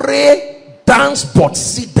 Pray, dance, but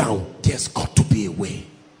sit down. There's got to be a way.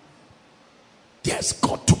 There's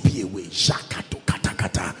got to be a way.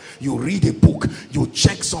 You read a book, you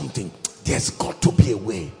check something. There's got to be a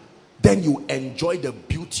way. Then you enjoy the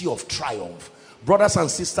beauty of triumph. Brothers and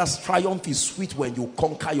sisters, triumph is sweet when you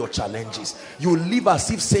conquer your challenges. You live as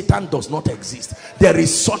if Satan does not exist. There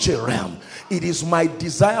is such a realm. It is my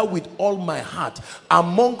desire with all my heart,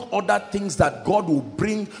 among other things, that God will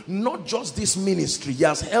bring not just this ministry. He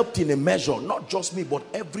has helped in a measure, not just me, but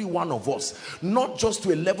every one of us, not just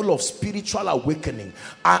to a level of spiritual awakening.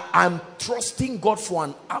 I'm trusting God for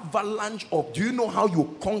an avalanche of, do you know how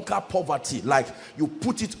you conquer poverty? Like you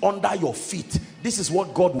put it under your feet. This is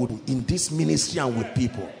what God would do in this ministry and with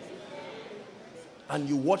people. And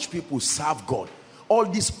you watch people serve God. All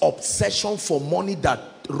this obsession for money that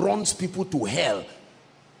runs people to hell.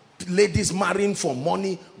 Ladies marrying for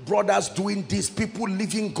money, brothers doing this, people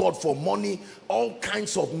leaving God for money, all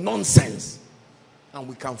kinds of nonsense. And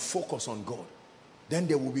we can focus on God. Then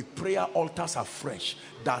there will be prayer altars afresh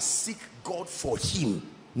that seek God for him,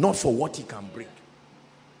 not for what he can bring.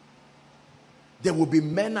 There will be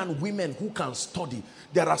men and women who can study.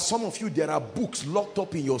 There are some of you, there are books locked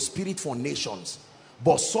up in your spirit for nations.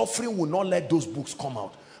 But suffering will not let those books come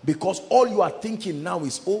out. Because all you are thinking now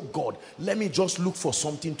is, oh God, let me just look for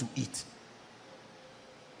something to eat.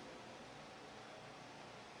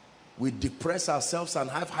 We depress ourselves and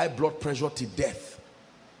have high blood pressure to death.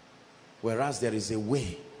 Whereas there is a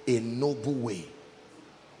way, a noble way,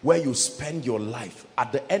 where you spend your life.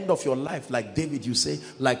 At the end of your life, like David, you say,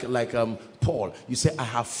 like Paul, you say, I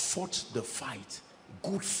have fought the fight,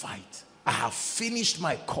 good fight. I have finished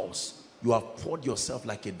my course. You have poured yourself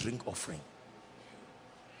like a drink offering.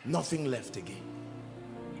 Nothing left again.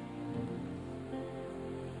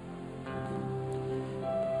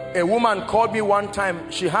 A woman called me one time.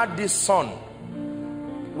 She had this son.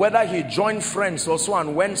 Whether he joined friends or so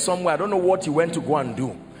and went somewhere, I don't know what he went to go and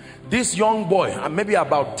do. This young boy, maybe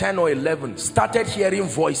about 10 or 11, started hearing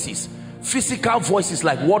voices, physical voices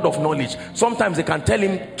like word of knowledge. Sometimes they can tell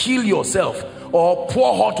him, kill yourself or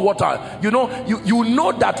pour hot water. You know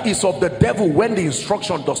that is of the devil when the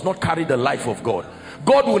instruction does not carry the life of God.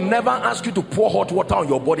 God will never ask you to pour hot water on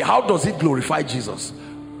your body. How does it glorify Jesus?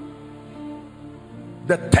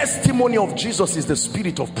 The testimony of Jesus is the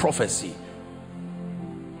spirit of prophecy.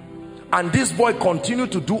 And this boy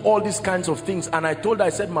continued to do all these kinds of things. And I told her, I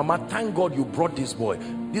said, Mama, thank God you brought this boy.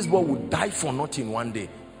 This boy would die for nothing one day.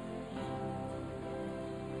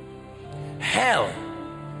 Hell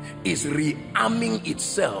is rearming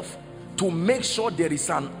itself to make sure there is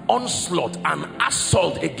an onslaught, an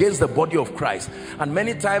assault against the body of Christ. And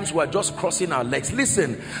many times we're just crossing our legs.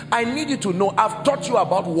 Listen, I need you to know, I've taught you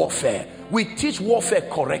about warfare. We teach warfare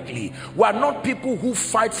correctly. We are not people who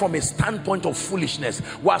fight from a standpoint of foolishness.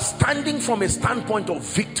 We are standing from a standpoint of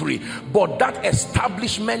victory. But that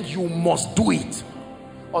establishment, you must do it.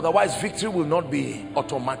 Otherwise, victory will not be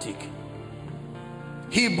automatic.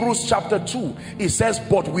 Hebrews chapter 2, it says,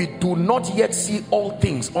 but we do not yet see all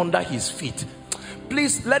things under his feet.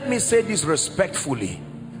 Please let me say this respectfully.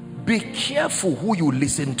 Be careful who you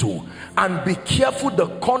listen to, and be careful the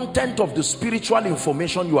content of the spiritual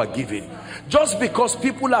information you are giving. Just because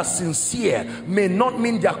people are sincere may not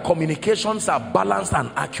mean their communications are balanced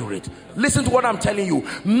and accurate. Listen to what I'm telling you.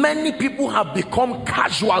 Many people have become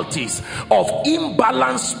casualties of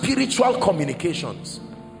imbalanced spiritual communications.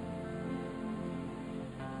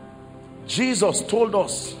 Jesus told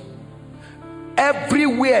us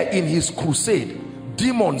everywhere in his crusade,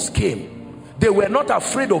 demons came. They were not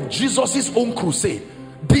afraid of Jesus's own crusade.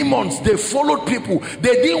 Demons, they followed people.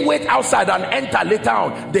 They didn't wait outside and enter later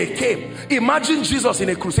on. They came. Imagine Jesus in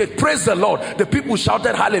a crusade. Praise the Lord. The people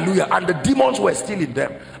shouted hallelujah, and the demons were still in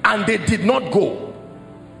them, and they did not go.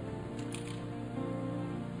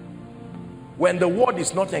 When the word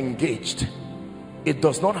is not engaged, it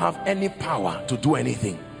does not have any power to do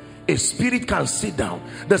anything. A spirit can sit down.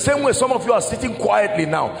 The same way some of you are sitting quietly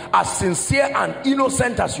now, as sincere and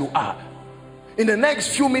innocent as you are. In the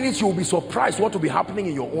next few minutes, you will be surprised what will be happening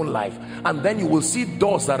in your own life. And then you will see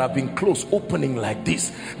doors that have been closed opening like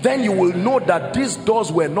this. Then you will know that these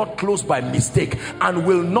doors were not closed by mistake and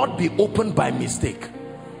will not be opened by mistake.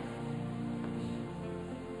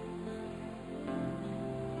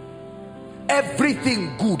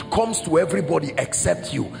 Everything good comes to everybody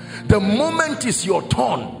except you. The moment it's your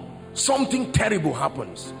turn, something terrible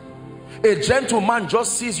happens. A gentleman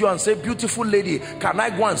just sees you and says, beautiful lady, can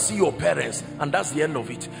I go and see your parents? And that's the end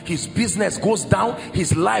of it. His business goes down,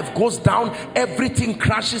 his life goes down, everything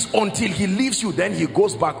crashes until he leaves you. Then he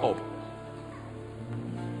goes back up.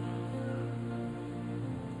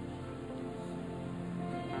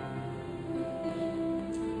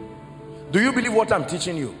 Do you believe what I'm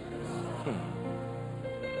teaching you?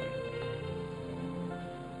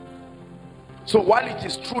 So while it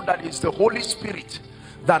is true that it's the Holy Spirit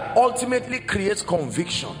that ultimately creates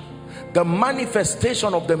conviction, the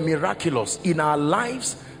manifestation of the miraculous in our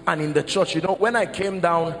lives and in the church. You know, when I came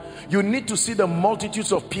down, you need to see the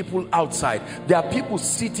multitudes of people outside. There are people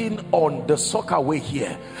sitting on the soccer way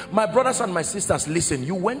here. My brothers and my sisters, listen,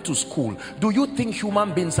 you went to school. Do you think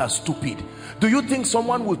human beings are stupid? Do you think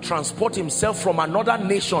someone will transport himself from another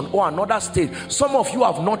nation or another state? Some of you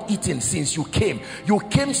have not eaten since you came. You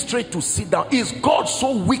came straight to sit down. Is God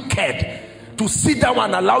so wicked to sit down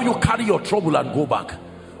and allow you carry your trouble and go back?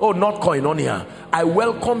 Oh, not koinonia. I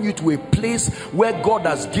welcome you to a place where God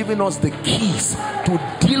has given us the keys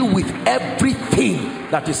to deal with everything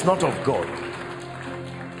that is not of God.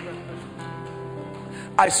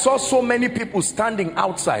 I saw so many people standing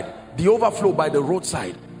outside the overflow by the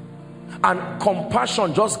roadside, and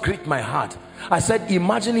compassion just gripped my heart. I said,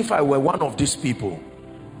 imagine if I were one of these people.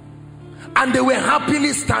 And they were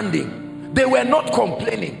happily standing. They were not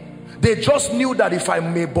complaining. They just knew that if I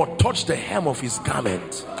may but touch the hem of his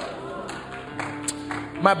garment.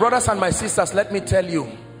 My brothers and my sisters, let me tell you,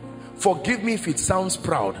 forgive me if it sounds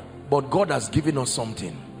proud, but God has given us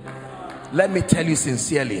something. Let me tell you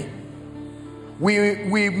sincerely,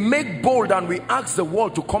 we make bold and we ask the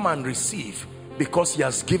world to come and receive because he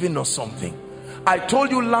has given us something. I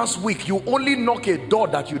told you last week, you only knock a door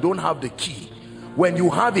that you don't have the key. When you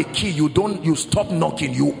have a key, you stop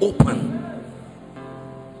knocking, you open.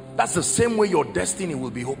 That's the same way your destiny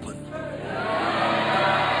will be opened.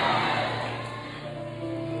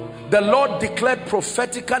 The Lord declared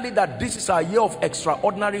prophetically that this is our year of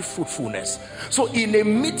extraordinary fruitfulness. So in a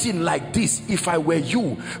meeting like this, if I were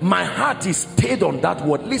you, my heart is stayed on that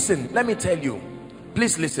word. Listen, let me tell you,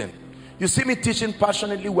 please listen. You see me teaching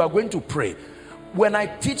passionately, we are going to pray. When I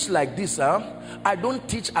teach like this, I don't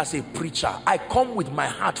teach as a preacher. I come with my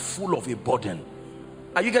heart full of a burden.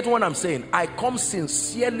 Are you getting what I'm saying? I come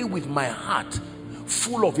sincerely with my heart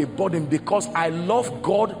full of a burden because I love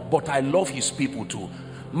God, but I love his people too.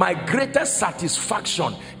 My greatest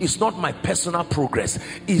satisfaction is not my personal progress,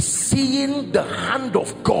 is seeing the hand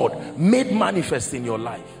of God made manifest in your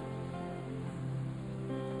life.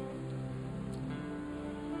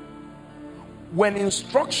 When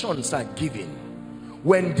instructions are given,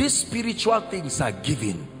 when these spiritual things are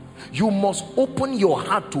given, you must open your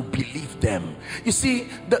heart to believe them. You see,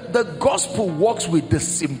 the gospel works with the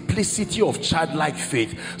simplicity of childlike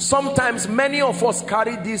faith. Sometimes many of us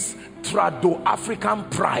carry this trado-African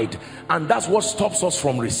pride, and that's what stops us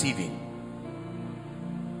from receiving.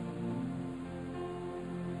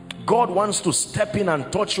 God wants to step in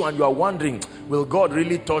and touch you, and you are wondering, will God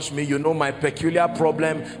really touch me? You know my peculiar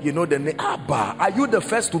problem, you know the name. Abba, are you the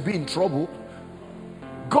first to be in trouble?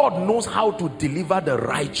 God knows how to deliver the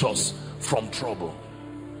righteous from trouble.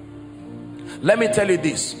 Let me tell you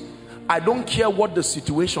this, I don't care what the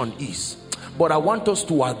situation is, but I want us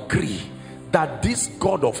to agree that this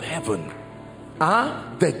God of heaven,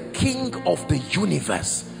 the King of the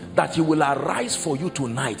universe, that he will arise for you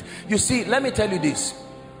tonight. You see, let me tell you this,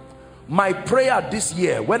 my prayer this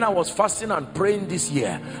year, when I was fasting and praying this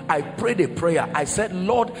year, I prayed a prayer. I said,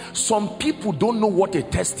 Lord, some people don't know what a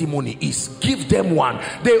testimony is. Give them one.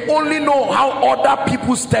 They only know how other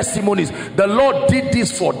people's testimonies. The Lord did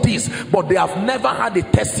this for this, but they have never had a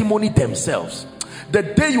testimony themselves. The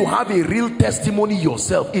day you have a real testimony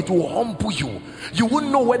yourself, it will humble you. You won't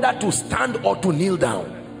know whether to stand or to kneel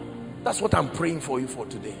down. That's what I'm praying for you for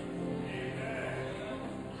today.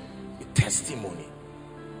 A testimony.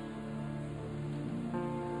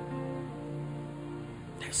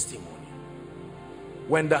 Testimony.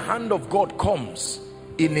 When the hand of God comes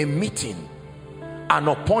in a meeting and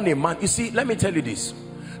upon a man, you see, let me tell you this,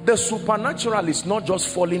 the supernatural is not just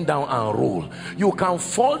falling down and roll. You can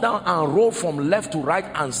fall down and roll from left to right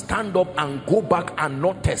and stand up and go back and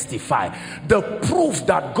not testify. The proof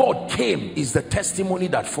that God came is the testimony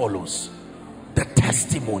that follows. The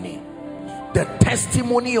testimony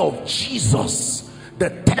of Jesus. The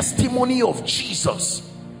testimony of Jesus.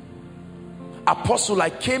 Apostle, I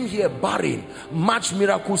came here barren, March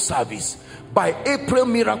miracle service. By April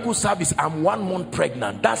miracle service, I'm 1 month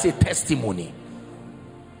pregnant. That's a testimony.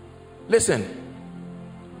 Listen,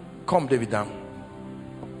 come David down.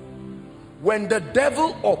 When the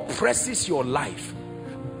devil oppresses your life,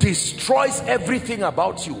 destroys everything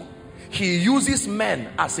about you, he uses men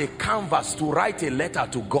as a canvas to write a letter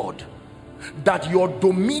to God that your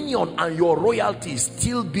dominion and your royalty is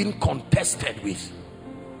still being contested with.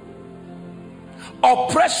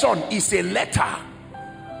 Oppression is a letter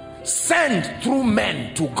sent through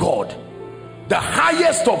men to God, the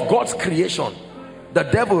highest of God's creation. The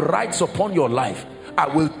devil writes upon your life, I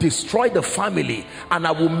will destroy the family and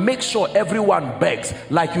I will make sure everyone begs.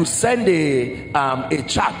 Like you send a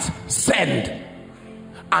chat, send,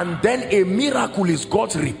 and then a miracle is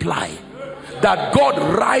God's reply, that God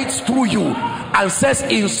rides through you and says,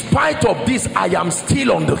 in spite of this, I am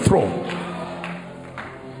still on the throne.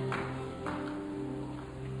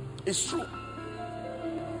 It's true.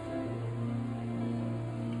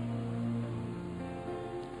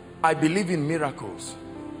 I believe in miracles.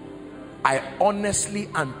 I honestly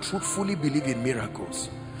and truthfully believe in miracles.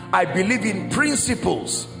 I believe in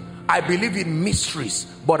principles. I believe in mysteries,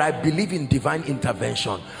 but I believe in divine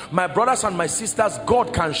intervention. My brothers and my sisters,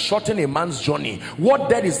 God can shorten a man's journey. What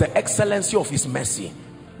then is the excellency of his mercy?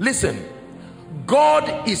 Listen,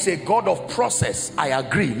 God is a God of process. I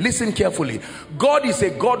agree. Listen carefully. God is a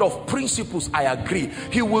God of principles. I agree.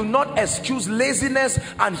 He will not excuse laziness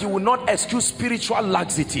and he will not excuse spiritual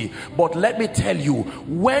laxity. But let me tell you,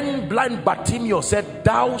 when blind Bartimaeus said,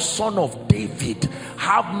 "Thou son of David,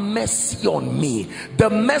 have mercy on me," the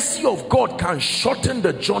mercy of God can shorten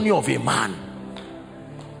the journey of a man.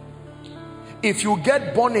 If you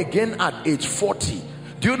get born again at age 40,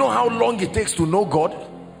 do you know how long it takes to know God?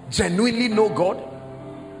 Genuinely know God?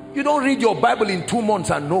 You don't read your Bible in 2 months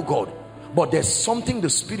and know God, but there's something the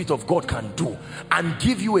Spirit of God can do and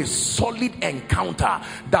give you a solid encounter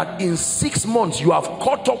that in 6 months you have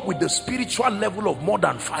caught up with the spiritual level of more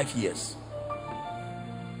than 5 years.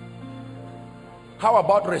 How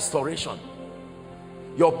about restoration?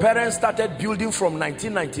 Your parents started building from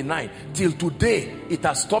 1999 till today. It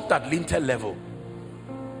has stopped at lintel level.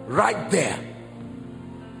 Right there.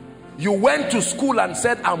 You went to school and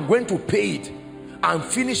said, "I'm going to pay it and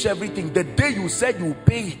finish everything." The day you said you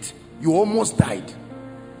pay it, you almost died.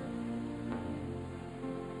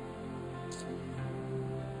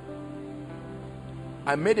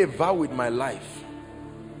 I made a vow with my life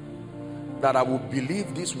that I would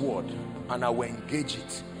believe this word and I will engage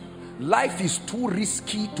it. Life is too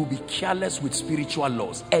risky to be careless with spiritual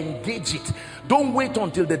laws. Engage it. Don't wait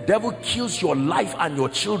until the devil kills your life and your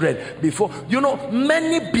children before. You know,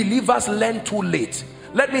 many believers learn too late.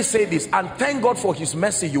 Let me say this, and thank God for his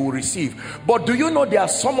mercy you will receive. But do you know there are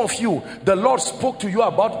some of you, the Lord spoke to you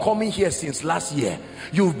about coming here since last year.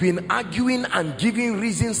 You've been arguing and giving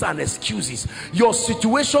reasons and excuses. Your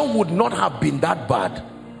situation would not have been that bad.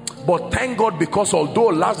 But thank God, because although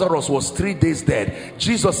Lazarus was 3 days dead,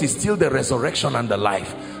 Jesus is still the resurrection and the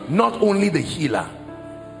life, not only the healer.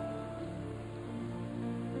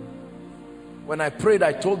 When I prayed,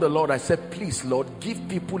 I told the Lord, I said, "Please, Lord, give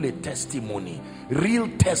people a testimony, real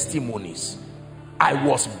testimonies. I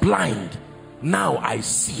was blind, now I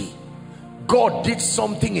see. God did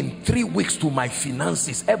something in 3 weeks to my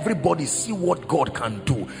finances. Everybody see what God can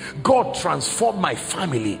do. God transformed my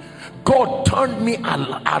family. God turned me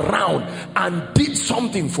around and did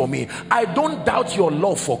something for me." I don't doubt your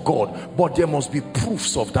love for God, but there must be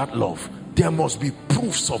proofs of that love. There must be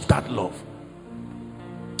proofs of that love.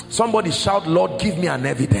 Somebody shout, "Lord, give me an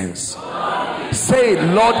evidence." Say,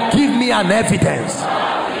 "Lord, give me an evidence."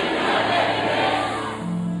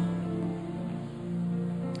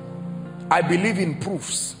 I believe in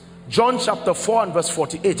proofs. John chapter 4 and verse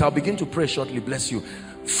 48. I'll begin to pray shortly. Bless you.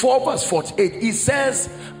 4 verse 48. It says,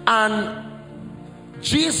 "And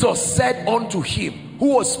Jesus said unto him,"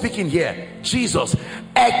 who was speaking here? Jesus.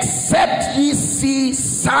 "Except ye see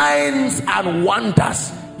signs and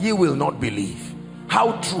wonders, ye will not believe."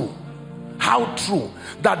 How true. How true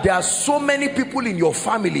that there are so many people in your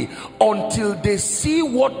family, until they see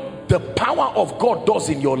what the power of God does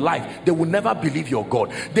in your life, they will never believe your God.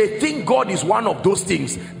 They think God is one of those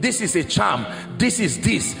things. This is a charm, this is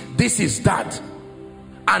this, this is that,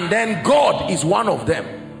 and then God is one of them.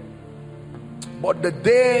 But the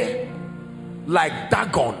day, like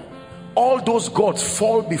Dagon, all those gods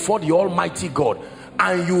fall before the Almighty God,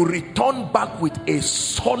 and you return back with a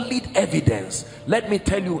solid evidence, let me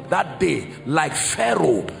tell you, that day, like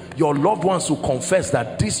Pharaoh, your loved ones will confess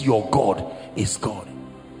that this your God is God.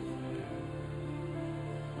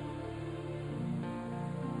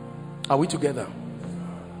 Are we together?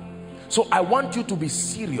 So I want you to be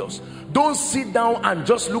serious. Don't sit down and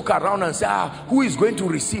just look around and say, who is going to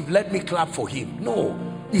receive? Let me clap for him. No,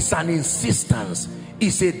 it's an insistence.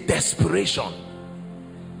 It's a desperation.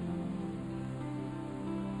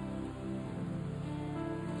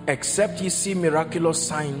 Except ye see miraculous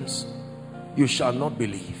signs, you shall not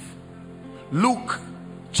believe. Luke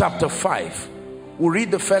chapter 5. We'll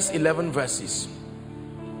read the first 11 verses.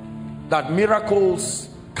 That miracles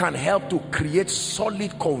can help to create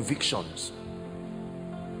solid convictions.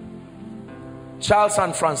 Charles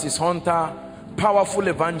and Francis Hunter, powerful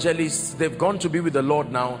evangelists, they've gone to be with the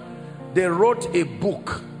Lord now. They wrote a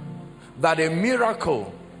book that a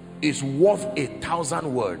miracle is worth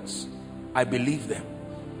 1,000 words. I believe them.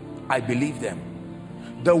 I believe them.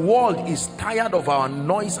 The world is tired of our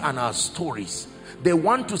noise and our stories. They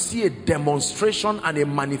want to see a demonstration and a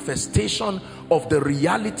manifestation of the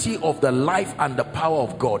reality of the life and the power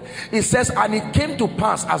of God. It says, and it came to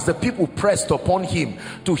pass as the people pressed upon him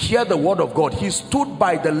to hear the word of God, he stood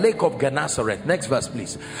by the lake of Gennesaret. Next verse,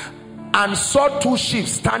 please. And saw two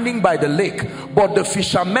ships standing by the lake, but the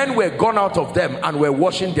fishermen were gone out of them and were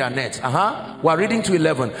washing their nets. We're reading to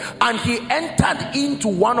 11. And he entered into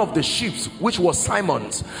one of the ships, which was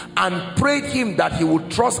Simon's, and prayed him that he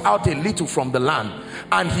would thrust out a little from the land.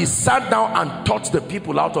 And he sat down and taught the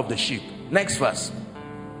people out of the ship. Next verse.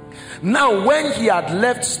 Now when he had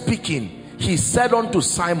left speaking, he said unto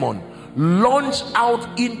Simon, launch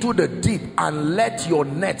out into the deep and let your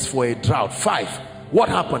nets for a drought. 5. What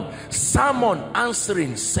happened? Simon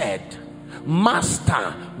answering said,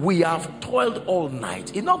 Master, we have toiled all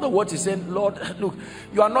night. In other words, he said, Lord, look,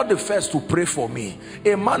 you are not the first to pray for me.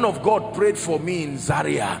 A man of God prayed for me in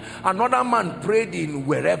Zaria. Another man prayed in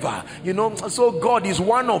wherever. You know, so God is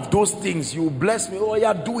one of those things. You bless me. Oh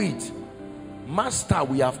yeah, do it. Master,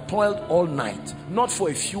 we have toiled all night. Not for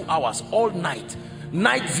a few hours, all night.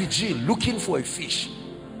 Night vigil, looking for a fish,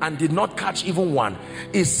 and did not catch even one.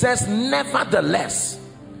 It says, nevertheless,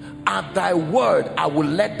 at thy word I will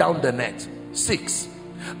let down the net. 6.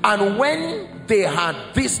 And when they had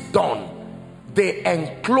this done, they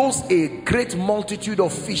enclosed a great multitude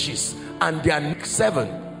of fishes, and their 7.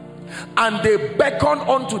 And they beckoned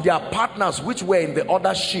unto their partners which were in the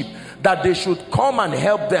other ship, that they should come and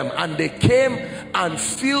help them. And they came and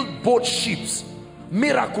filled both ships.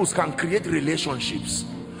 Miracles can create relationships.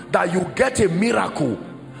 That you get a miracle,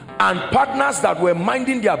 and partners that were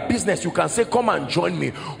minding their business, you can say, come and join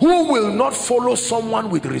me. Who will not follow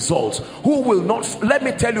someone with results? Who will not? Let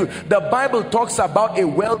me tell you, the Bible talks about a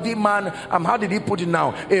wealthy man. How did he put it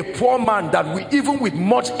now? A poor man that even with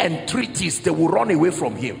much entreaties, they will run away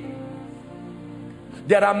from him.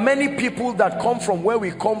 There are many people that come from where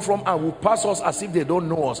we come from and will pass us as if they don't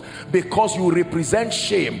know us, because you represent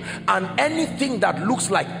shame. And anything that looks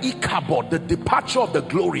like Ichabod, the departure of the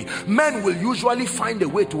glory, men will usually find a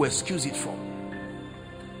way to excuse it from.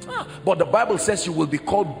 But the Bible says you will be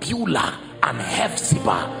called Beulah and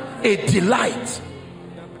Hephzibah, a delight.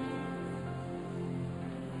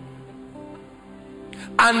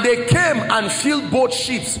 And they came and filled both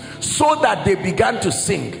ships, so that they began to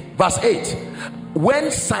sink. Verse 8.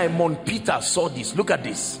 When Simon Peter saw this, look at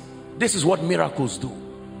this. This is what miracles do.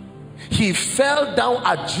 He fell down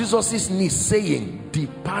at Jesus' knees, saying,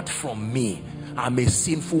 depart from me, I'm a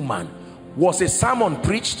sinful man. Was a sermon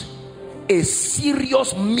preached? A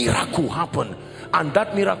serious miracle happened, and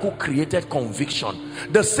that miracle created conviction.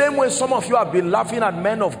 The same way some of you have been laughing at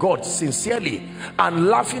men of God sincerely, and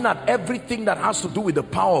laughing at everything that has to do with the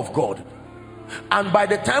power of God. And by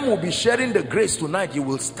the time we'll be sharing the grace tonight, you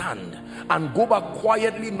will stand and go back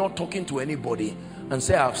quietly, not talking to anybody, and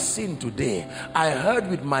say, I've seen today. I heard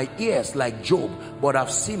with my ears like Job, but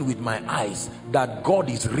I've seen with my eyes that God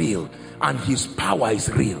is real, and his power is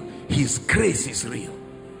real, his grace is real.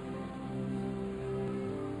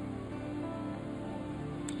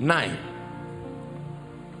 9.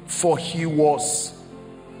 For he was,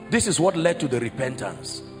 this is what led to the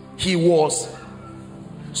repentance. He was.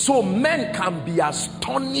 So men can be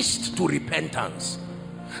astonished to repentance,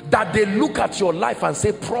 that they look at your life and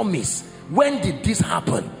say, promise, when did this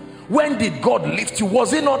happen? When did God lift you?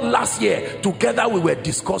 Was it not last year? Together we were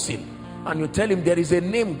discussing. And you tell him, there is a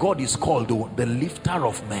name God is called, the lifter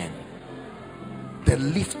of men. The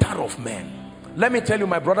lifter of men. Let me tell you,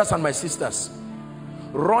 my brothers and my sisters,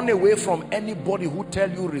 run away from anybody who tell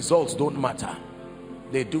you results don't matter.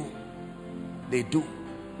 They do. They do.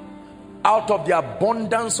 Out of the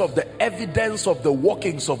abundance of the evidence of the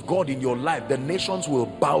workings of God in your life, the nations will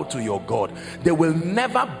bow to your God. They will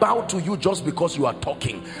never bow to you just because you are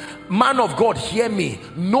talking. Man of God, hear me.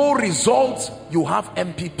 No results, you have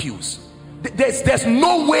empty pews. There's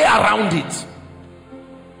no way around it.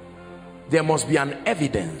 There must be an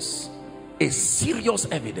evidence, a serious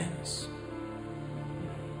evidence.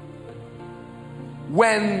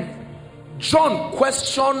 When John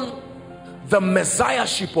questioned the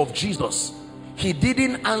messiahship of Jesus, he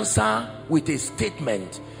didn't answer with a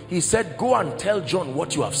statement. He said, go and tell John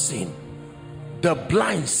what you have seen. The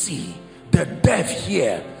blind see, the deaf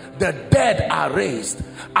hear, the dead are raised,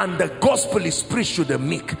 and the gospel is preached to the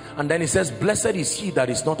meek. And then he says, blessed is he that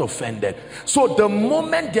is not offended. So the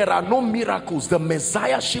moment there are no miracles, the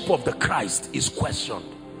messiahship of the Christ is questioned.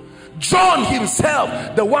 John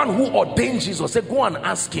himself, the one who ordained Jesus, said, go and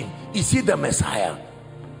ask him, is he the Messiah?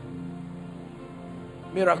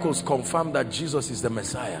 Miracles confirm that Jesus is the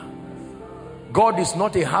Messiah. God is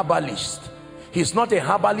not a herbalist. He's not a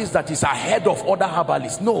herbalist that is ahead of other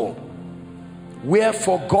herbalists. No.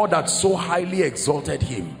 Wherefore God had so highly exalted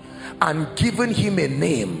him and given him a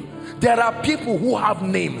name. There are people who have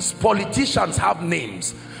names. Politicians have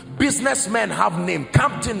names. Businessmen have names.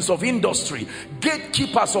 Captains of industry,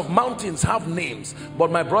 gatekeepers of mountains have names.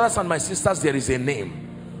 But my brothers and my sisters, there is a name.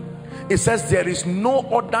 It says there is no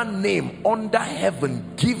other name under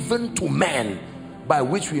heaven given to man by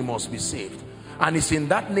which we must be saved. And it's in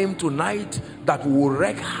that name tonight that we will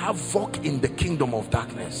wreak havoc in the kingdom of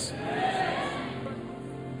darkness.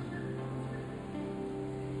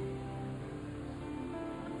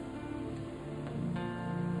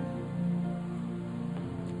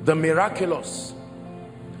 The miraculous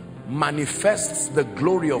manifests the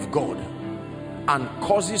glory of God and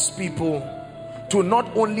causes people to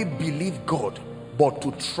not only believe God but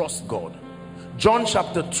to trust God. John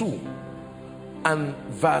chapter 2 and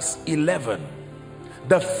verse 11.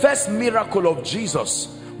 The first miracle of Jesus,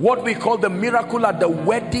 what we call the miracle at the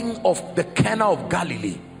wedding of the Cana of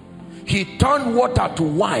Galilee. He turned water to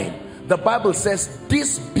wine. The Bible says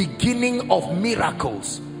this beginning of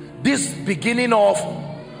miracles, this beginning of,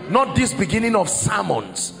 not this beginning of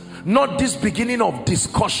sermons, not this beginning of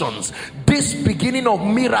discussions, this beginning of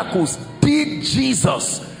miracles did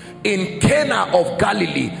Jesus in Cana of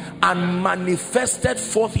Galilee and manifested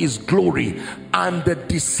forth his glory, and the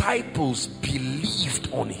disciples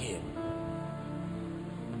believed on him.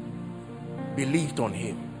 Believed on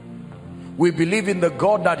him. We believe in the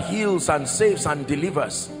God that heals and saves and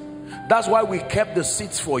delivers. That's why we kept the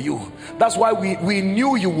seats for you. That's why we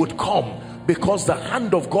knew you would come, because the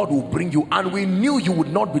hand of God will bring you, and we knew you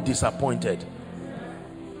would not be disappointed.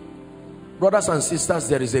 Brothers and sisters,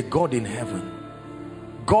 there is a God in heaven.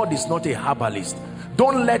 God is not a herbalist.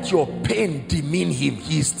 Don't let your pain demean him.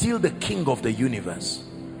 He is still the king of the universe.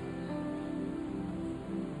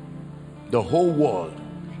 The whole world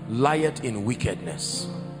lieth in wickedness.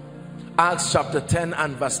 Acts chapter 10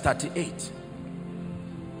 and verse 38.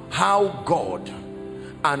 How God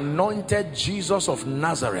anointed Jesus of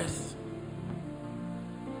Nazareth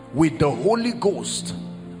with the Holy Ghost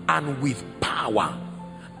and with power,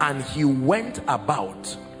 and he went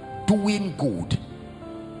about doing good.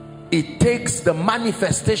 It takes the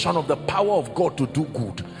manifestation of the power of God to do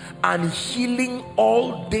good, and healing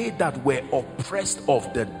all they that were oppressed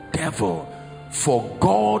of the devil, for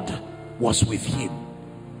God was with him.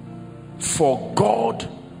 For God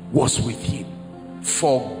was with him.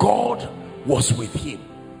 For God was with him.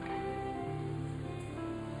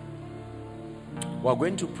 We're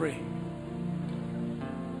going to pray.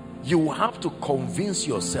 You have to convince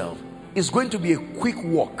yourself. It's going to be a quick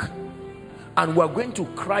walk, and we're going to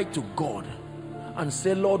cry to God and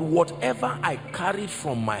say, Lord, whatever I carried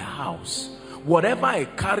from my house, whatever I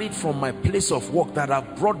carried from my place of work that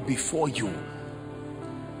I've brought before you,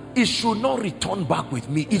 it should not return back with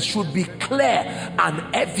me. It should be clear and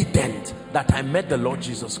evident that I met the Lord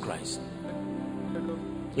Jesus Christ.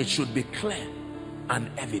 It should be clear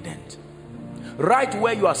and evident. Right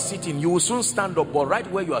where you are sitting, you will soon stand up, but right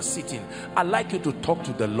where you are sitting, I'd like you to talk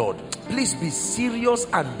to the Lord. Please be serious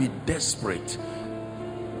and be desperate.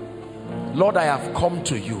 Lord, I have come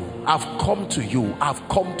to you. I've come to you. I've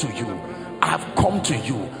come to you. I've come to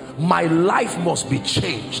you. My life must be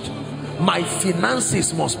changed. My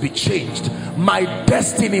finances must be changed. My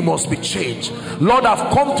destiny must be changed. Lord,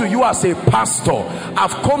 I've come to you as a pastor.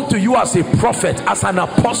 I've come to you as a prophet, as an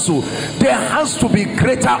apostle. There has to be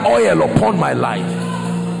greater oil upon my life.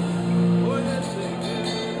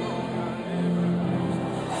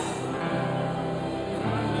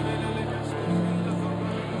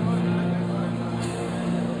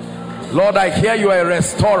 Lord, I hear you are a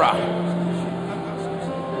restorer.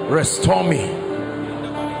 Restore me.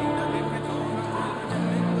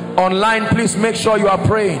 Online, please make sure you are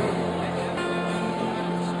praying.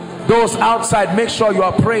 Those outside, make sure you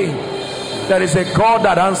are praying. There is a God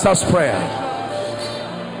that answers prayer.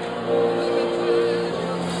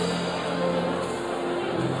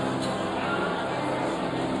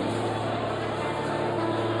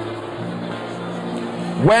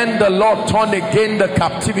 When the Lord turned again the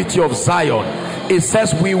captivity of Zion, it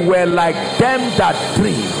says we were like them that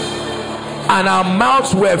dream, and our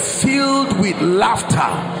mouths were filled with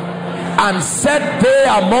laughter. And said they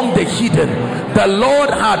among the heathen, the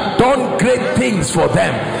Lord had done great things for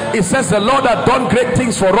them. It says the Lord had done great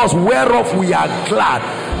things for us, whereof we are glad.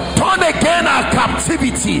 Turn again our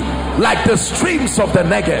captivity like the streams of the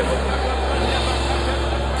Negev.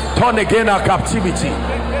 Turn again our captivity.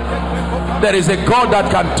 There is a God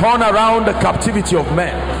that can turn around the captivity of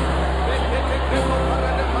men.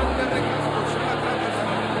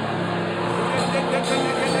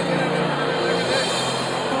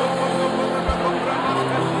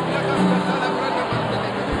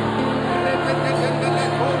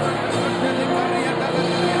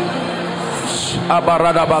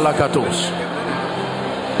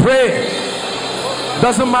 Pray.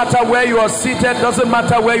 Doesn't matter where you are seated, doesn't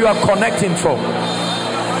matter where you are connecting from.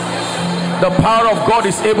 The power of God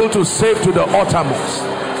is able to save to the uttermost.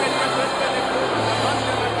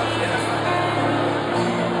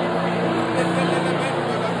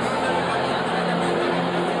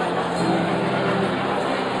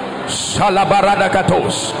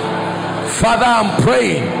 Father, I'm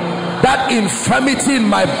praying that infirmity in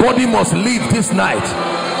my body must leave this night.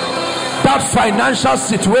 That financial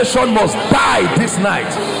situation must die this night.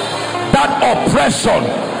 That oppression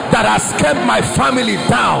that has kept my family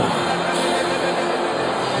down.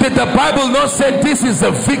 Did the Bible not say this is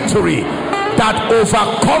the victory that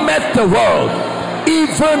overcometh the world,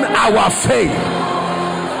 even our faith?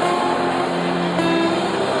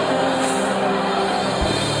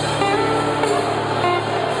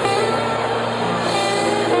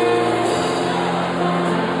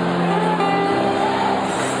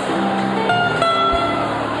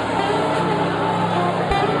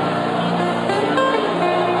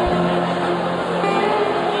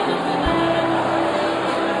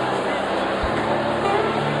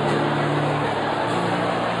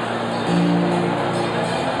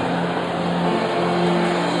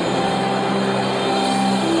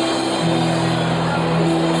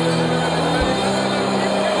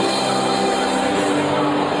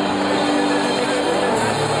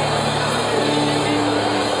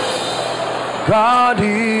 God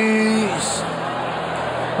is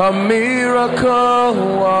a miracle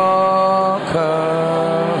worker.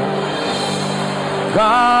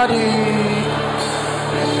 God is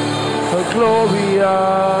a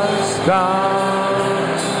glorious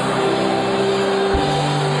God.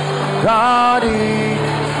 God is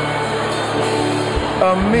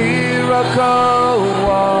a miracle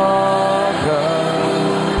worker.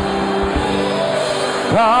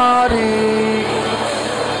 God is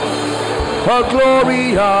a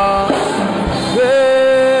glorious,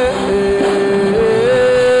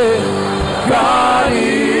 God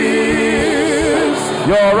is,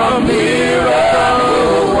 you're a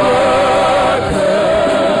miracle worker.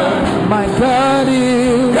 My God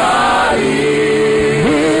is,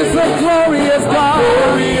 He's a glorious God.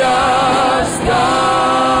 Glorious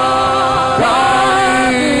God.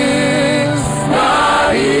 God is,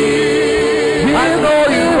 I know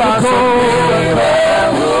you are so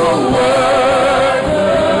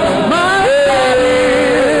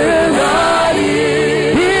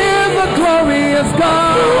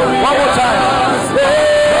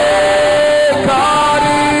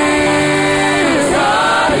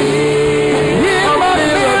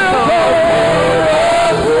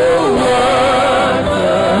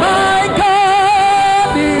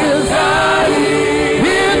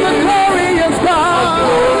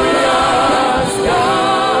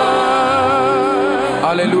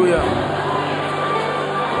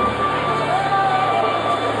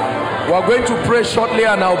going to pray shortly,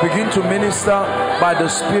 and I'll begin to minister by the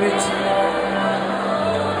Spirit.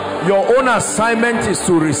 Your own assignment is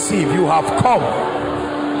to receive. You have come.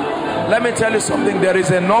 Let me tell you something. There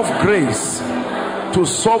is enough grace to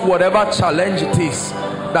solve whatever challenge it is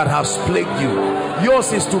that has plagued you.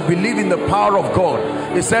 Yours is to believe in the power of God.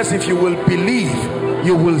 It says if you will believe,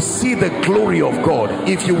 you will see the glory of God.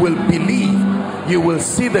 If you will believe, you will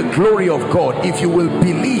see the glory of God. If you will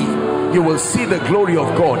believe, you will see the glory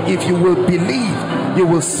of God. If you will believe, you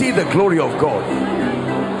will see the glory of God.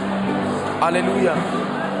 Hallelujah.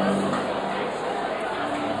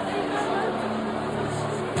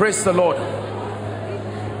 Praise the Lord.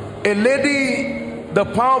 A lady, the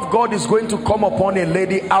power of God is going to come upon a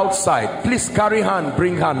lady outside. Please carry her and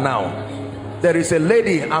bring her now. There is a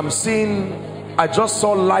lady I'm seeing. I just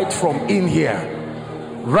saw light from in here.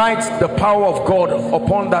 Right, the power of God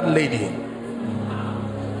upon that lady.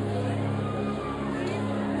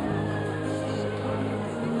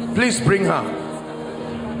 Please bring her.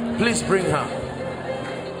 Please bring her.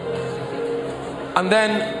 And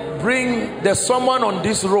then bring, there's someone on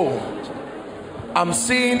this row. I'm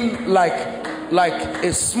seeing like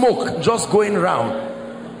a smoke just going around,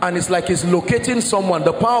 and it's like it's locating someone.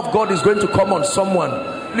 The power of God is going to come on someone.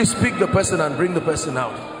 Please pick the person and bring the person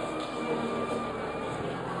out.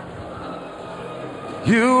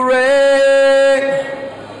 You reign,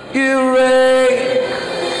 you reign,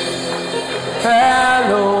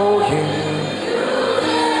 Elohim.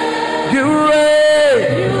 You reign,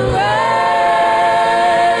 you reign,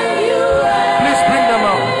 you reign. Please bring them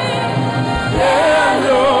out.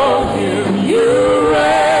 Elohim, you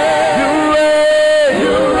reign, you reign,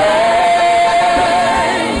 you reign,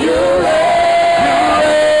 you reign, you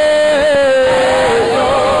reign.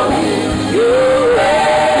 Elohim, you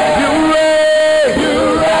reign, you reign,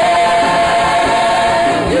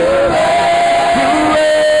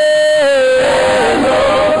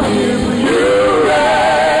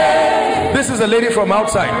 the lady from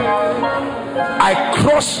outside. I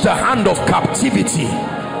crush the hand of captivity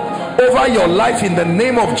over your life in the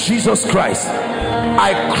name of Jesus Christ.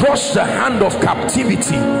 I crush the hand of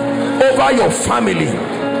captivity over your family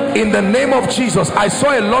in the name of Jesus. I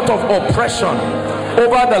saw a lot of oppression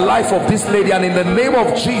over the life of this lady, and in the name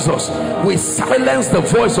of Jesus, we silence the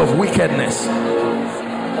voice of wickedness.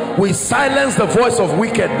 We silence the voice of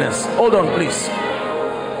wickedness. Hold on, please.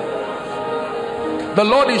 The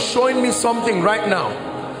Lord is showing me something right now.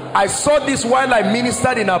 I saw this while I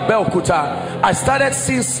ministered in Abeokuta. I started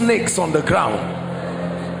seeing snakes on the ground.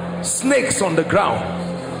 Snakes on the ground.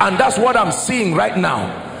 And that's what I'm seeing right now.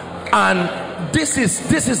 And this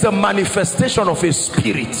is the manifestation of a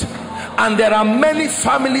spirit. And there are many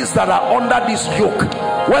families that are under this yoke.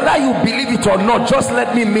 Whether you believe it or not, just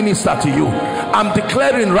let me minister to you. I'm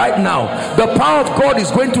declaring right now, the power of God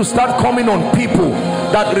is going to start coming on people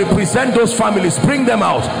that represent those families. Bring them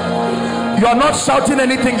out. You are not shouting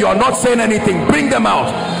anything, you are not saying anything. Bring them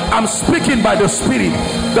out. I'm speaking by the Spirit.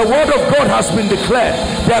 The word of God has been declared.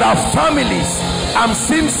 There are families. I'm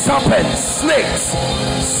seeing serpents, snakes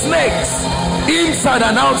inside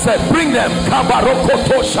and outside. Bring them.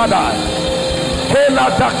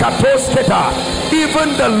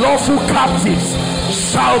 Even the lawful captives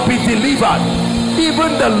shall be delivered.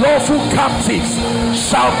 Even the lawful captives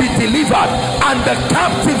shall be delivered, and the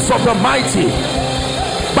captives of the mighty.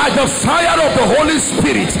 By the fire of the Holy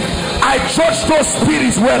Spirit, I judge those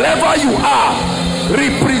spirits wherever you are,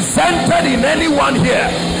 represented in anyone here,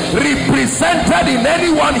 represented in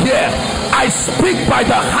anyone here. I speak by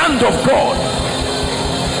the hand of God.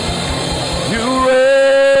 You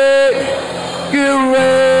reign,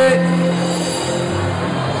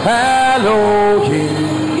 Elohim.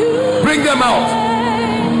 Bring them out.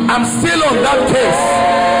 I'm still on that case.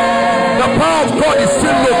 The power of God is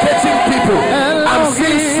still locating people. I'm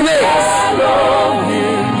seeing slaves.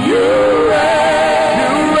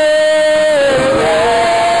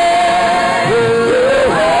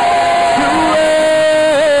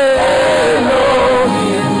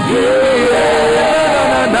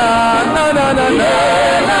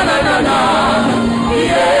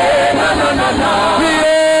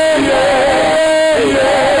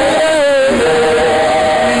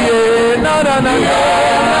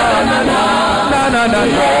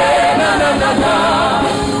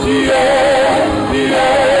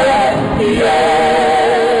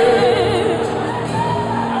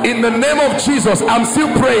 In the name of Jesus, I'm still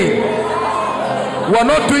praying. We're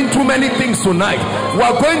not doing too many things tonight.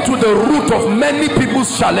 We're going to the root of many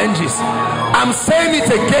people's challenges. I'm saying it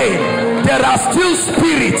again. There are still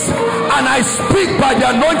spirits, and I speak by the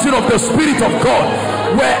anointing of the Spirit of God.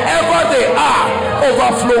 Wherever they are,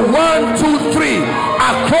 overflow 1, 2, 3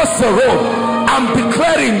 across the road. I'm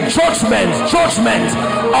declaring judgment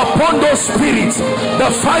upon those spirits.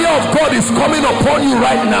 The fire of God is coming upon you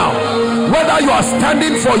right now. Whether you are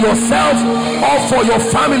standing for yourself or for your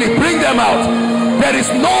family, bring them out. There is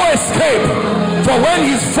no escape, for when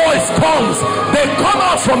his voice comes, they come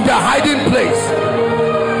out from their hiding place.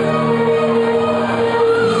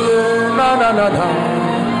 Na na na na,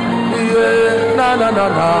 yeah, na na na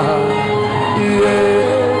na, yeah,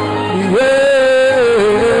 yeah,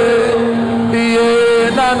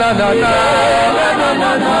 na na na na, na na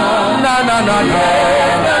na na, na na na na,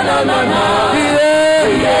 yeah,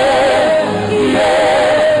 yeah, yeah,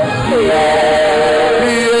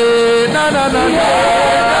 yeah, na na na na.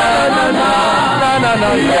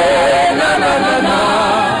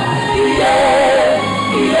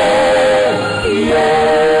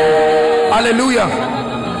 Hallelujah.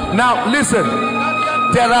 Now listen,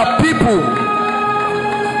 there are people,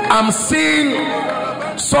 I'm seeing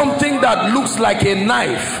something that looks like a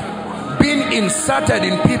knife being inserted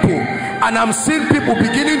in people, and I'm seeing people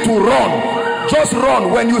beginning to run. Just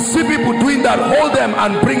run. When you see people doing that, hold them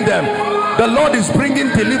and bring them. The Lord is bringing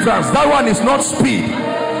deliverance. That one is not speed.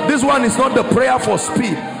 This one is not the prayer for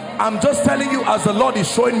speed. I'm just telling you as the Lord is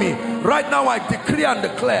showing me. Right now I decree and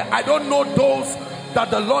declare, I don't know those that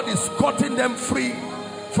the Lord is cutting them free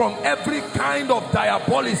from every kind of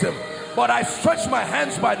diabolism, but I stretch my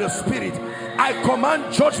hands by the Spirit. I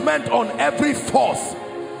command judgment on every force,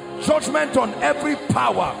 judgment on every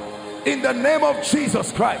power, in the name of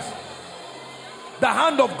Jesus Christ. The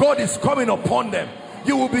hand of God is coming upon them.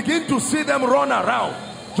 You will begin to see them run around.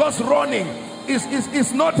 Just running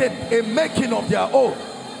is not a making of their own.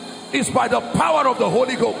 It's by the power of the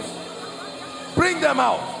Holy Ghost. Bring them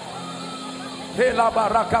out.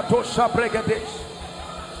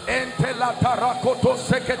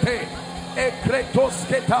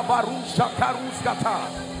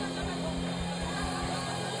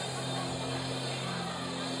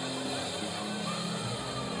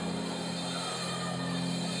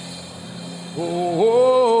 Oh,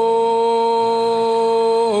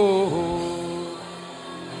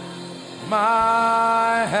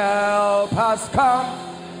 my help has come.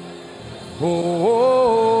 Oh,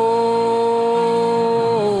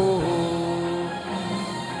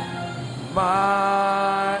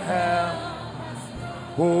 my help.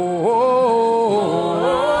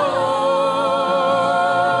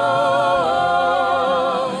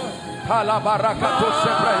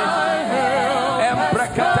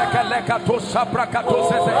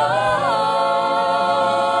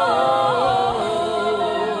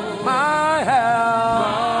 My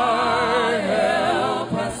help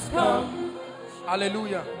has come.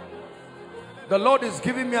 Hallelujah. The Lord is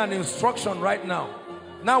giving me an instruction right now.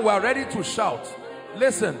 Now we are ready to shout.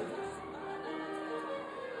 Listen.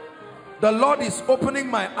 The Lord is opening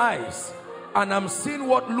my eyes and I'm seeing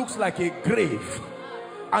what looks like a grave.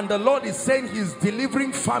 And the Lord is saying He's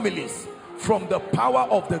delivering families from the power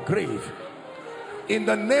of the grave. In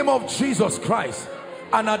the name of Jesus Christ,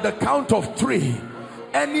 and at the count of 3,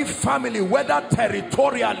 any family, whether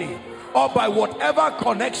territorially or by whatever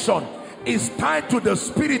connection, is tied to the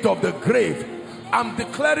spirit of the grave. I'm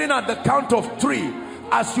declaring at the count of 3,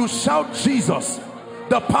 as you shout Jesus,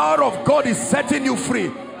 the power of God is setting you free.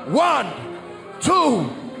 1, 2,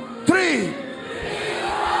 3.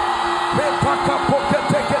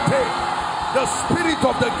 The spirit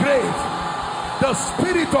of the grave, the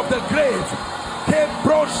spirit of the grave,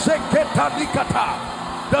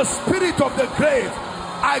 the spirit of the grave,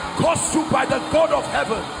 I curse you by the God of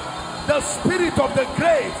heaven. The spirit of the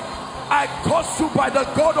grave, I curse you by the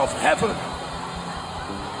God of heaven.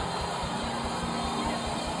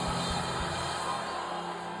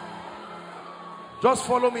 Just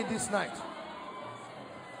follow me this night.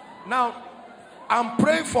 Now, I'm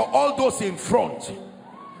praying for all those in front.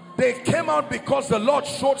 They came out because the Lord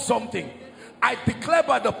showed something. I declare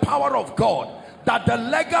by the power of God that the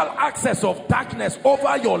legal access of darkness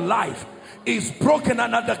over your life is broken,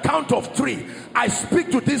 and at the count of 3, I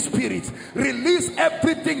speak to these spirits. Release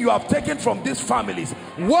everything you have taken from these families.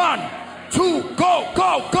 1, 2, go,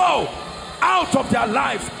 go, go. Out of their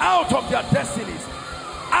lives, out of their destinies,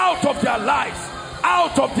 out of their lives,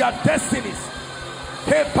 out of their destinies.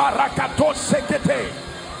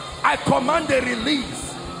 I command a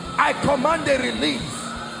release. I command a release.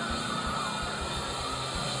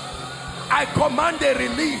 I command a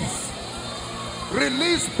release.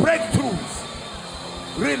 Release breakthroughs.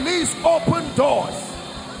 Release open doors.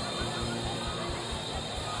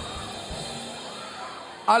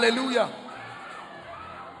 Hallelujah.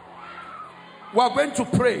 We are going to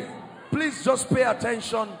pray. Please just pay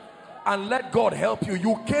attention and let God help you.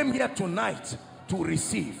 You came here tonight to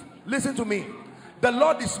receive. Listen to me. The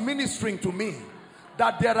Lord is ministering to me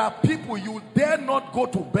that there are people you dare not go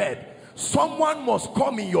to bed. Someone must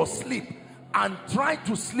come in your sleep and try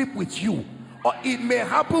to sleep with you, or it may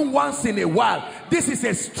happen once in a while. This is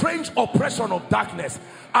a strange oppression of darkness,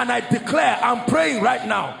 and I declare, I'm praying right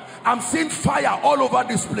now, I'm seeing fire all over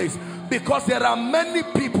this place, because there are many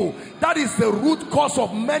people. That is the root cause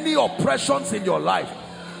of many oppressions in your life.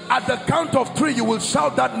 At the count of 3, you will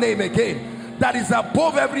shout that name again, that is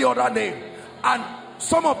above every other name, and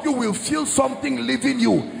some of you will feel something leaving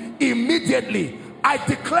you immediately. I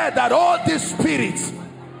declare that all these spirits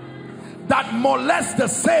that molest the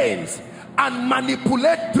saints and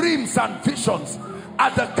manipulate dreams and visions,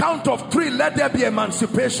 at the count of 3, let there be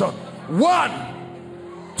emancipation. 1,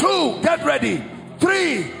 2, get ready.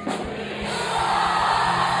 3.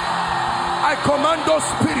 I command those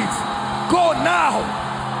spirits, go now.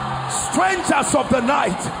 Strangers of the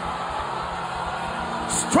night,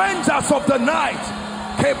 strangers of the night.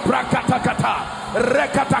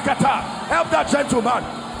 Help that gentleman.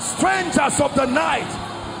 Strangers of the night.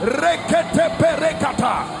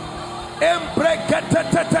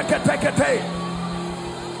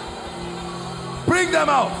 Bring them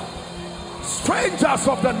out. Strangers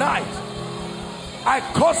of the night. I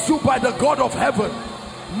curse you by the God of heaven,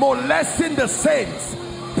 molesting the saints,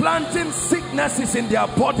 planting sicknesses in their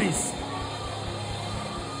bodies.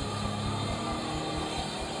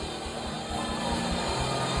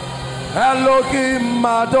 Elohim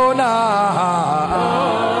Madonna,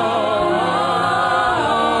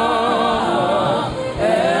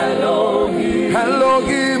 Elohim,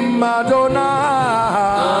 Elohim Madonna,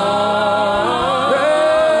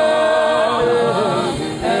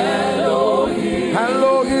 Elohim,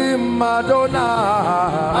 Elohim Madonna,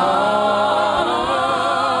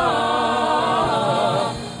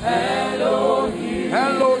 Elohim,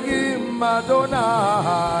 Elohim Madonna.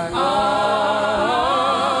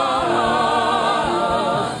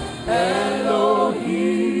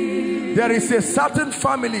 There is a certain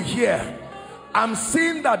family here. I'm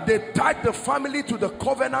seeing that they tied the family to the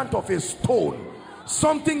covenant of a stone.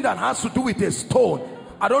 Something that has to do with a stone.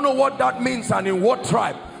 I don't know what that means and in what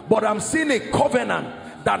tribe, but I'm seeing a covenant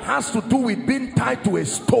that has to do with being tied to a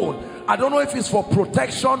stone. I don't know if it's for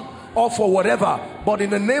protection or for whatever, but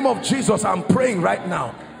in the name of Jesus, I'm praying right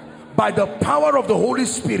now, by the power of the Holy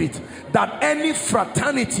Spirit, that any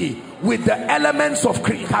fraternity with the elements of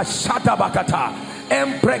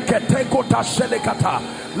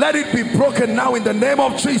let it be broken now in the name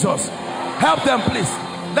of Jesus. Help them, please.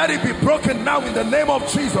 Let it be broken now in the name of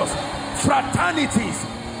Jesus. Fraternities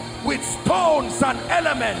with stones and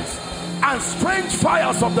elements and strange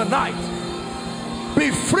fires of the night, be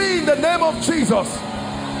free in the name of Jesus.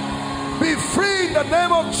 Be free in the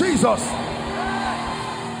name of Jesus.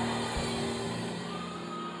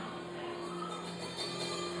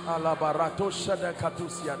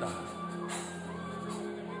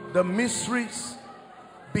 The mysteries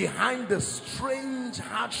behind the strange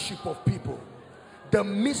hardship of people, the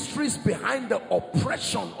mysteries behind the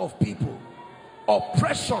oppression of people,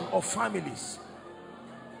 oppression of families.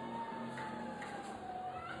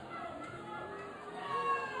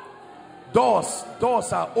 Doors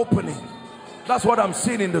are opening. That's what I'm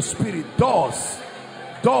seeing in the spirit. Doors.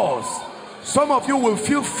 Some of you will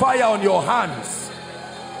feel fire on your hands.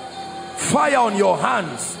 Fire on your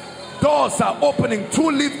hands. Doors are opening.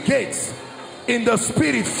 2-leaf gates in the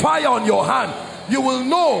spirit. Fire on your hand. You will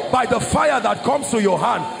know by the fire that comes to your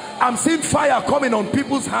hand. I'm seeing fire coming on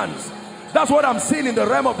people's hands. That's what I'm seeing in the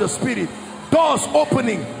realm of the spirit. Doors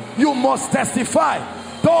opening. You must testify.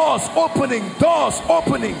 Doors opening. Doors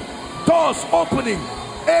opening. Doors opening.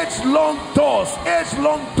 Age-long doors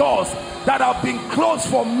that have been closed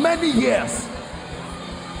for many years.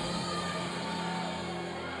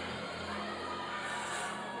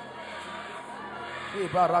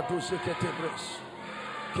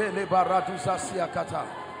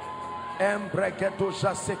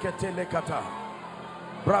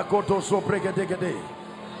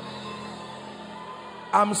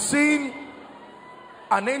 I'm seeing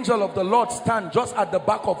an angel of the Lord stand just at the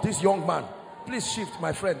back of this young man. Please shift,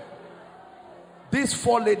 my friend. These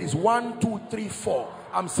 4 ladies, 1, 2, 3, 4.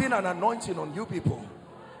 I'm seeing an anointing on you people.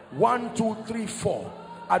 1, 2, 3, 4.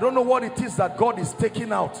 I don't know what it is that God is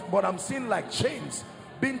taking out, but I'm seeing like chains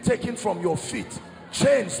being taken from your feet,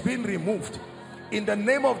 chains being removed. In the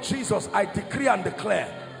name of Jesus, I decree and declare,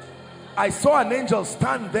 I saw an angel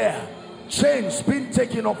stand there, chains being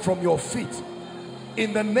taken up from your feet.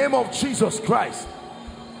 In the name of Jesus Christ,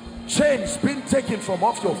 chains being taken from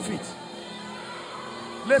off your feet.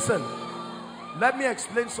 Listen, let me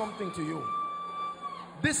explain something to you.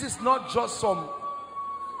 This is not just some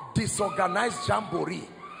disorganized jamboree.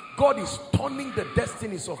 God is turning the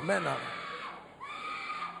destinies of men out.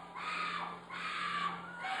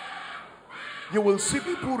 You will see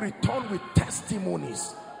people return with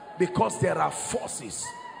testimonies because there are forces.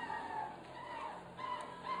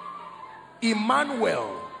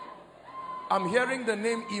 Emmanuel. I'm hearing the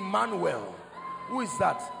name Emmanuel. Who is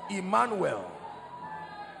that? Emmanuel.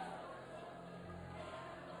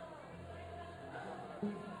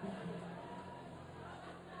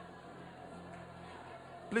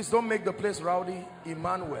 Please don't make the place rowdy.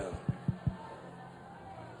 Emmanuel.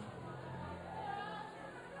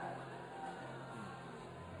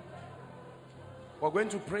 We're going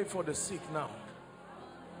to pray for the sick now.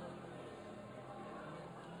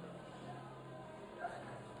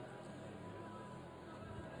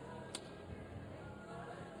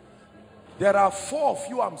 There are 4 of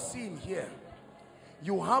you I'm seeing here.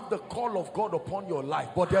 You have the call of God upon your life,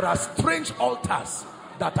 but there are strange altars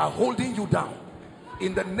that are holding you down.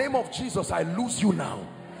 In the name of Jesus, I lose you now.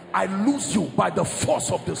 I lose you by the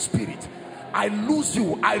force of the Spirit. I lose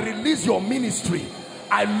you. I release your ministry.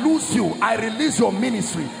 I lose you. I release your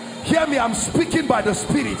ministry. Hear me, I'm speaking by the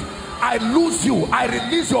Spirit. I lose you. I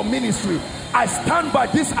release your ministry. I stand by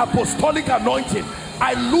this apostolic anointing.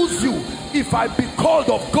 I lose you. If I be called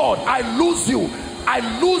of God, I lose you. I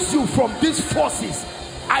lose you from these forces.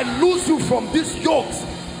 I lose you from these yokes.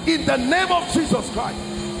 In the name of Jesus Christ.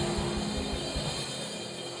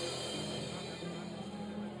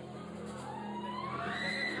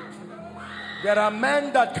 There are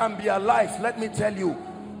men that can be alive, let me tell you,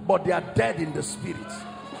 but they are dead in the spirit.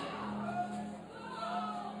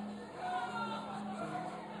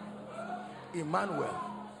 Emmanuel,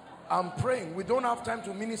 I'm praying. We don't have time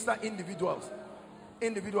to minister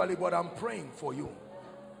individually, but I'm praying for you.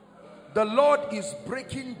 The Lord is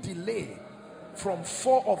breaking delay from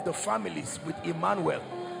 4 of the families with Emmanuel.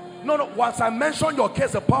 No, once I mention your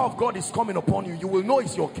case, the power of God is coming upon you. You will know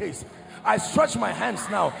it's your case. I stretch my hands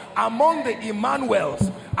now. Among the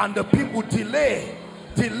Emmanuels, and the people delay.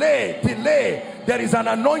 There is an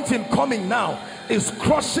anointing coming now. It's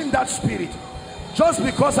crushing that spirit. Just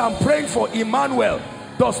because I'm praying for Emmanuel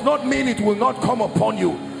does not mean it will not come upon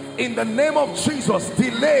you. In the name of Jesus,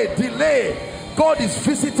 delay. God is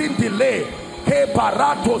visiting delay.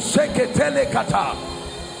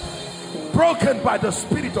 Broken by the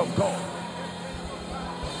Spirit of God.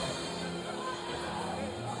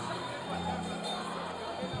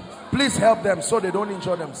 Please help them so they don't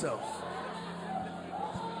injure themselves.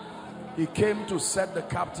 He came to set the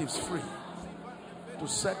captives free. To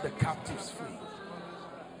set the captives free.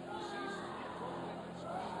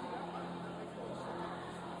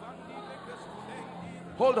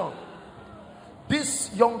 Hold on. This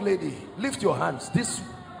young lady, lift your hands. This,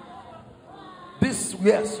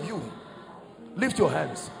 yes, you. Lift your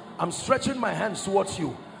hands. I'm stretching my hands towards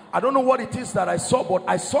you. I don't know what it is that I saw, but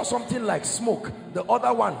I saw something like smoke. The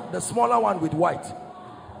other one, the smaller one with white.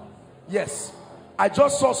 Yes. I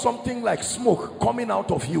just saw something like smoke coming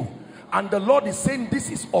out of you. And the Lord is saying this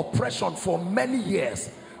is oppression for many years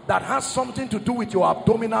that has something to do with your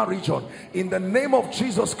abdominal region. In the name of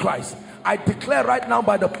Jesus Christ, I declare right now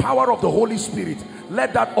by the power of the Holy Spirit,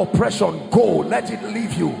 let that oppression go. Let it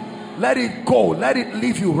leave you. Let it go. Let it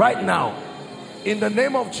leave you right now. In the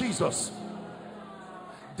name of Jesus.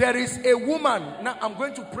 There is a woman. Now I'm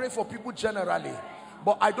going to pray for people generally,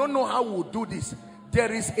 but I don't know how we'll do this.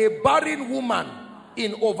 There is a barren woman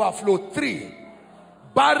in overflow 3.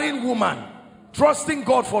 Barren woman trusting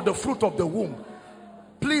God for the fruit of the womb.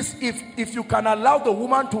 Please, if you can allow the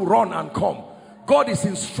woman to run and come. God is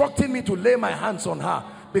instructing me to lay my hands on her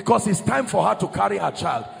because it's time for her to carry her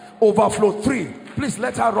child. Overflow 3. Please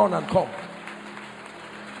let her run and come.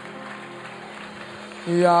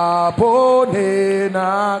 Yabone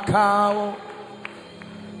nakao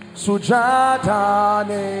Sujata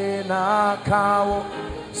ne nakao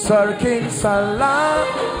Sirkin salam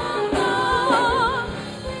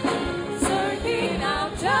Sirkin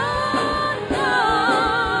aujana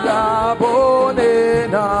Yabone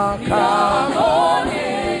nakao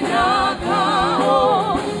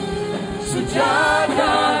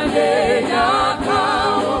Sujata ne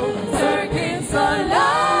nakao Sirkin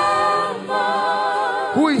salam.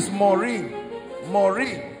 Who is Maureen?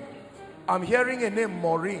 Maureen. I'm hearing a name,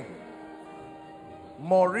 Maureen.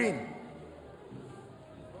 Maureen.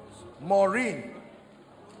 Maureen.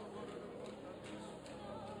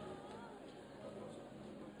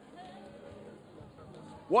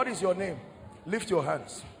 What is your name? Lift your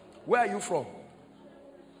hands. Where are you from?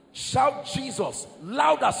 Shout Jesus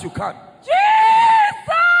loud as you can. Jesus!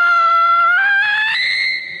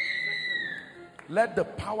 Let the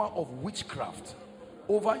power of witchcraft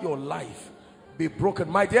over your life be broken.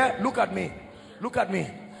 My dear, look at me. Look at me.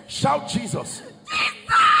 Shout Jesus.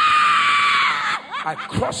 I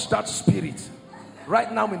crush that spirit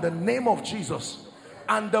right now in the name of Jesus.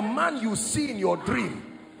 And the man you see in your dream,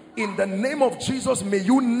 in the name of Jesus, may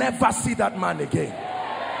you never see that man again.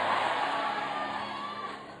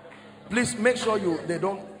 Please make sure they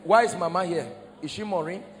don't. Why is Mama here? Is she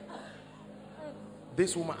Maureen?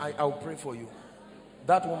 This woman, I'll pray for you.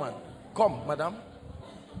 That woman, come, madam.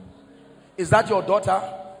 Is that your daughter?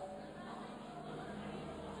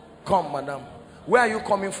 Come, madam. Where are you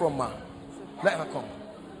coming from, ma? Let her come.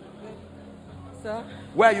 Sir?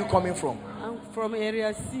 Where are you coming from? I'm from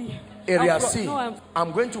Area C. Area C.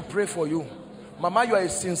 I'm going to pray for you. Mama, you are a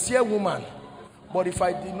sincere woman. But if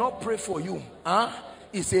I did not pray for you,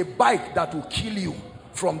 it's a bike that will kill you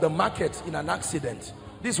from the market in an accident.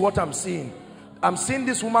 This is what I'm seeing. I'm seeing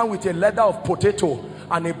this woman with a leather of potato,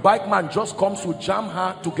 and a bike man just comes to jam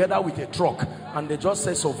her together with a truck, and they just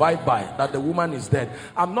say survive by that the woman is dead.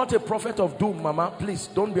 I'm not a prophet of doom, mama. Please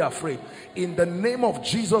don't be afraid. In the name of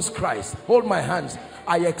Jesus Christ, hold my hands.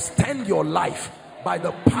 I extend your life by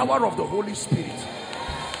the power of the Holy Spirit,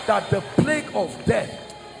 that the plague of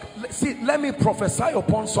death, see, let me prophesy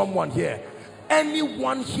upon someone here.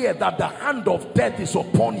 Anyone here that the hand of death is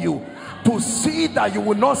upon you, to see that you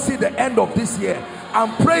will not see the end of this year,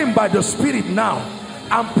 I'm praying by the Spirit now.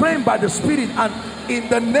 I'm praying by the Spirit, and in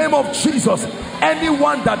the name of Jesus,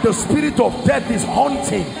 anyone that the spirit of death is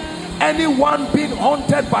haunting, anyone being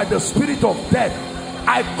haunted by the spirit of death,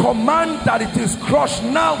 I command that it is crushed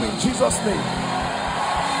now in Jesus' name.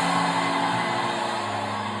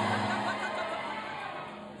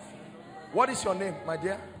 What is your name, my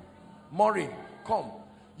dear? Maureen, come.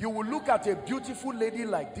 You will look at a beautiful lady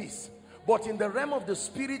like this, but in the realm of the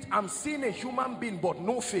spirit, I'm seeing a human being but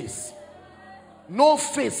no face. No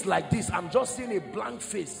face like this. I'm just seeing a blank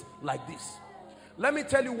face like this. Let me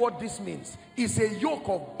tell you what this means. It's a yoke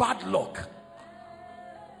of bad luck.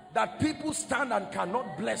 that people stand and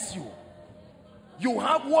cannot bless you. You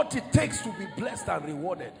have what it takes to be blessed and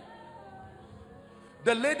rewarded.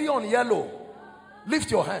 The lady on yellow,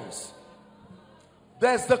 lift your hands.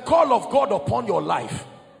 There's the call of God upon your life.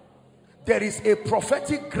 There is a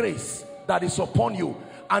prophetic grace that is upon you,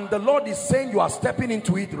 and the Lord is saying you are stepping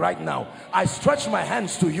into it right now. I stretch my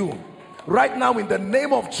hands to you right now in the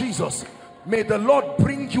name of Jesus. May the Lord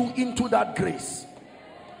bring you into that grace.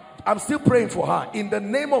 I'm still praying for her. In the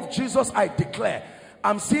name of Jesus, I declare,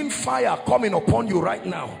 I'm seeing fire coming upon you right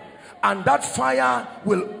now, and that fire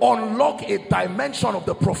will unlock a dimension of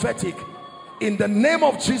the prophetic in the name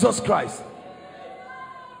of Jesus Christ.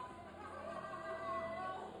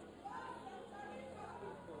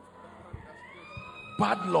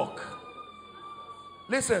 Bad luck.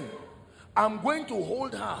 Listen, I'm going to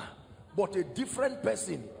hold her, but a different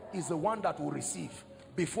person is the one that will receive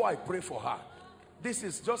before I pray for her. This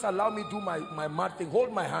is just allow me do my mad thing.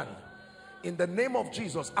 Hold my hand. In the name of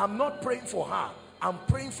Jesus, I'm not praying for her. I'm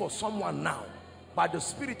praying for someone now by the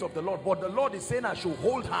Spirit of the Lord. But the Lord is saying I should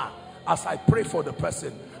hold her as I pray for the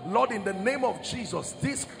person. Lord, in the name of Jesus,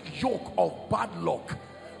 this yoke of bad luck,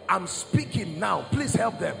 I'm speaking now. Please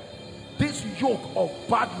help them. This yoke of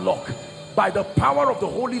bad luck, by the power of the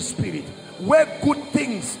Holy Spirit, where good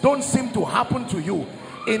things don't seem to happen to you,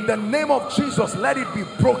 in the name of Jesus, let it be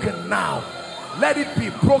broken now. Let it be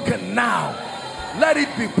broken now. Let it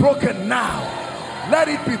be broken now. Let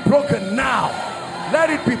it be broken now. Let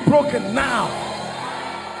it be broken now.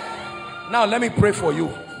 Now let me pray for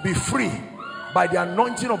you. Be free by the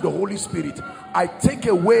anointing of the Holy Spirit. I take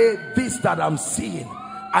away this that I'm seeing,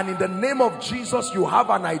 and in the name of Jesus, you have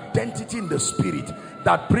an identity in the Spirit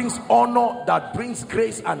that brings honor, that brings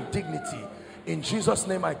grace and dignity. In Jesus'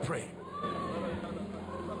 name I pray.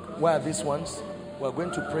 Where are these ones? We're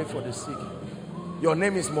going to pray for the sick. Your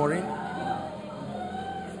name is Maureen.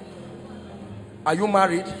 Are you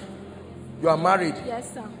married? You are married?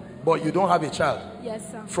 Yes, sir. But you don't have a child?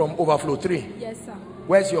 Yes, sir. From Overflow 3? Yes, sir.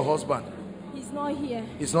 Where's your husband? He's not here.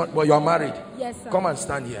 He's not, but you are married? Yes, sir. Come and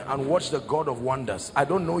stand here and watch the God of wonders. I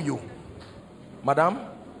don't know you. Madam,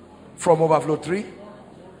 from Overflow 3?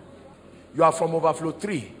 You are from Overflow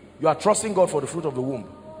 3. You are trusting God for the fruit of the womb.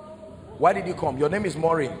 Why did you come? Your name is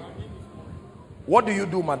Maureen. What do you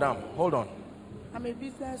do, madam? Hold on. I'm a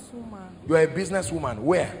businesswoman. You are a businesswoman.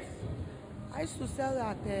 Where? I used to sell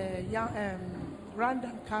at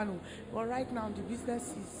Random Kano, but right now the business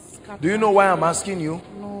is scattered. Do you know why I'm asking you?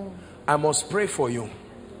 No. I must pray for you,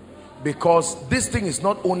 because this thing is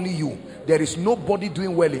not only you. There is nobody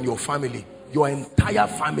doing well in your family. Your entire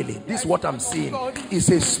family. This is what I'm saying. Is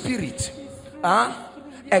a spirit.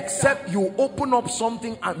 Except you open up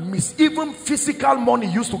something and miss. Even physical money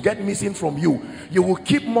used to get missing from you. You will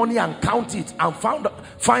keep money and count it and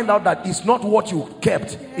find out that it's not what you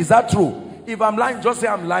kept. Is that true? If I'm lying, just say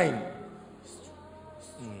I'm lying.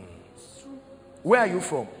 Where are you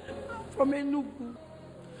from? From Enugu.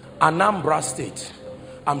 Anambra State.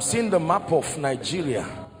 I'm seeing the map of Nigeria,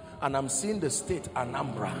 and I'm seeing the state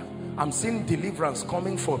Anambra. I'm seeing deliverance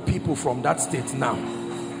coming for people from that state now.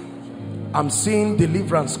 I'm seeing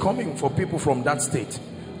deliverance coming for people from that state.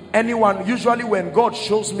 Anyone, usually when God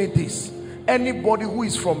shows me this, anybody who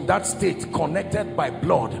is from that state connected by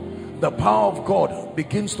blood, the power of God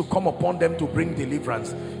begins to come upon them to bring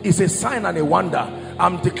deliverance. It's a sign and a wonder.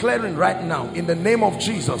 I'm declaring right now in the name of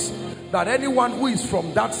Jesus that anyone who is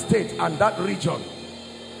from that state and that region,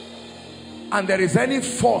 and there is any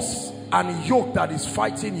force and yoke that is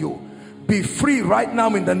fighting you, be free right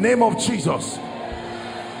now in the name of Jesus.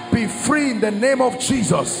 Be free in the name of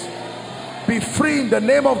Jesus. Be free in the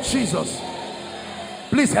name of Jesus.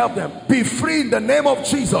 Please help them. Be free in the name of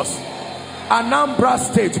Jesus. Anambra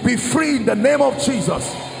State, be free in the name of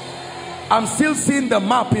Jesus. I'm still seeing the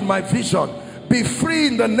map in my vision. Be free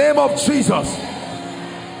in the name of Jesus.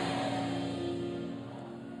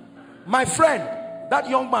 My friend, that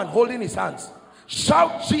young man holding his hands,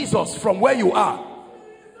 shout Jesus from where you are.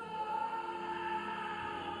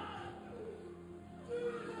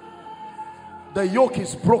 The yoke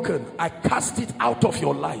is broken. I cast it out of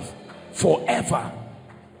your life forever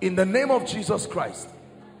in the name of Jesus Christ.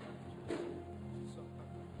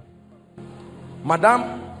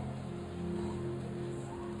 Madam,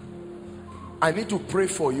 I need to pray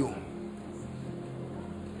for you.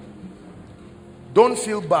 Don't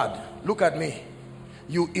feel bad. Look at me.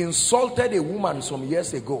 You insulted a woman some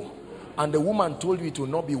years ago, and the woman told you it will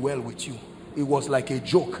not be well with you. It was like a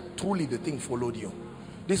joke. Truly the thing followed you.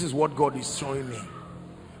 This is what God is showing me.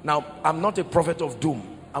 Now, I'm not a prophet of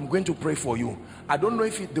doom. I'm going to pray for you. I don't know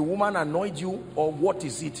if the woman annoyed you or what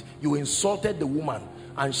is it. You insulted the woman.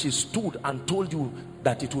 and she stood and told you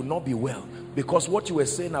that it will not be well because what you were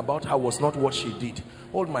saying about her was not what she did.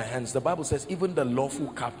 Hold my hands. The Bible says even the lawful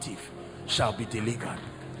captive shall be delivered.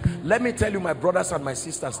 Let me tell you, my brothers and my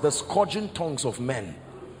sisters, the scourging tongues of men,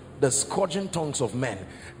 the scourging tongues of men,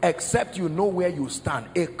 except you know where you stand.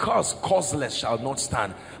 A curse causeless shall not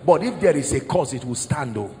stand, but if there is a cause, it will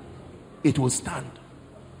stand. Oh, it will stand.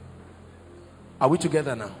 Are we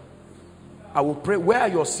together now? I will pray. Where are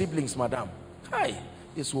your siblings, madam? Hi,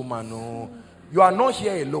 this woman. Oh, you are not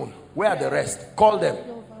here alone. Where are the rest? Call them.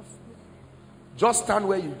 Just stand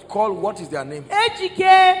where you call. What is their name?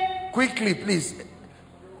 Ejike. Quickly, please.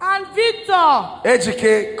 And Victor.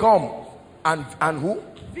 Ejike, come. And who?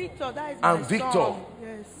 Victor, that is and my Victor. son.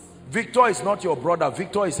 Yes. Victor is not your brother.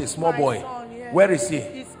 Victor is a small My boy. son, yes. Where is he?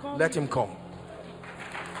 He's coming. Let him come.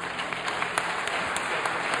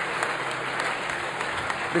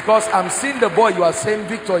 Because I'm seeing the boy, you are saying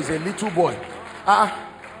Victor is a little boy.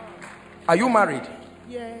 Are you married?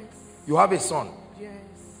 Yes. You have a son? Yes.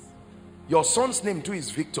 Your son's name too is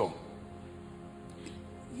Victor.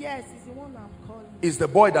 Yes, it's the one I'm calling. Is the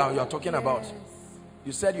boy that you are talking about? Yes.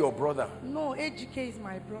 You said your brother. No, AGK is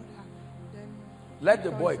my brother. Then Let the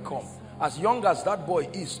Victor boy is my come. son. As young as that boy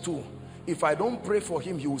is too, if I don't pray for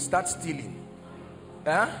him, he will start stealing.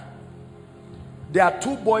 There are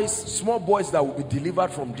two boys, small boys, that will be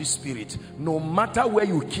delivered from this spirit. No matter where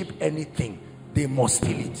you keep anything, they must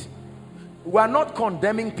steal it. We are not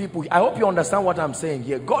condemning people. I hope you understand what I'm saying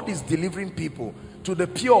here. God is delivering people. To the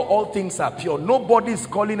pure, all things are pure. Nobody is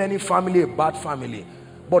calling any family a bad family.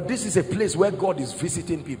 But this is a place where God is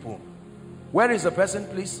visiting people. Where is the person,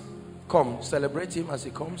 please? Come, celebrate him as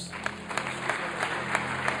he comes.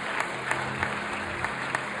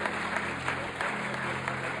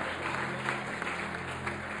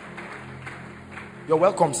 You're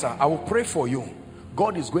welcome, sir. I will pray for you.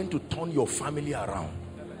 God is going to turn your family around.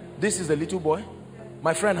 This is the little boy.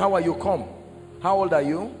 My friend, how are you? Come. How old are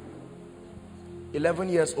you? 11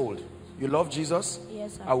 years old. You love Jesus?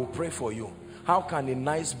 Yes, sir. I will pray for you. How can a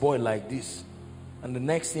nice boy like this and the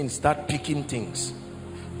next thing start picking things?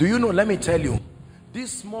 Do you know, let me tell you,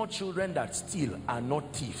 these small children that steal are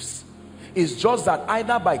not thieves. It's just that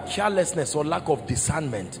either by carelessness or lack of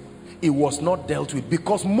discernment, it was not dealt with,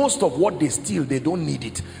 because most of what they steal, they don't need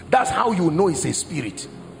it. That's how you know it's a spirit.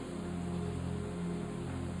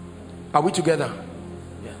 Are we together?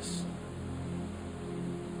 Yes.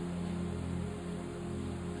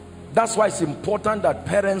 That's why it's important that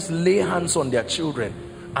parents lay hands on their children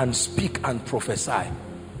and speak and prophesy.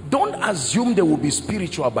 Don't assume they will be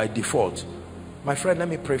spiritual by default. My friend, let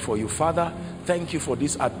me pray for you. Father, thank you for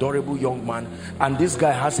this adorable young man, and this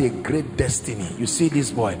guy has a great destiny. You see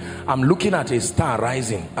this boy, I'm looking at a star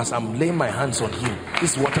rising as I'm laying my hands on him.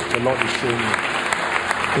 This is what the Lord is showing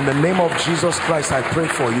me. In the name of Jesus Christ, I pray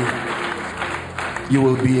for you. You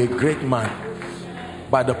will be a great man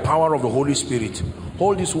by the power of the Holy Spirit.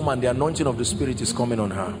 Hold this woman, the anointing of the Spirit is coming on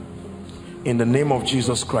her. In the name of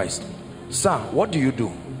Jesus Christ. Sir, what do you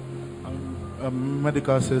do? A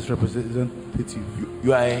medical sales representative.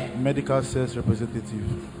 You are a medical sales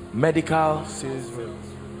representative. Medical Sales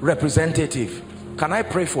representative. Can I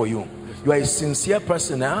pray for you? You are a sincere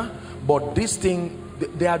person, but this thing,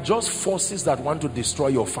 they are just forces that want to destroy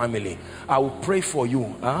your family. I will pray for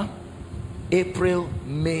you. April,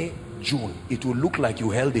 May, June, it will look like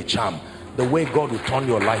you held a charm. The way God will turn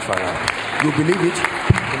your life around. You believe it?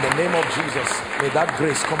 In the name of Jesus, may that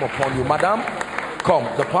grace come upon you. Madam, come.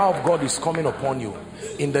 The power of God is coming upon you.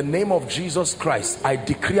 In the name of Jesus Christ, I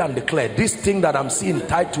decree and declare, this thing that I'm seeing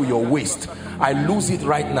tied to your waist, I lose it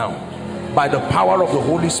right now. By the power of the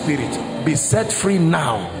Holy Spirit, be set free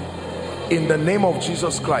now. In the name of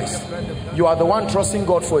Jesus Christ. You are the one trusting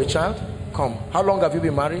God for a child? Come. How long have you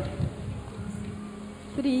been married?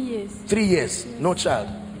 3 years. 3 years. No child.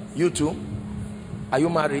 You too? Are you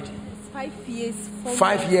married? 5 years.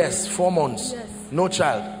 5 years, 4 months. Yes. No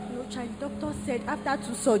child. No child. Doctor said after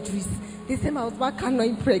 2 surgeries, they said my husband cannot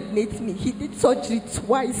impregnate me. He did surgery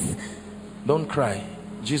twice. Don't cry.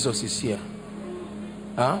 Jesus is here.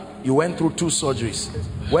 You went through 2 surgeries.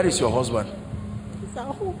 Where is your husband? He's at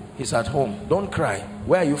home. He's at home. Don't cry.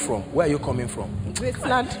 Where are you from? Where are you coming from?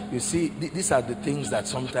 Graceland. You see, these are the things that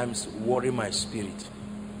sometimes worry my spirit.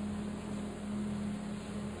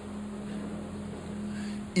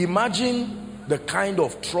 Imagine the kind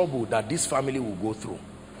of trouble that this family will go through.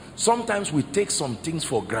 Sometimes we take some things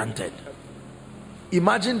for granted.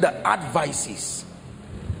 Imagine the advices.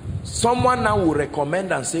 Someone now will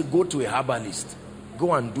recommend and say, go to a herbalist.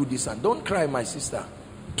 Go and do this. And don't cry, my sister.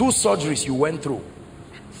 2 surgeries you went through.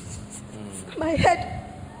 My head.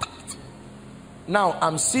 Now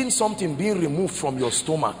I'm seeing something being removed from your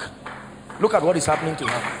stomach. Look at what is happening to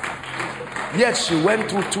her. Yes, she went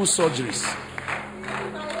through 2 surgeries.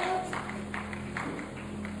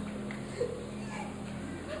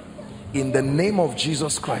 In the name of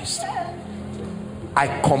Jesus Christ, I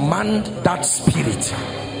command that spirit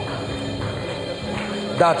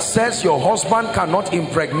that says your husband cannot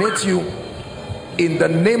impregnate you. In the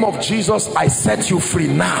name of Jesus, I set you free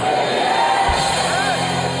now.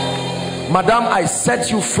 Madam, I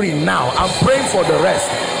set you free now. I'm praying for the rest,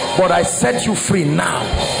 but I set you free now.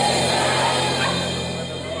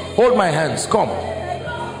 Hold my hands, come.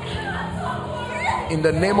 In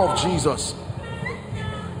the name of Jesus,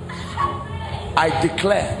 I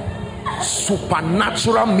declare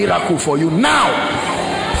supernatural miracle for you now.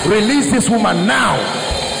 Release this woman now.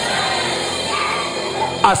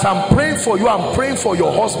 As I'm praying for you, I'm praying for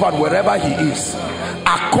your husband wherever he is.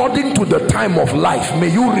 According to the time of life, may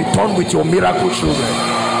you return with your miracle children.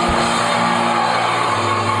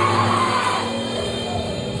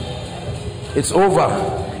 It's over.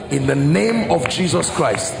 In the name of Jesus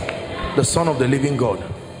Christ, the Son of the living God.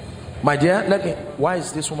 My dear, why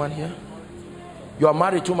is this woman here? You are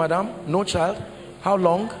married to, madam? No child? How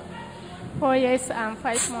long? 4 years and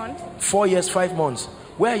 5 months. 4 years, 5 months.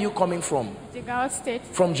 Where are you coming from? Jigawa State.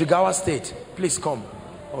 From Jigawa State. Please come.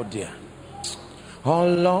 Oh dear.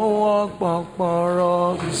 Allah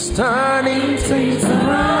is turning things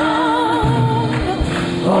around.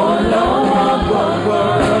 Allah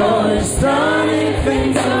is turning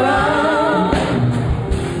things around.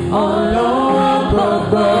 Allah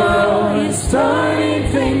is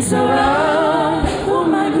turning things around. Oh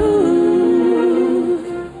my good.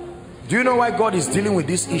 Do you know why God is dealing with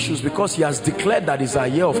these issues? Because he has declared that it's a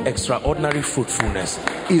year of extraordinary fruitfulness.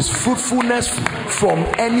 Is fruitfulness from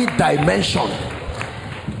any dimension.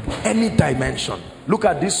 Any dimension. Look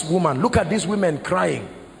at this woman. Look at these women crying.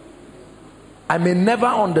 I may never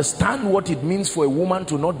understand what it means for a woman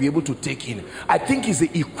to not be able to take in. I think it's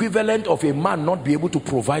the equivalent of a man not be able to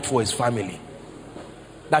provide for his family.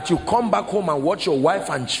 That you come back home and watch your wife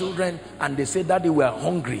and children and they say that they were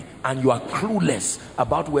hungry and you are clueless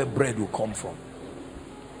about where bread will come from.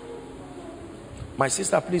 My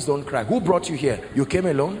sister, please don't cry. Who brought you here? You came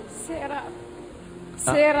alone? Sarah.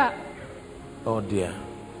 Sarah. Oh dear.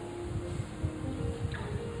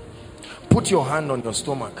 Put your hand on your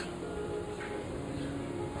stomach.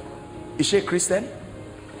 Is she a Christian?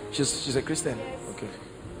 She's a Christian. Yes. Okay.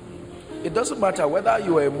 It doesn't matter whether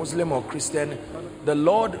you are a Muslim or Christian. The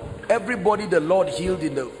Lord, everybody the Lord healed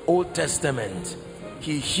in the Old Testament,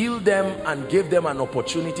 he healed them and gave them an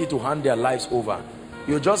opportunity to hand their lives over.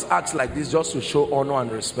 You just act like this just to show honor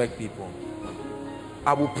and respect people.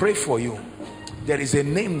 I will pray for you. There is a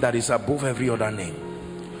name that is above every other name.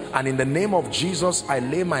 And in the name of Jesus, I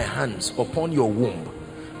lay my hands upon your womb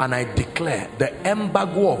and I declare the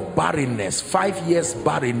embargo of barrenness, 5 years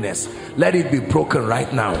barrenness, let it be broken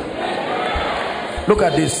right now. Look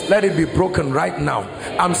at this. Let it be broken right now.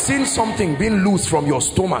 I'm seeing something being loose from your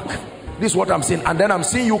stomach. This is what I'm seeing. And then I'm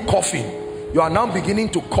seeing you coughing. You are now beginning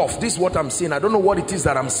to cough. This is what I'm seeing. I don't know what it is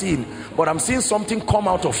that I'm seeing, but I'm seeing something come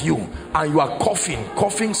out of you and you are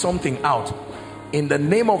coughing something out. In the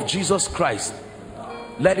name of Jesus Christ,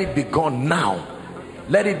 let it be gone now.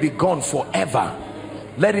 Let it be gone forever.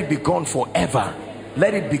 Let it be gone forever.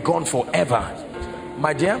 Let it be gone forever.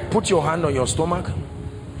 My dear, put your hand on your stomach.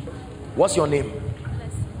 What's your name?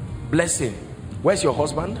 Blessing. Where's your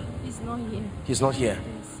husband? He's not here. He's not here.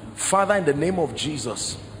 Yes. Father, in the name of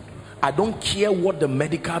Jesus, I don't care what the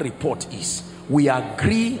medical report is. We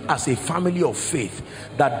agree as a family of faith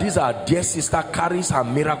that this our dear sister carries her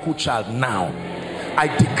miracle child now. I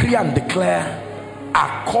decree and declare,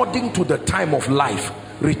 according to the time of life,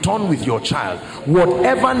 return with your child.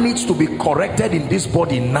 Whatever needs to be corrected in this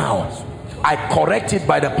body now, I correct it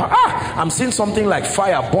by the power. I'm seeing something like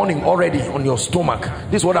fire burning already on your stomach.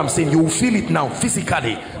 This is what I'm saying. You will feel it now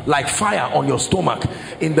physically, like fire on your stomach.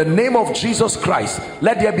 In the name of Jesus Christ,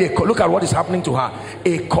 let there be a look at what is happening to her.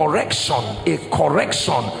 A correction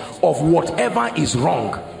of whatever is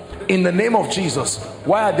wrong. In the name of Jesus.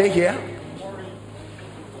 Why are they here?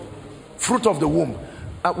 Fruit of the womb.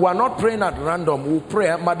 We are not praying at random. We'll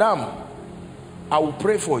pray. Madam, I will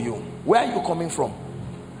pray for you. Where are you coming from?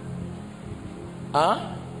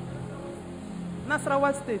 Huh?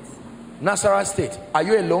 Nasarawa State. Nasarawa State. Are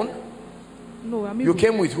you alone? No, I'm You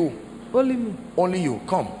came with who? only me. Only you.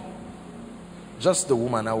 Come. Just the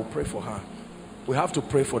woman. I will pray for her. We have to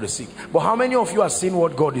pray for the sick. But how many of you are seeing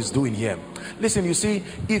what God is doing here? Listen, you see,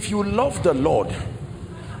 if you love the Lord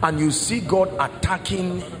and you see God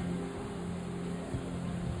attacking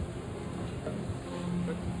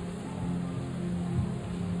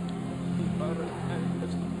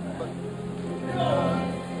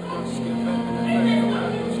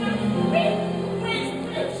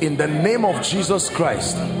In the name of Jesus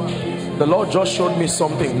Christ, the Lord just showed me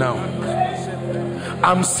something now.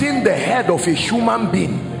 I'm seeing the head of a human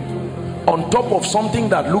being on top of something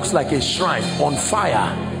that looks like a shrine on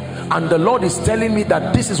fire. And the Lord is telling me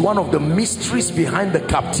that this is one of the mysteries behind the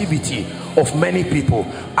captivity of many people.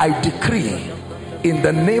 I decree in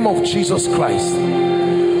the name of Jesus Christ,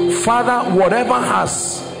 Father, whatever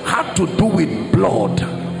has had to do with blood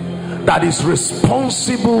that is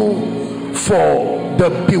responsible for the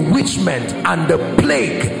bewitchment and the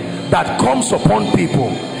plague that comes upon people,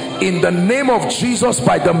 in the name of Jesus,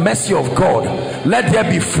 by the mercy of God, let there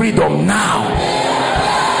be freedom now.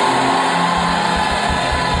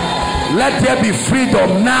 Let there be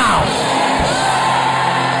freedom now.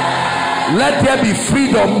 Let there be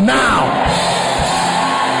freedom now.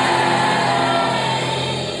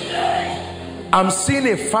 I'm seeing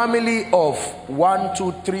a family of 1,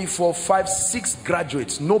 2, 3, 4, 5, 6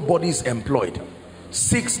 graduates. Nobody's employed.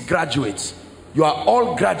 6 graduates. You are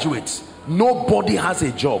all graduates. Nobody has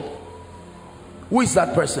a job. Who is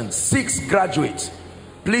that person? 6 graduates.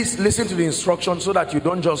 Please listen to the instructions so that you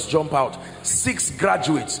don't just jump out. 6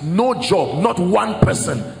 graduates, no job. Not one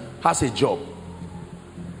person has a job.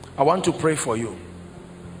 I want to pray for you.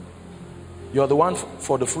 You're the one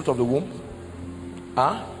for the fruit of the womb.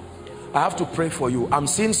 Huh? I have to pray for you. I'm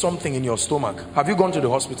seeing something in your stomach. Have you gone to the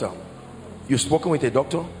hospital? You've spoken with a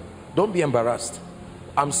doctor? Don't be embarrassed.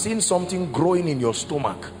 I'm seeing something growing in your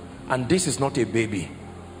stomach, and this is not a baby.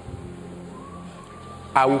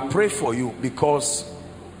 I will pray for you, because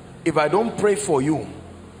if I don't pray for you,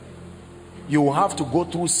 you will have to go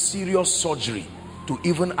through serious surgery to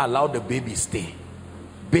even allow the baby stay,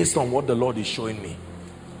 based on what the Lord is showing me.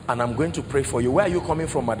 And I'm going to pray for you. Where are you coming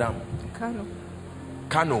from, madam? Kano.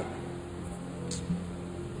 Kano.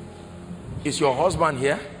 Is your husband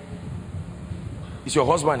here? Is your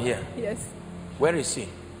husband here? Yes. Where is he?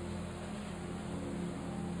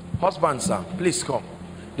 Husband, sir, please come.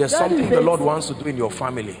 There's That something is the it. Lord wants to do in your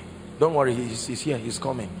family. Don't worry, he's here, he's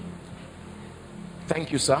coming.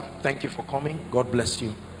 Thank you, sir. Thank you for coming. God bless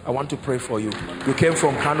you. I want to pray for you. You came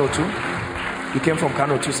from Kano too? You came from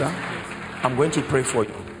Kano too, sir? I'm going to pray for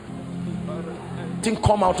you. Think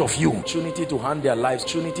come out of you. Opportunity to hand their lives,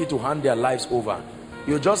 opportunity to hand their lives over.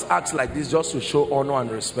 You just act like this just to show honor and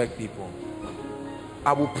respect people.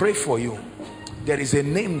 I will pray for you. There is a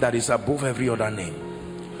name that is above every other name.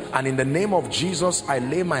 And in the name of Jesus, I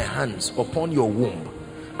lay my hands upon your womb,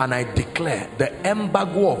 and I declare the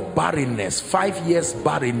embargo of barrenness, 5 years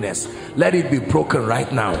barrenness, let it be broken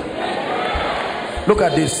right now. Look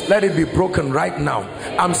at this. Let it be broken right now.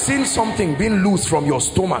 I'm seeing something being loose from your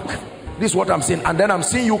stomach. This is what I'm seeing. And then I'm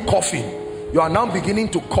seeing you coughing. You are now beginning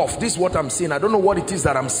to cough. This is what I'm seeing. I don't know what it is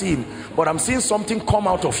that I'm seeing, but I'm seeing something come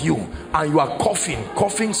out of you, and you are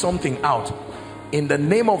coughing something out. In the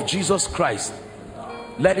name of Jesus Christ,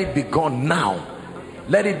 let it be gone now.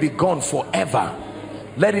 Let it be gone forever.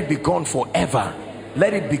 Let it be gone forever.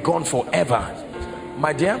 Let it be gone forever.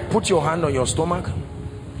 My dear, put your hand on your stomach.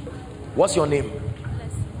 What's your name?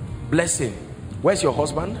 Blessing. Where's your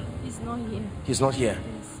husband? He's not here. He's not here.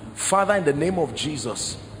 Father, in the name of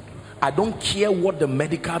Jesus, I don't care what the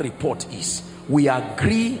medical report is. We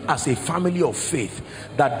agree as a family of faith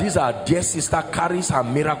that this our dear sister carries her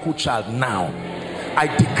miracle child now. I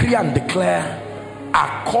decree and declare,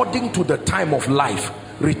 according to the time of life,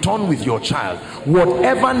 return with your child.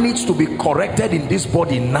 Whatever needs to be corrected in this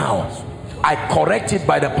body now, I correct it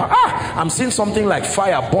by the power. I'm seeing something like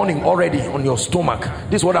fire burning already on your stomach.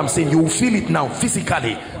 This is what I'm saying. You will feel it now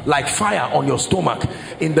physically, like fire on your stomach.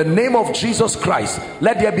 In the name of Jesus Christ,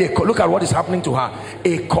 let there be a look at what is happening to her.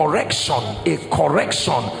 A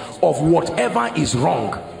correction of whatever is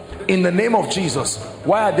wrong. In the name of Jesus.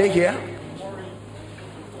 Why are they here?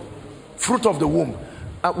 Fruit of the womb.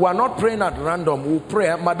 We are not praying at random. We'll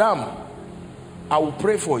pray. Madam, I will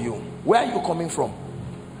pray for you. Where are you coming from?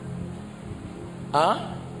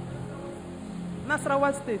 Huh?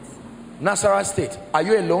 Nasarawa State. Nasarawa State. Are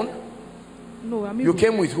you alone? No, I'm You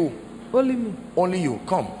came with who? Only me. Only you.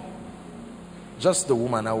 Come. Just the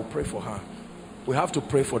woman. I will pray for her. We have to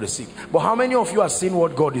pray for the sick. But how many of you are seeing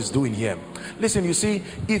what God is doing here? Listen, you see,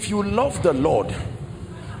 if you love the Lord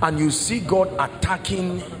and you see God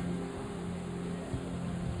attacking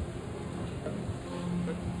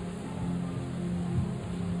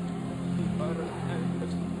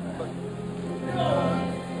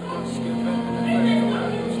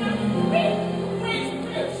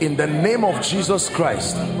in the name of Jesus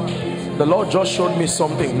Christ, the Lord just showed me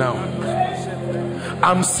something now.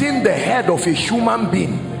 I'm seeing the head of a human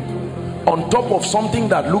being on top of something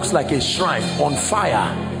that looks like a shrine on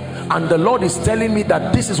fire, And the Lord is telling me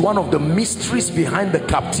that this is one of the mysteries behind the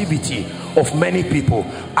captivity of many people.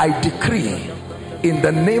 I decree in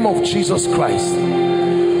the name of Jesus Christ,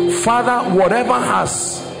 Father, whatever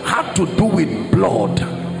has had to do with blood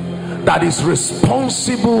that is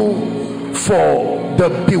responsible for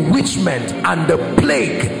the bewitchment and the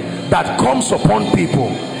plague that comes upon people,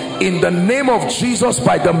 in the name of Jesus,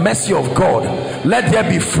 by the mercy of God, let there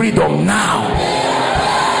be freedom now.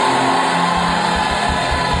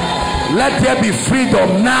 Let there be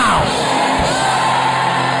freedom now.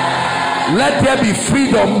 Let there be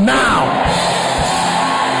freedom now.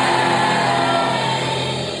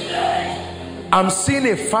 I'm seeing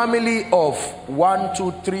a family of 1,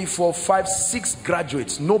 2, 3, 4, 5, 6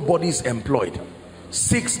 graduates. Nobody's employed.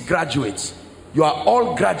 6 graduates. You are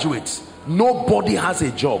all graduates. Nobody has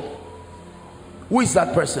a job. Who is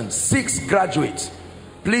that person? 6 graduates.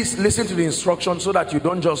 Please listen to the instructions so that you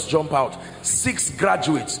don't just jump out. 6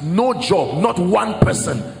 graduates, no job. Not one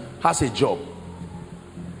person has a job.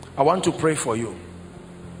 I want to pray for you.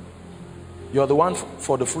 You're the one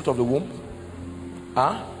for the fruit of the womb?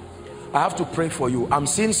 Huh? I have to pray for you. I'm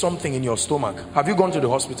seeing something in your stomach. Have you gone to the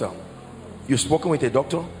hospital? You've spoken with a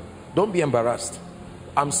doctor? Don't be embarrassed.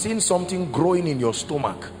 I'm seeing something growing in your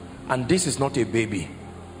stomach, and this is not a baby.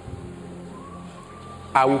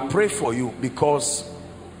 I will pray for you, because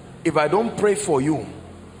if I don't pray for you,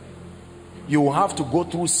 you will have to go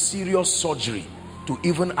through serious surgery to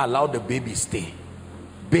even allow the baby stay,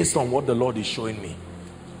 based on what the Lord is showing me.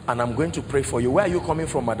 And I'm going to pray for you. Where are you coming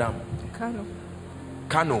from, madam? Kano.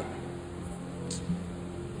 Kano.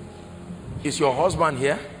 Is your husband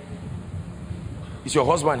here? Is your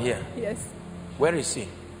husband here? Yes. Where is he?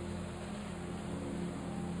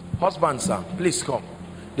 Husband, sir, please come.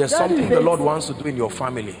 There's something the Lord wants to do in your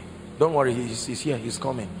family. Don't worry, he's here, he's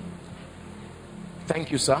coming. Thank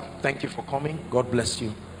you, sir. Thank you for coming. God bless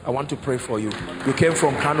you. I want to pray for you. You came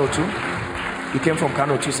from Kano too? You came from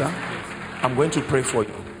Kano too, sir? I'm going to pray for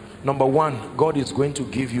you. Number 1, God is going to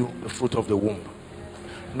give you the fruit of the womb.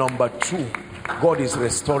 Number 2, God is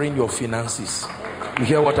restoring your finances. You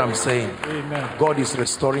hear what I'm saying? Amen. God is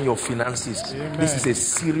restoring your finances. Amen. This is a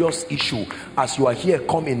serious issue. As you are here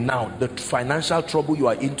coming now, the financial trouble you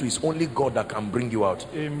are into is only God that can bring you out.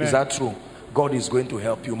 Amen. Is that true? God is going to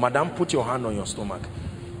help you. Madam, put your hand on your stomach.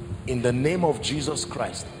 In the name of Jesus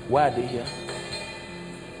Christ. Why are they here?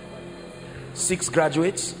 6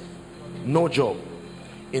 graduates, no job.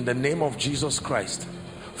 In the name of Jesus Christ,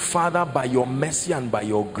 Father, by your mercy and by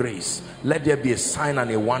your grace, let there be a sign and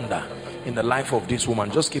a wonder in the life of this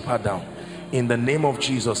woman. Just keep her down. In the name of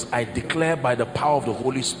Jesus, I declare by the power of the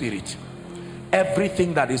Holy Spirit,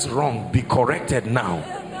 everything that is wrong be corrected now.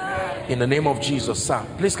 In the name of Jesus. Sir,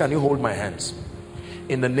 please can you hold my hands?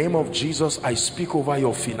 In the name of Jesus, I speak over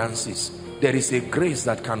your finances. There is a grace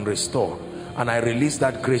that can restore, and I release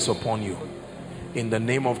that grace upon you. In the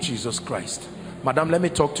name of Jesus Christ. Madam, let me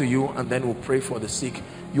talk to you, and then we'll pray for the sick.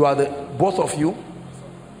 You are both of you.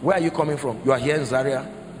 Where are you coming from? You are here in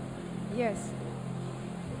Zaria? Yes.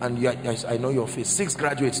 And yes, I know your face. 6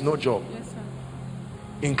 graduates, no job. Yes, sir.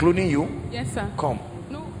 Including you? Yes, sir. Come.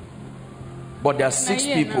 No. But there are 6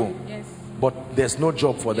 people. Now. Yes. But there's no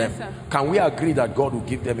job for them. Yes, sir. Can we agree that God will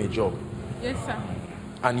give them a job? Yes, sir.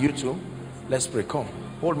 And you too? Let's pray. Come.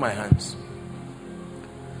 Hold my hands.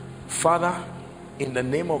 Father, in the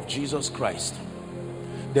name of Jesus Christ,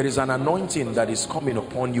 there is an anointing that is coming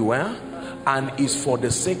upon you, and is for the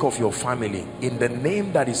sake of your family. In the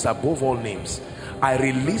name that is above all names, I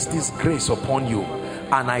release this grace upon you,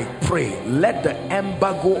 and I pray, let the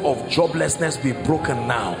embargo of joblessness be broken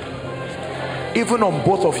now. Even on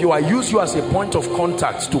both of you, I use you as a point of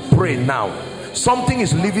contact to pray now. Something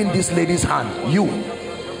is leaving this lady's hand.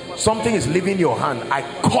 Something is leaving your hand. I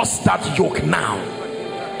curse that yoke now.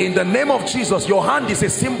 In the name of Jesus, your hand is a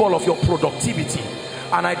symbol of your productivity.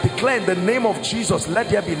 And I declare in the name of Jesus, let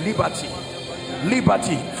there be liberty.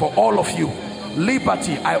 Liberty for all of you.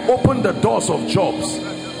 Liberty. I open the doors of jobs.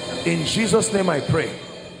 In Jesus' name I pray.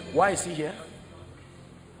 Why is he here?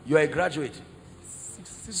 You are a graduate.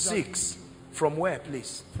 6. From where,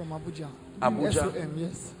 please? From Abuja. Abuja? SOM,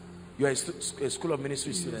 yes. You are a School of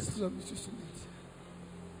Ministry student. School of Ministry student.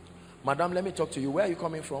 Madam, let me talk to you. Where are you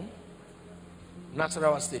coming from?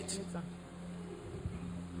 Nasarawa State. Yes, sir.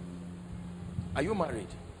 Are you married?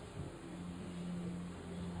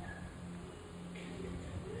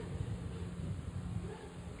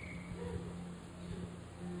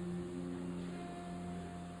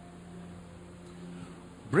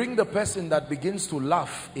 Bring the person that begins to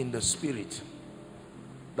laugh in the spirit.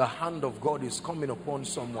 The hand of God is coming upon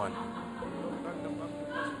someone.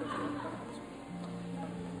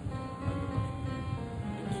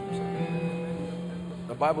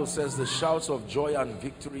 Bible says the shouts of joy and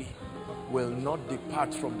victory will not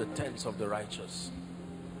depart from the tents of the righteous.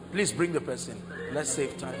 Please bring the person. Let's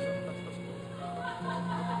save time.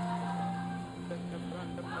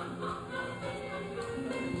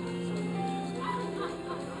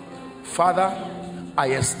 Father,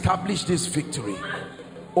 I establish this victory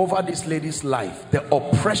over this lady's life. The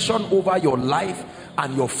oppression over your life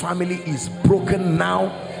and your family is broken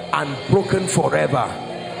now and broken forever.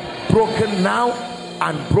 Broken now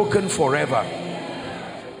and broken forever.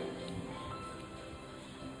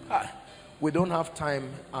 We don't have time.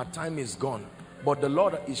 Our time is gone. But the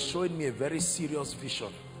Lord is showing me a very serious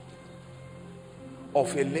vision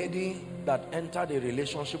of a lady that entered a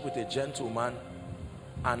relationship with a gentleman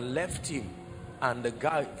and left him, and the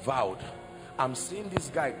guy vowed. I'm seeing this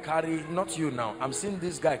guy carry, not you now, I'm seeing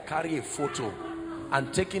this guy carry a photo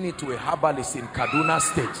and taking it to a herbalist in Kaduna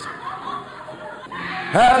State.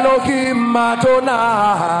 Elohim Madonna,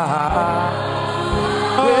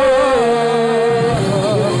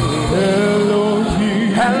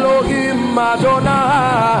 Elohim Madonna,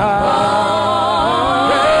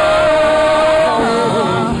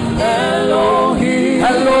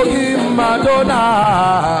 Elohim Madonna.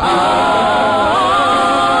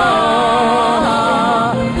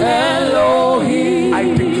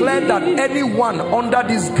 Anyone under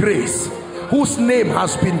this grace whose name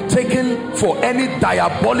has been taken for any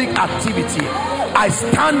diabolic activity, I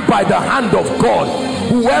stand by the hand of God.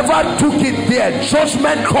 Whoever took it there,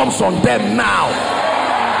 judgment comes on them now.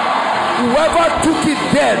 Whoever took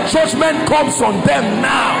it there, judgment comes on them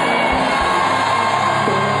now.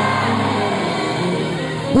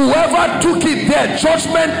 Whoever took it there,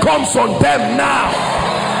 judgment comes on them now.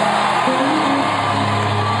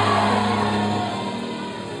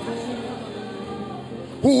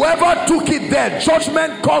 Whoever took it there,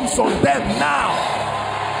 judgment comes on them now.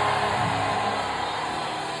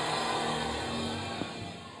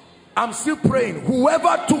 I'm still praying.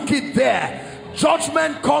 Whoever took it there,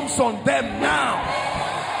 judgment comes on them now.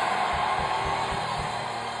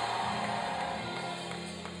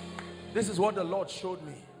 This is what the Lord showed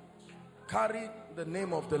me. Carried the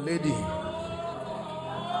name of the lady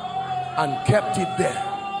and kept it there.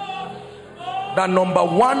 That number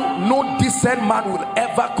one, no decent man will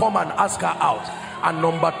ever come and ask her out, and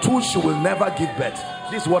number two, she will never give birth.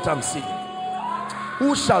 This is what I'm seeing.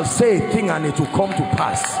 Who shall say a thing and it will come to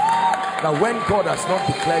pass? That when God has not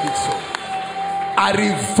declared it so. I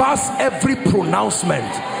reverse every pronouncement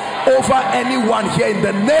over anyone here in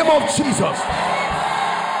the name of Jesus.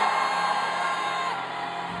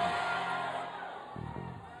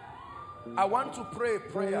 I want to pray a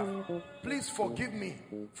prayer. Please forgive me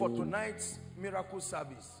for tonight's miracle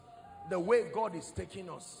service. The way God is taking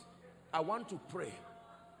us. I want to pray.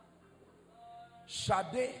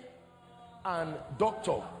 Shade and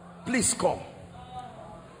Doctor, please come.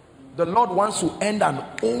 The Lord wants to end an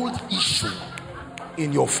old issue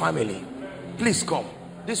in your family. Please come.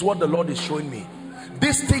 This is what the Lord is showing me.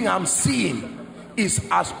 This thing I'm seeing is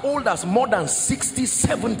as old as more than 60,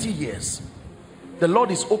 70 years. The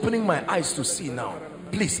Lord is opening my eyes to see now.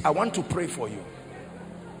 Please, I want to pray for you.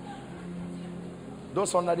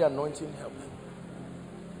 Those under the anointing, help.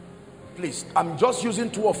 Please, I'm just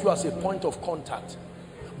using two of you as a point of contact.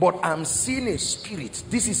 But I'm seeing a spirit.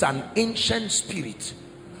 This is an ancient spirit.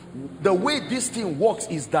 The way this thing works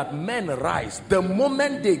is that men rise. The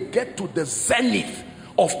moment they get to the zenith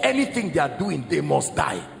of anything they are doing, they must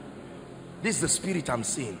die. This is the spirit I'm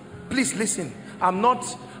seeing. Please listen.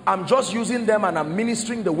 I'm just using them and I'm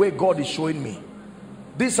ministering the way God is showing me.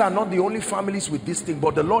 These are not the only families with this thing,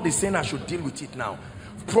 but the Lord is saying I should deal with it now.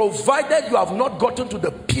 Provided you have not gotten to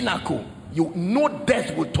the pinnacle, no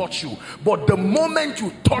death will touch you. But the moment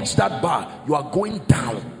you touch that bar, you are going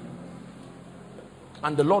down.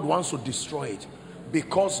 And the Lord wants to destroy it,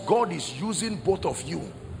 because God is using both of you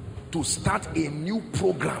to start a new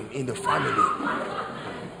program in the family.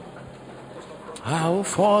 I will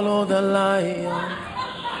follow the lion.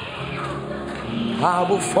 I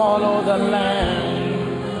will follow the lamb.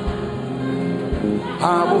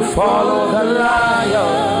 I will follow the lion.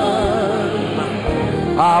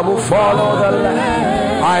 I will follow the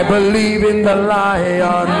lamb. I believe in the lion.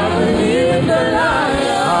 I believe in the lion.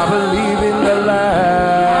 I believe in the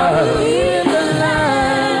lamb. I believe in the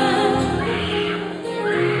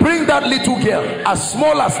lamb. Bring that little girl. As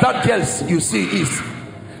small as that girl you see is,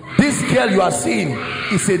 this girl you are seeing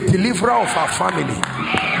is a deliverer of our family.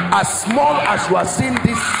 As small as you are seeing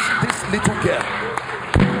this little girl,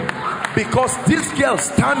 because this girl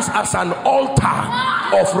stands as an altar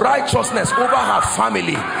of righteousness over her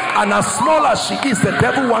family, and as small as she is, the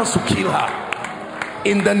devil wants to kill her.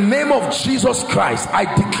 In the name of Jesus Christ, I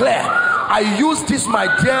declare, I use this, my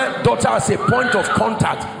dear daughter, as a point of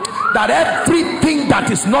contact, that everything that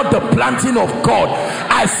is not the planting of God,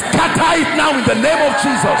 I scatter it now in the name of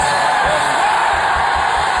Jesus.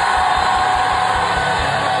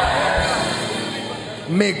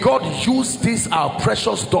 May God use this, our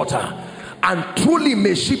precious daughter, and truly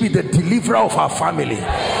may she be the deliverer of our family.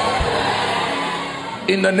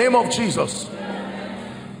 In the name of Jesus.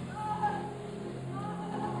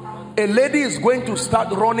 A lady is going to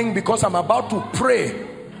start running because I'm about to pray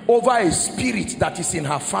over a spirit that is in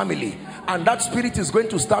her family, and that spirit is going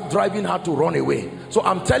to start driving her to run away. So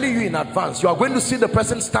I'm telling you in advance, you are going to see the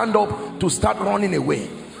person stand up to start running away.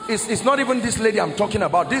 It's not even this lady I'm talking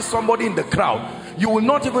about. This is somebody in the crowd. You will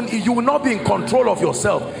not be in control of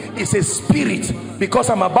yourself. It's a spirit, because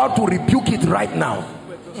I'm about to rebuke it right now.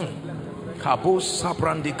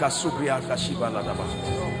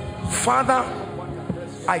 Father,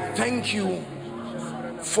 I thank you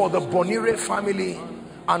for the Bonire family,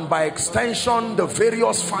 and by extension the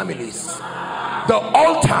various families, the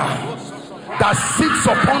altar that sits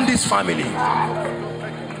upon this family.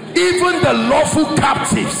 Even the lawful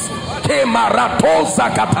captives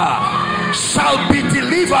shall be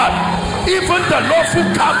delivered. Even the lawful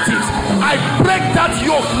captives, I break that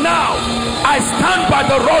yoke now. I stand by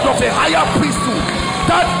the rod of a higher priesthood,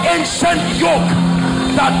 that ancient yoke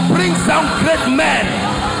that brings down great men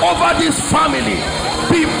over this family,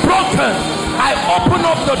 be broken. I open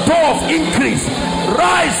up the door of increase.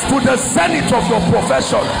 Rise to the zenith of your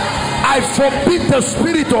profession. I forbid the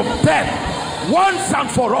spirit of death once and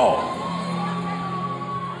for all.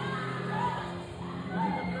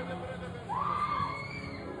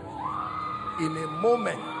 In a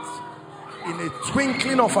moment, in a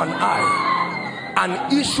twinkling of an eye,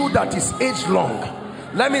 an issue that is age long.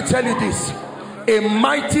 Let me tell you this, a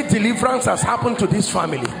mighty deliverance has happened to this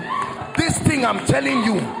family. This thing I'm telling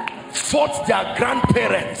you fought their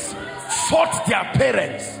grandparents, fought their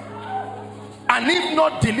parents, and if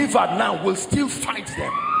not delivered now, will still fight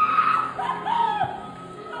them.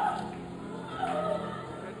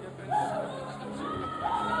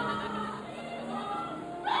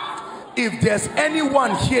 If there's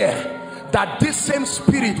anyone here that this same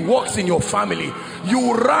spirit works in your family,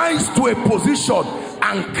 you rise to a position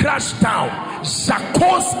and crash down.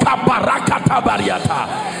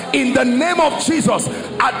 In the name of Jesus,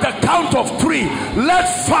 at the count of 3, let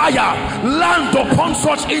fire land upon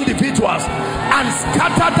such individuals and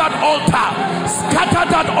scatter that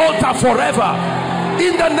altar forever.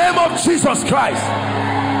 In the name of Jesus Christ.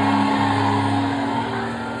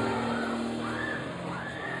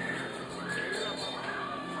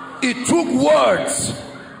 It took words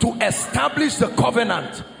to establish the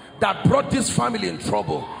covenant that brought this family in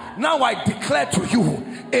trouble. Now I declare to you,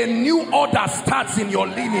 a new order starts in your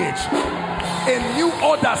lineage. A new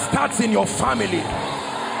order starts in your family,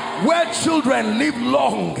 where children live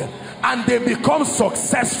long and they become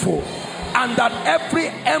successful, and that every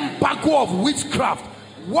embargo of witchcraft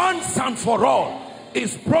once and for all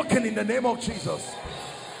is broken in the name of Jesus.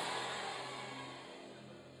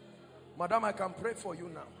 Madam, I can pray for you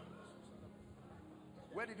now.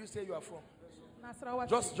 Where did you say you are from?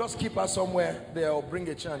 Just keep her somewhere there, or bring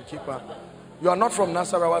a chair and keep her. You are not from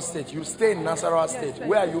Nasarawa State. You stay in Nasarawa State.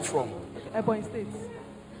 Where are you from? Ebonyi State.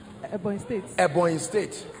 Ebonyi State. Ebonyi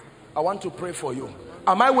State. I want to pray for you.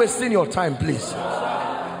 Am I wasting your time, please?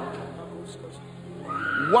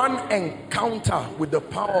 One encounter with the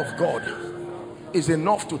power of God is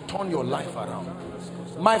enough to turn your life around.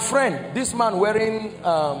 My friend, this man wearing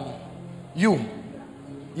you.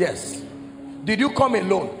 Yes. Did you come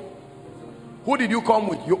alone? Who did you come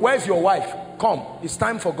with? Where's your wife? Come. It's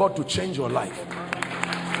time for God to change your life.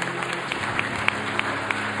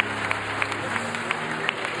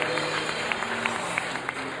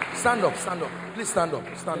 Stand up, stand up. Please stand up,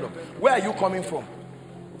 stand up. Where are you coming from?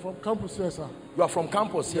 From campus here, sir. You are from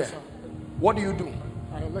campus here? Yes, sir. What do you do?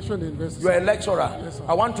 I lecture in the university. You are a lecturer? Yes, sir.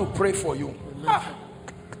 I want to pray for you.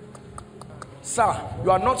 Sir,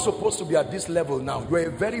 you are not supposed to be at this level now. You are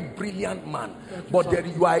a very brilliant man, but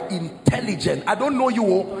you are intelligent. I don't know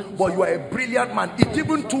you, but you are a brilliant man. It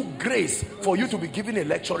even took grace for you to be given a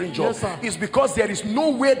lecturing job. Yes, it's because there is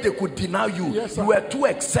no way they could deny you. Yes, you were too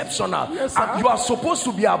exceptional. Yes, sir. You are supposed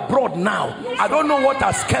to be abroad now. Yes, I don't know what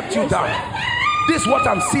has kept you down. This is what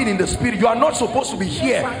I'm seeing in the spirit. You are not supposed to be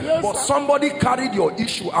here, but somebody carried your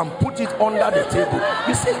issue and put it under the table.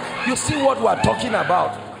 You see what we are talking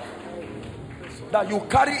about? That you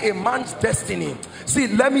carry a man's destiny. See,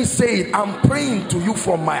 let me say it. I'm praying to you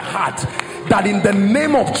from my heart that in the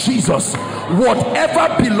name of Jesus,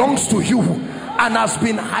 whatever belongs to you, and has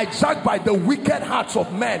been hijacked by the wicked hearts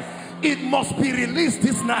of men, it must be released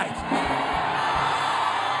this night.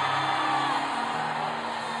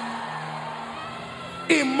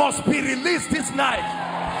 It must be released this night.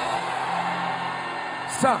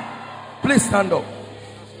 Sir, please stand up.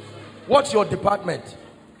 What's your department?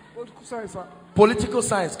 Political science, sir. Political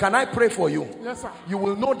science. Can I pray for you? Yes, sir. You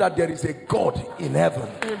will know that there is a God in heaven.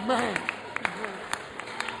 Amen.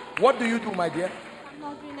 What do you do, my dear? I'm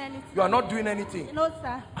not doing anything. You are not doing anything. No,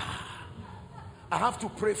 sir. I have to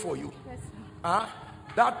pray for you. Yes, sir.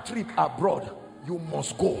 That trip abroad, you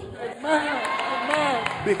must go. Amen. Amen.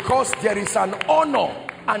 Because there is an honor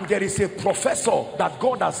and there is a professor that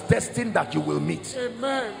God has destined that you will meet.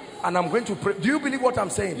 Amen. And I'm going to pray. Do you believe what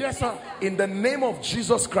I'm saying? Yes, sir. In the name of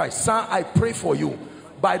Jesus Christ, sir, I pray for you.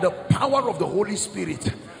 By the power of the Holy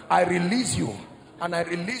Spirit, I release you and I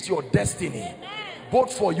release your destiny.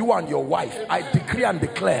 Both for you and your wife. I decree and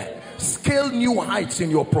declare, scale new heights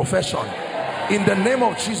in your profession. In the name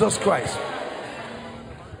of Jesus Christ.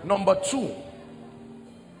 Number 2.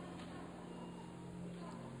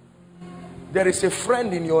 There is a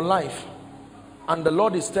friend in your life, and the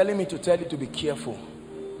Lord is telling me to tell you to be careful.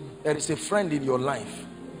 There is a friend in your life.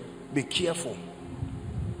 Be careful.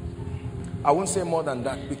 I won't say more than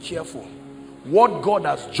that. Be careful. What God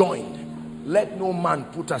has joined, let no man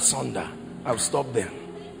put asunder. I'll stop there.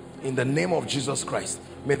 In the name of Jesus Christ.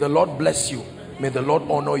 May the Lord bless you. May the Lord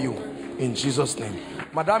honor you. In Jesus' name.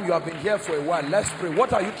 Madam, you have been here for a while. Let's pray.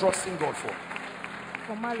 What are you trusting God for?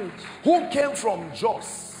 For marriage. Who came from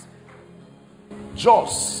Jos?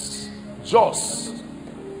 Jos.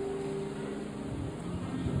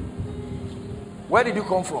 Where did you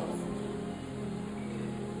come from?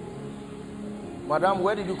 Madam,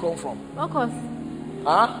 where did you come from? Focus.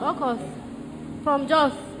 Huh? Focus. From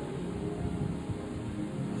Jos.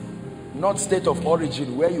 Not state of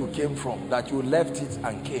origin, where you came from, that you left it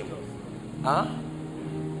and came. Huh?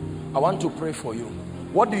 I want to pray for you.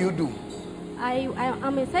 What do you do?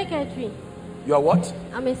 I'm a secretary. You are what?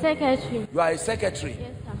 I'm a secretary. You are a secretary.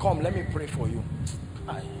 Yes, sir. Come, let me pray for you.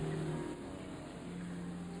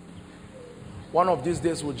 One of these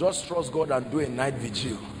days we'll just trust God and do a night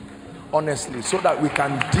vigil. Honestly, so that we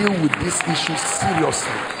can deal with this issue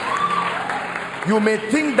seriously. You may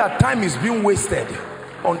think that time is being wasted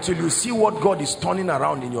until you see what God is turning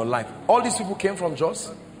around in your life. All these people came from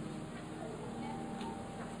Jos.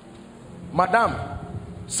 Madam,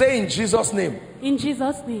 say in Jesus' name. In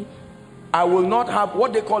Jesus' name. I will not have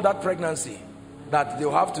what they call that pregnancy. That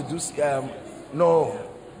they'll have to do,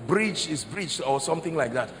 breach is breached or something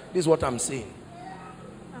like that. This is what I'm saying.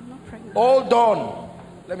 I'm not pregnant. Hold on.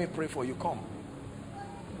 Let me pray for you. Come.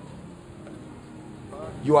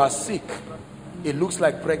 You are sick. It looks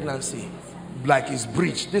like pregnancy. Like it's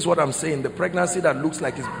breached. This is what I'm saying. The pregnancy that looks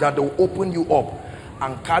like it's, that will open you up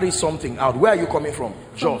and carry something out. Where are you coming from?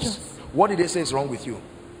 Jos. What did they say is wrong with you?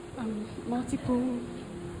 Multiple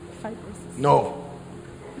fibrosis. No.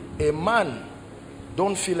 A man,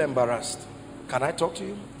 don't feel embarrassed. Can I talk to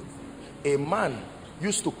you? A man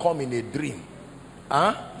used to come in a dream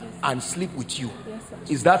and sleep with you. Yes,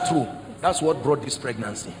 sir. Is that true? That's what brought this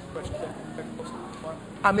pregnancy.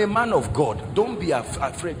 I'm a man of God. Don't be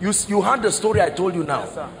afraid. You heard the story I told you now.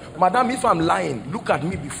 Yes, Madam, if I'm lying, look at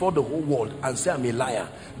me before the whole world and say I'm a liar.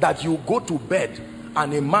 That you go to bed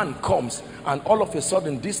and a man comes and all of a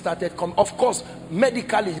sudden this started coming. Of course,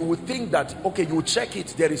 medically you would think that, okay, you check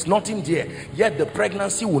it, there is nothing there, yet the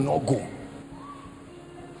pregnancy will not go.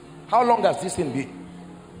 How long has this thing been?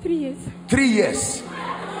 3 years. 3 years.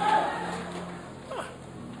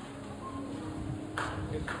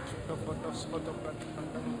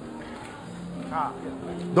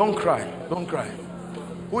 Don't cry. Don't cry.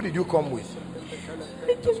 Who did you come with?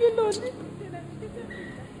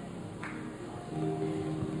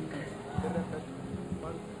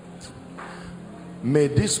 May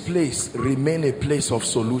this place remain a place of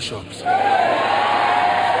solutions.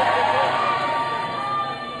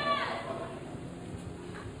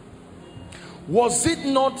 Was it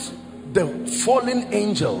not the fallen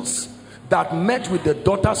angels that met with the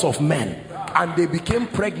daughters of men and they became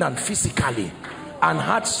pregnant physically and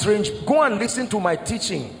had strange... Go and listen to my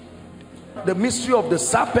teaching, the mystery of the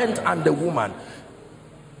serpent and the woman.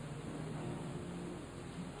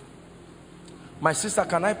 My sister,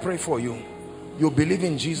 can I pray for you? You believe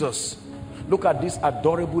in Jesus. Look at this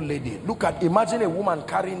adorable lady. Imagine a woman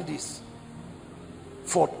carrying this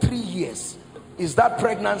for 3 years. Is that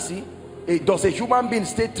pregnancy? Does a human being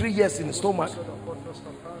stay 3 years in the stomach?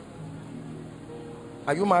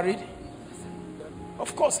 Are you married?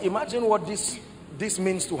 Of course. Imagine what this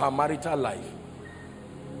means to her marital life.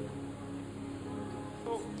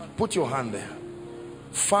 Put your hand there.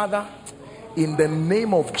 Father, in the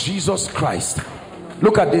name of Jesus Christ,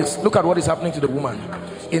 look at this, look at what is happening to the woman.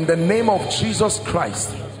 In the name of Jesus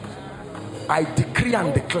Christ, I decree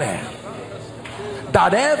and declare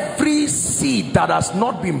that every seed that has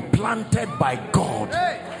not been planted by God,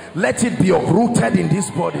 let it be uprooted in this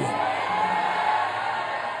body.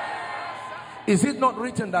 Is it not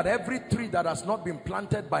written that every tree that has not been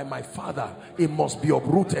planted by my Father, it must be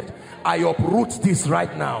uprooted? I uproot this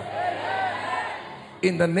right now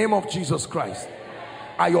in the name of Jesus Christ.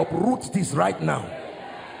 I uproot this right now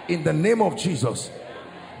in the name of Jesus.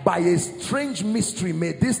 By a strange mystery,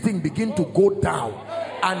 may this thing begin to go down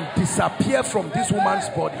and disappear from this woman's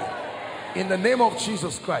body in the name of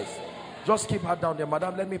Jesus Christ. Just keep her down there.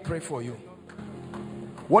 Madam, let me pray for you.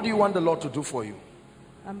 What do you want the Lord to do for you?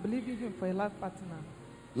 I'm believing him for a life partner.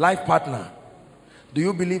 Life partner. Do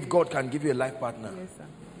you believe God can give you a life partner? Yes, sir.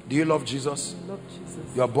 Do you love Jesus? I love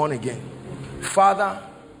Jesus. You are born again. Father,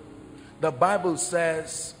 the Bible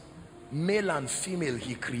says male and female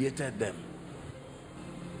he created them.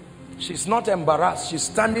 She's not embarrassed. She's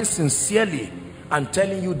standing sincerely and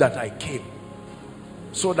telling you that I came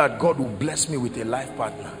so that God will bless me with a life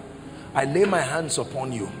partner. I lay my hands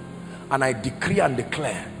upon you and I decree and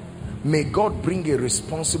declare, may God bring a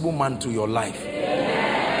responsible man to your life.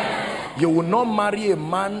 You will not marry a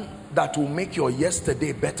man that will make your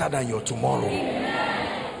yesterday better than your tomorrow.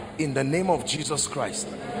 In the name of Jesus Christ,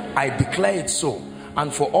 I declare it so.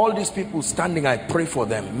 And for all these people standing, I pray for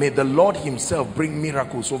them. May the Lord himself bring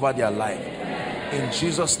miracles over their life. In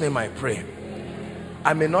Jesus' name I pray.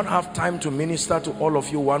 I may not have time to minister to all of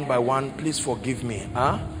you one by one. Please forgive me.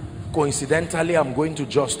 Coincidentally, I'm going to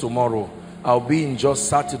Jos tomorrow. I'll be in Jos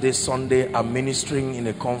Saturday, Sunday. I'm ministering in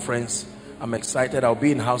a conference. I'm excited. I'll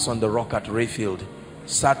be in House on the Rock at Rayfield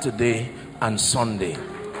Saturday and Sunday.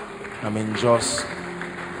 I'm in Jos.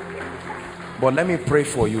 But let me pray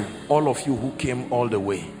for you, all of you who came all the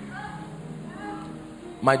way.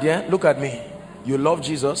 My dear, look at me. You love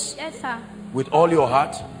Jesus? Yes, sir. With all your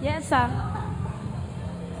heart? Yes, sir.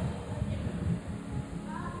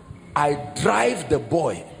 I drive the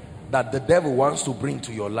boy that the devil wants to bring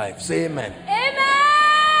to your life. Say amen. Amen.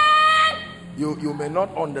 You may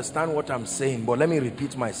not understand what I'm saying, but let me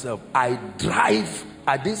repeat myself. I drive,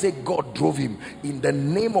 I didn't say God drove him. In the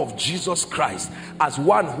name of Jesus Christ, as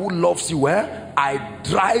one who loves you, I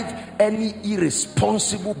drive any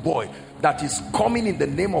irresponsible boy that is coming in the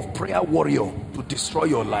name of prayer warrior to destroy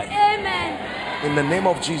your life. Amen. In the name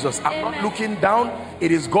of Jesus. I'm not looking down.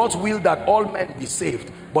 It is God's will that all men be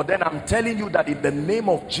saved. But then I'm telling you that in the name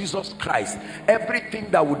of Jesus Christ,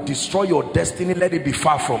 everything that would destroy your destiny, let it be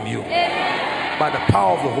far from you. Amen. By the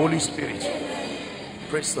power of the Holy Spirit.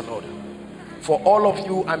 Praise the Lord. For all of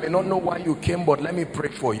you, I may not know why you came, but let me pray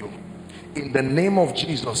for you. In the name of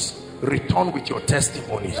Jesus, return with your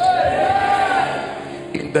testimonies.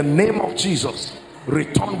 In the name of Jesus,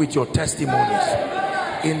 return with your testimonies.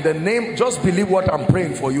 In the name, just believe what I'm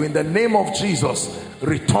praying for you. In the name of Jesus,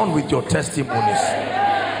 return with your testimonies.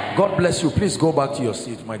 God bless you. Please go back to your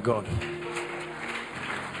seat, my God.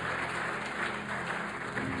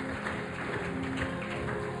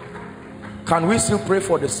 Can we still pray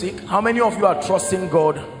for the sick? How many of you are trusting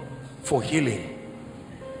God for healing?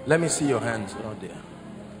 Let me see your hands out there.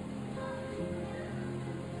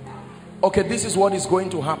 Okay, this is what is going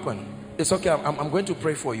to happen. It's okay, I'm going to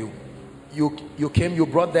pray for you. You came, you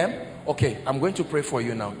brought them. Okay, I'm going to pray for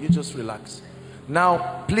you now. You just relax.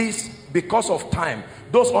 Now, please, because of time,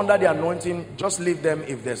 those under the anointing, just leave them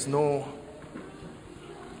if there's no...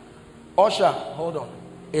 Usher, hold on.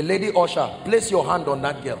 A lady usher, place your hand on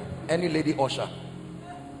that girl. Any lady usher.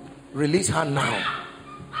 Release her now.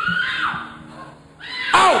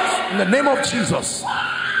 Out! In the name of Jesus.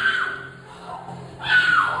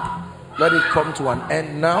 Let it come to an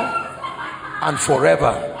end now and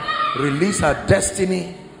forever. Release her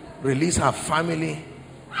destiny. Release her family.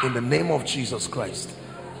 In the name of Jesus Christ.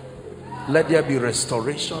 Let there be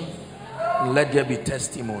restoration. Let there be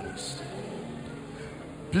testimonies.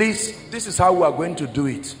 Please, this is how we are going to do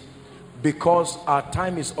it. Because our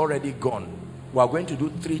time is already gone. We are going to do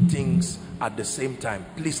 3 things at the same time.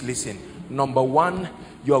 Please listen. Number 1,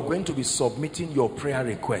 you are going to be submitting your prayer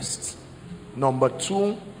requests. Number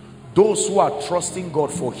 2, those who are trusting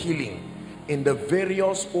God for healing in the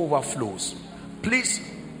various overflows. Please,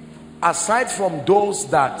 aside from those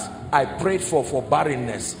that I prayed for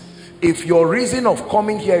barrenness, if your reason of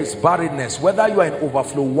coming here is barrenness, whether you are in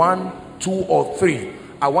overflow 1, 2 or 3,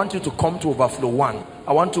 I want you to come to overflow 1.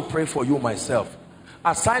 I want to pray for you myself.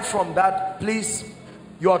 Aside from that, please,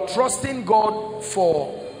 you are trusting God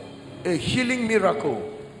for a healing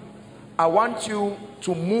miracle. I want you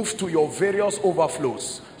to move to your various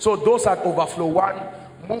overflows. So those at overflow 1,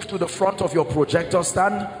 move to the front of your projector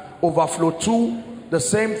stand. Overflow 2, the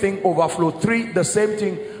same thing. Overflow 3, the same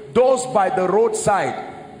thing. Those by the roadside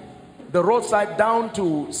down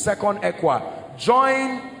to second Equa,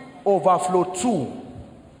 join overflow 2.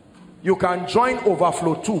 You can join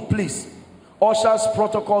overflow 2, please. Ushers,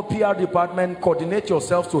 protocol, PR department, coordinate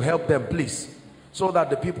yourselves to help them, please, so that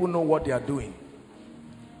the people know what they are doing.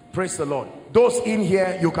 Praise the Lord. Those in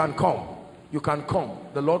here, you can come. You can come.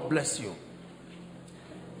 The Lord bless you.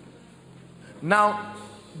 Now,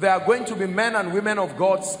 there are going to be men and women of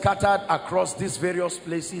God scattered across these various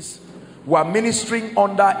places who are ministering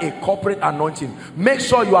under a corporate anointing. Make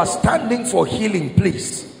sure you are standing for healing,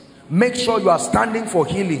 please. Make sure you are standing for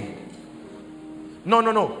healing.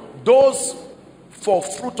 No. Those for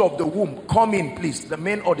fruit of the womb, come in, please. The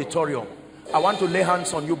main auditorium. I want to lay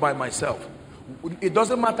hands on you by myself. It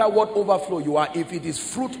doesn't matter what overflow you are. If it is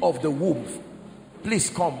fruit of the womb, please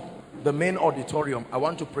come. The main auditorium. I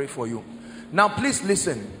want to pray for you. Now, please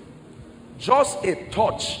listen. Just a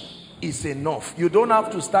touch is enough. You don't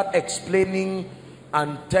have to start explaining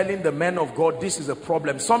and telling the men of God this is a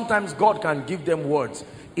problem. Sometimes God can give them words.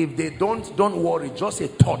 If they don't worry. Just a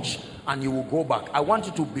touch and you will go back. I want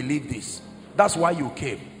you to believe this. That's why you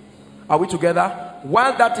came. Are we together?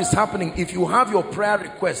 While that is happening, if you have your prayer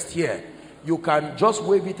request here, you can just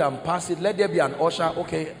wave it and pass it. Let there be an usher.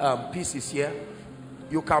 Okay, peace is here.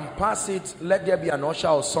 You can pass it. Let there be an usher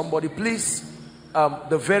or somebody. Please,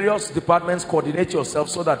 the various departments, coordinate yourself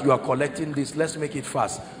so that you are collecting this. Let's make it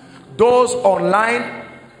fast. Those online,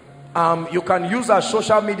 you can use our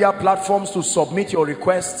social media platforms to submit your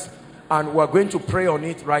requests, and we're going to pray on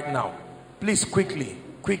it right now. Please, quickly.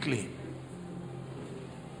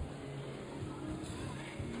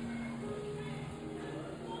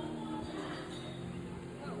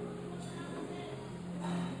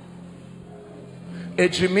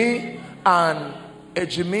 Ejimi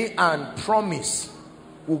and Promise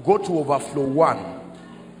will go to overflow 1.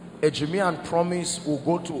 Ejimi and Promise will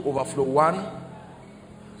go to overflow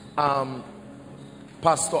 1.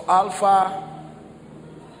 Pastor Alpha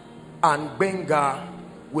and Benga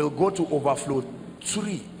will go to overflow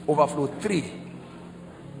 3.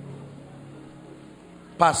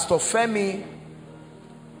 Pastor Femi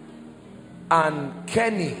and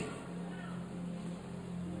Kenny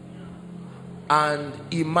and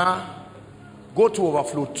Ima go to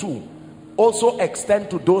overflow 2. Also extend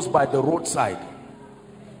to those by the roadside.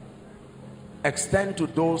 Extend to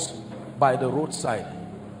those by the roadside.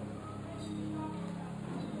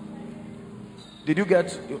 Did you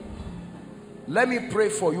get? Let me pray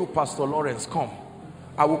for you, Pastor Lawrence. Come.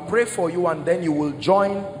 I will pray for you and then you will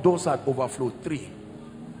join those at overflow 3.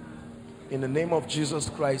 In the name of Jesus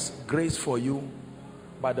Christ, grace for you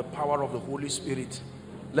by the power of the Holy Spirit.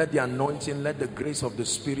 Let the anointing, let the grace of the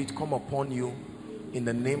Spirit come upon you in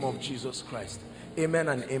the name of Jesus Christ. Amen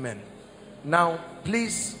and amen. Now,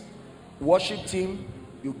 please, worship team,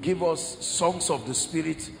 you give us songs of the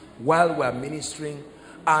Spirit while we are ministering.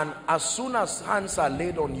 And as soon as hands are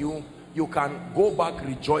laid on you, you can go back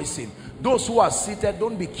rejoicing. Those who are seated,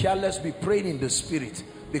 don't be careless, be praying in the Spirit,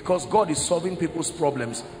 because God is solving people's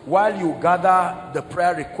problems while you gather the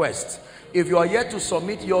prayer requests. If you are yet to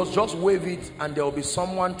submit yours, just wave it and there will be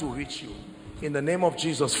someone to reach you. In the name of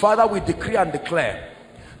Jesus. Father, we decree and declare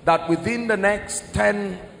that within the next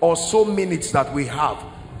 10 or so minutes that we have,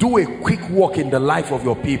 do a quick walk in the life of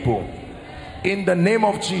your people. In the name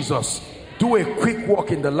of Jesus, do a quick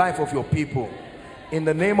walk in the life of your people. In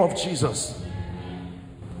the name of Jesus.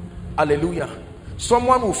 Hallelujah.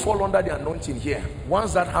 Someone will fall under the anointing here.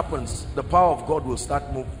 Once that happens, the power of God will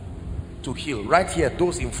start moving to heal. Right here,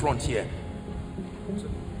 those in front here.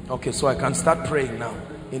 Okay, so I can start praying now.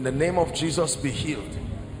 In the name of Jesus, be healed.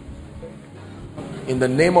 In the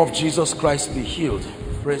name of Jesus Christ, be healed.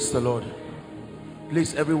 Praise the Lord.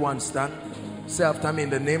 Please, everyone stand. Say after me, in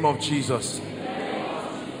the name of Jesus.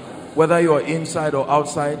 Whether you are inside or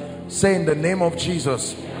outside, say, in the name of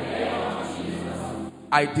Jesus,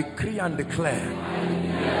 I decree and declare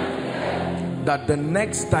that the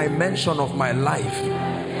next dimension of my life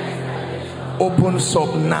opens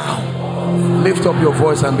up now. Lift up your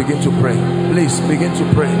voice and begin to pray. Please begin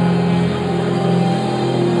to pray.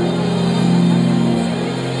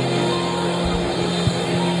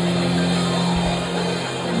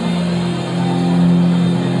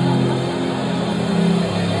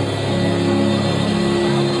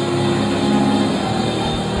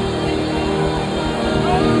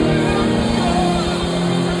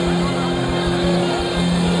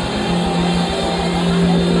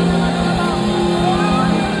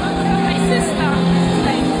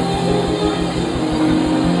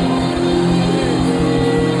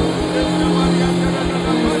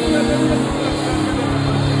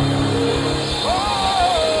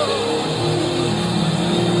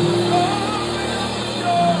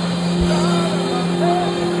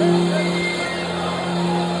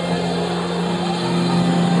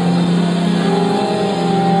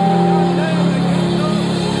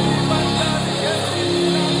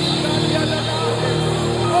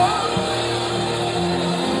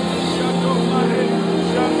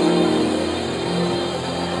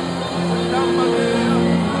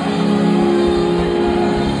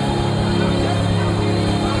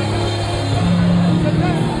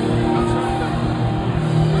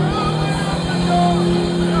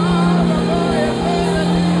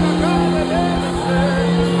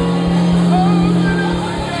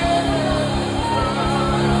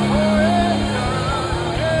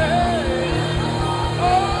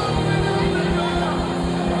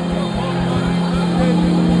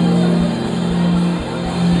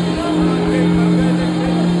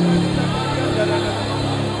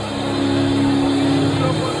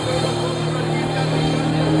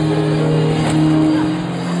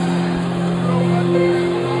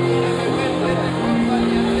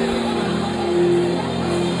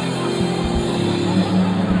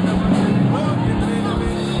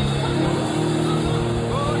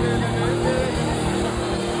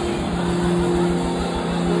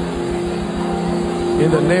 In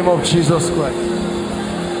the name of Jesus Christ.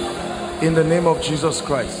 In the name of Jesus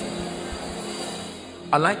Christ.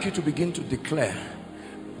 I'd like you to begin to declare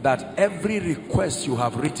that every request you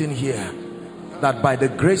have written here, that by the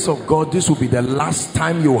grace of God, this will be the last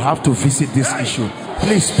time you have to visit this issue.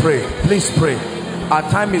 Please pray. Please pray. Our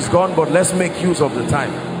time is gone, but let's make use of the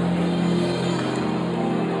time.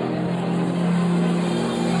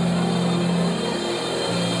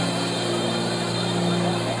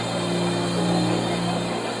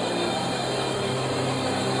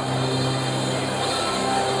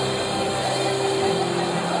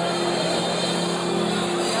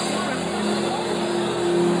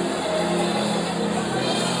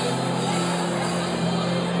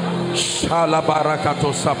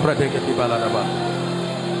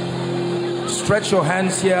 Stretch your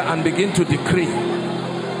hands here and begin to decree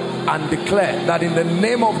and declare that in the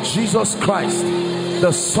name of Jesus Christ,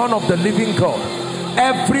 the Son of the living God,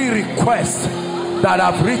 every request that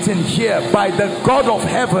I've written here by the God of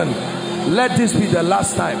heaven, let this be the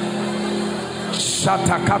last time.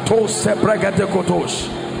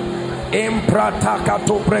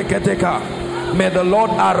 May the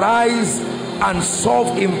Lord arise and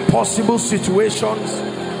solve impossible situations.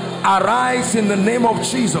 Arise in the name of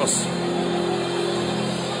Jesus.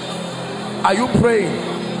 Are you praying,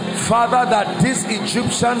 Father, that these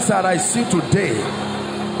Egyptians that I see today,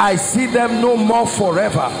 I see them no more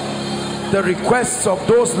forever? The requests of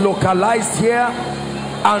those localized here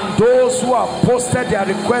and those who have posted their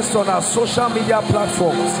requests on our social media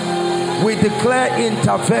platforms, we declare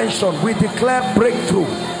intervention, we declare breakthrough,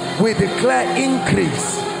 we declare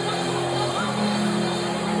increase.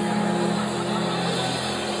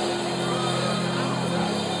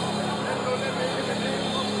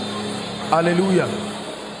 Hallelujah.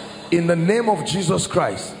 In the name of Jesus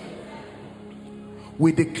Christ,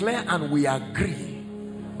 we declare and we agree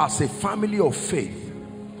as a family of faith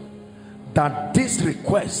that these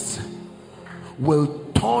requests will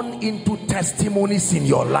turn into testimonies in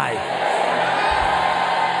your life.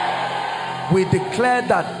 We declare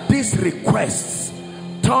that these requests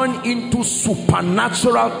turn into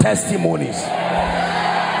supernatural testimonies.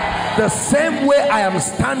 The same way I am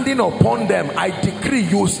standing upon them, I decree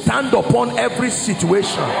you stand upon every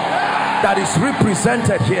situation that is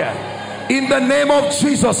represented here in the name of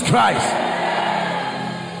Jesus Christ.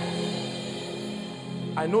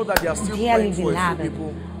 I know that they are still praying for a few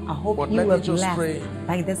people, I hope but you let were me just pray blessed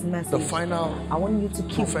by this message. the final I want you to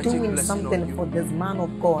keep prophetic doing blessing on something you. for this man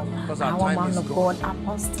of God, Because our our time man is of gone. God,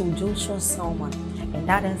 Apostle Joshua Selman. And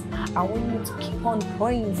that is, I want you to keep on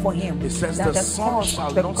praying for him, It says, that the the sun cause shall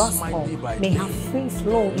of the not gospel smite thee by may day, have free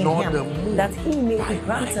flow in nor the him, moon that he may by be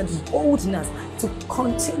granted night. boldness to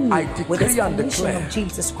continue I with this decree and commission declare of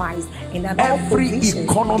Jesus Christ, and that every all provisions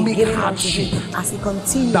economic be given unto hardship him as he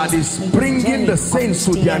continues that is in his bringing journey the of saints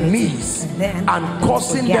to their Christianity. knees Then, and don't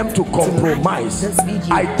causing forget them to like compromise, this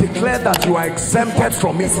video. I declare Don't that you are forget to exempted hit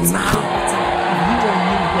from it the subscribe now. button if you are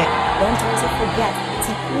new here. Don't also forget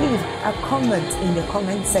to leave a comment in the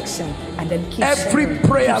comment section, and then keep Every sharing,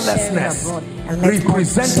 prayerlessness keep sharing abroad, and let's all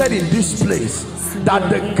represented in this place, that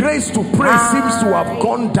the grace to pray seems to have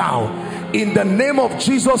gone down, in the name of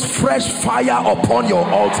Jesus, fresh fire upon your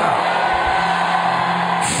altar.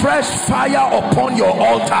 Fresh fire upon your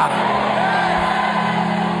altar.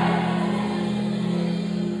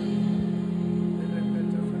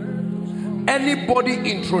 Anybody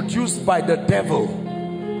introduced by the devil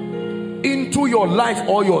into your life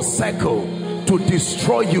or your circle to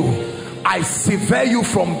destroy you, I sever you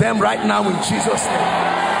from them right now in Jesus' name.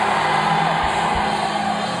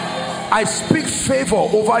 I speak favor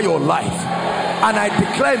over your life, and I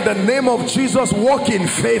declare in the name of Jesus, walk in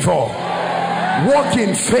favor, walk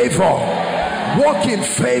in favor, walk in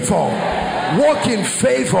favor, walk in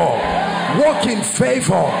favor, walk in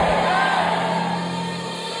favor.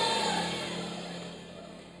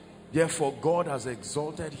 Therefore, God has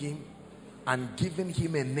exalted him and given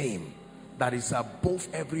him a name that is above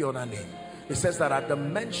every other name. It says that at the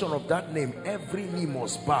mention of that name, every knee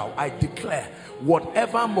must bow. I declare,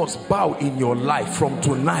 whatever must bow in your life from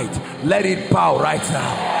tonight, let it bow right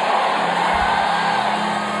now.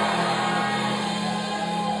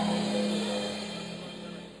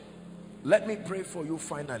 Let me pray for you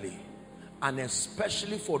finally, and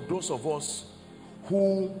especially for those of us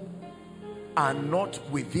who are not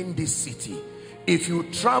within this city. If you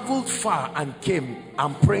traveled far and came,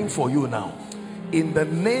 I'm praying for you now. In the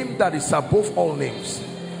name that is above all names,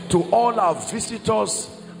 to all our visitors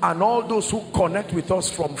and all those who connect with us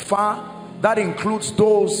from far, that includes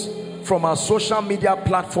those from our social media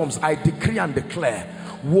platforms, I decree and declare,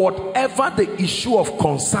 whatever the issue of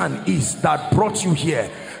concern is that brought you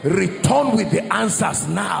here, return with the answers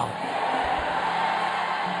now.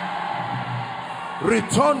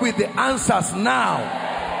 Return with the answers now.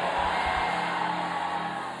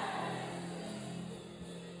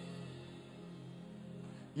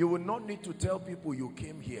 You will not need to tell people you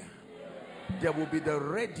came here. There will be the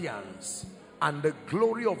radiance and the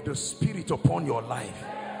glory of the Spirit upon your life.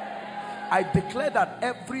 I declare that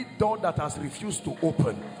every door that has refused to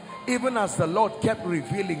open, even as the Lord kept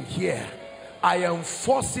revealing here, I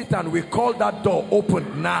enforce it and we call that door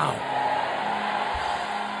open now.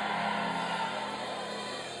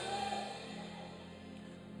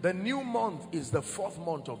 The new month is the 4th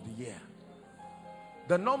month of the year.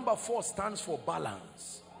 The number 4 stands for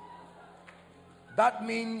balance. That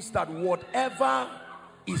means that whatever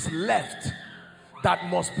is left that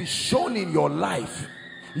must be shown in your life,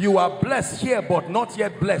 you are blessed here but not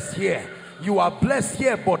yet blessed here. You are blessed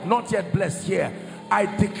here but not yet blessed here. I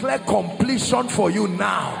declare completion for you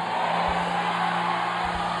now.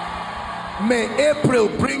 May April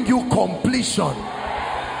bring you completion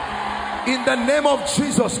in the name of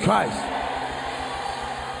Jesus Christ.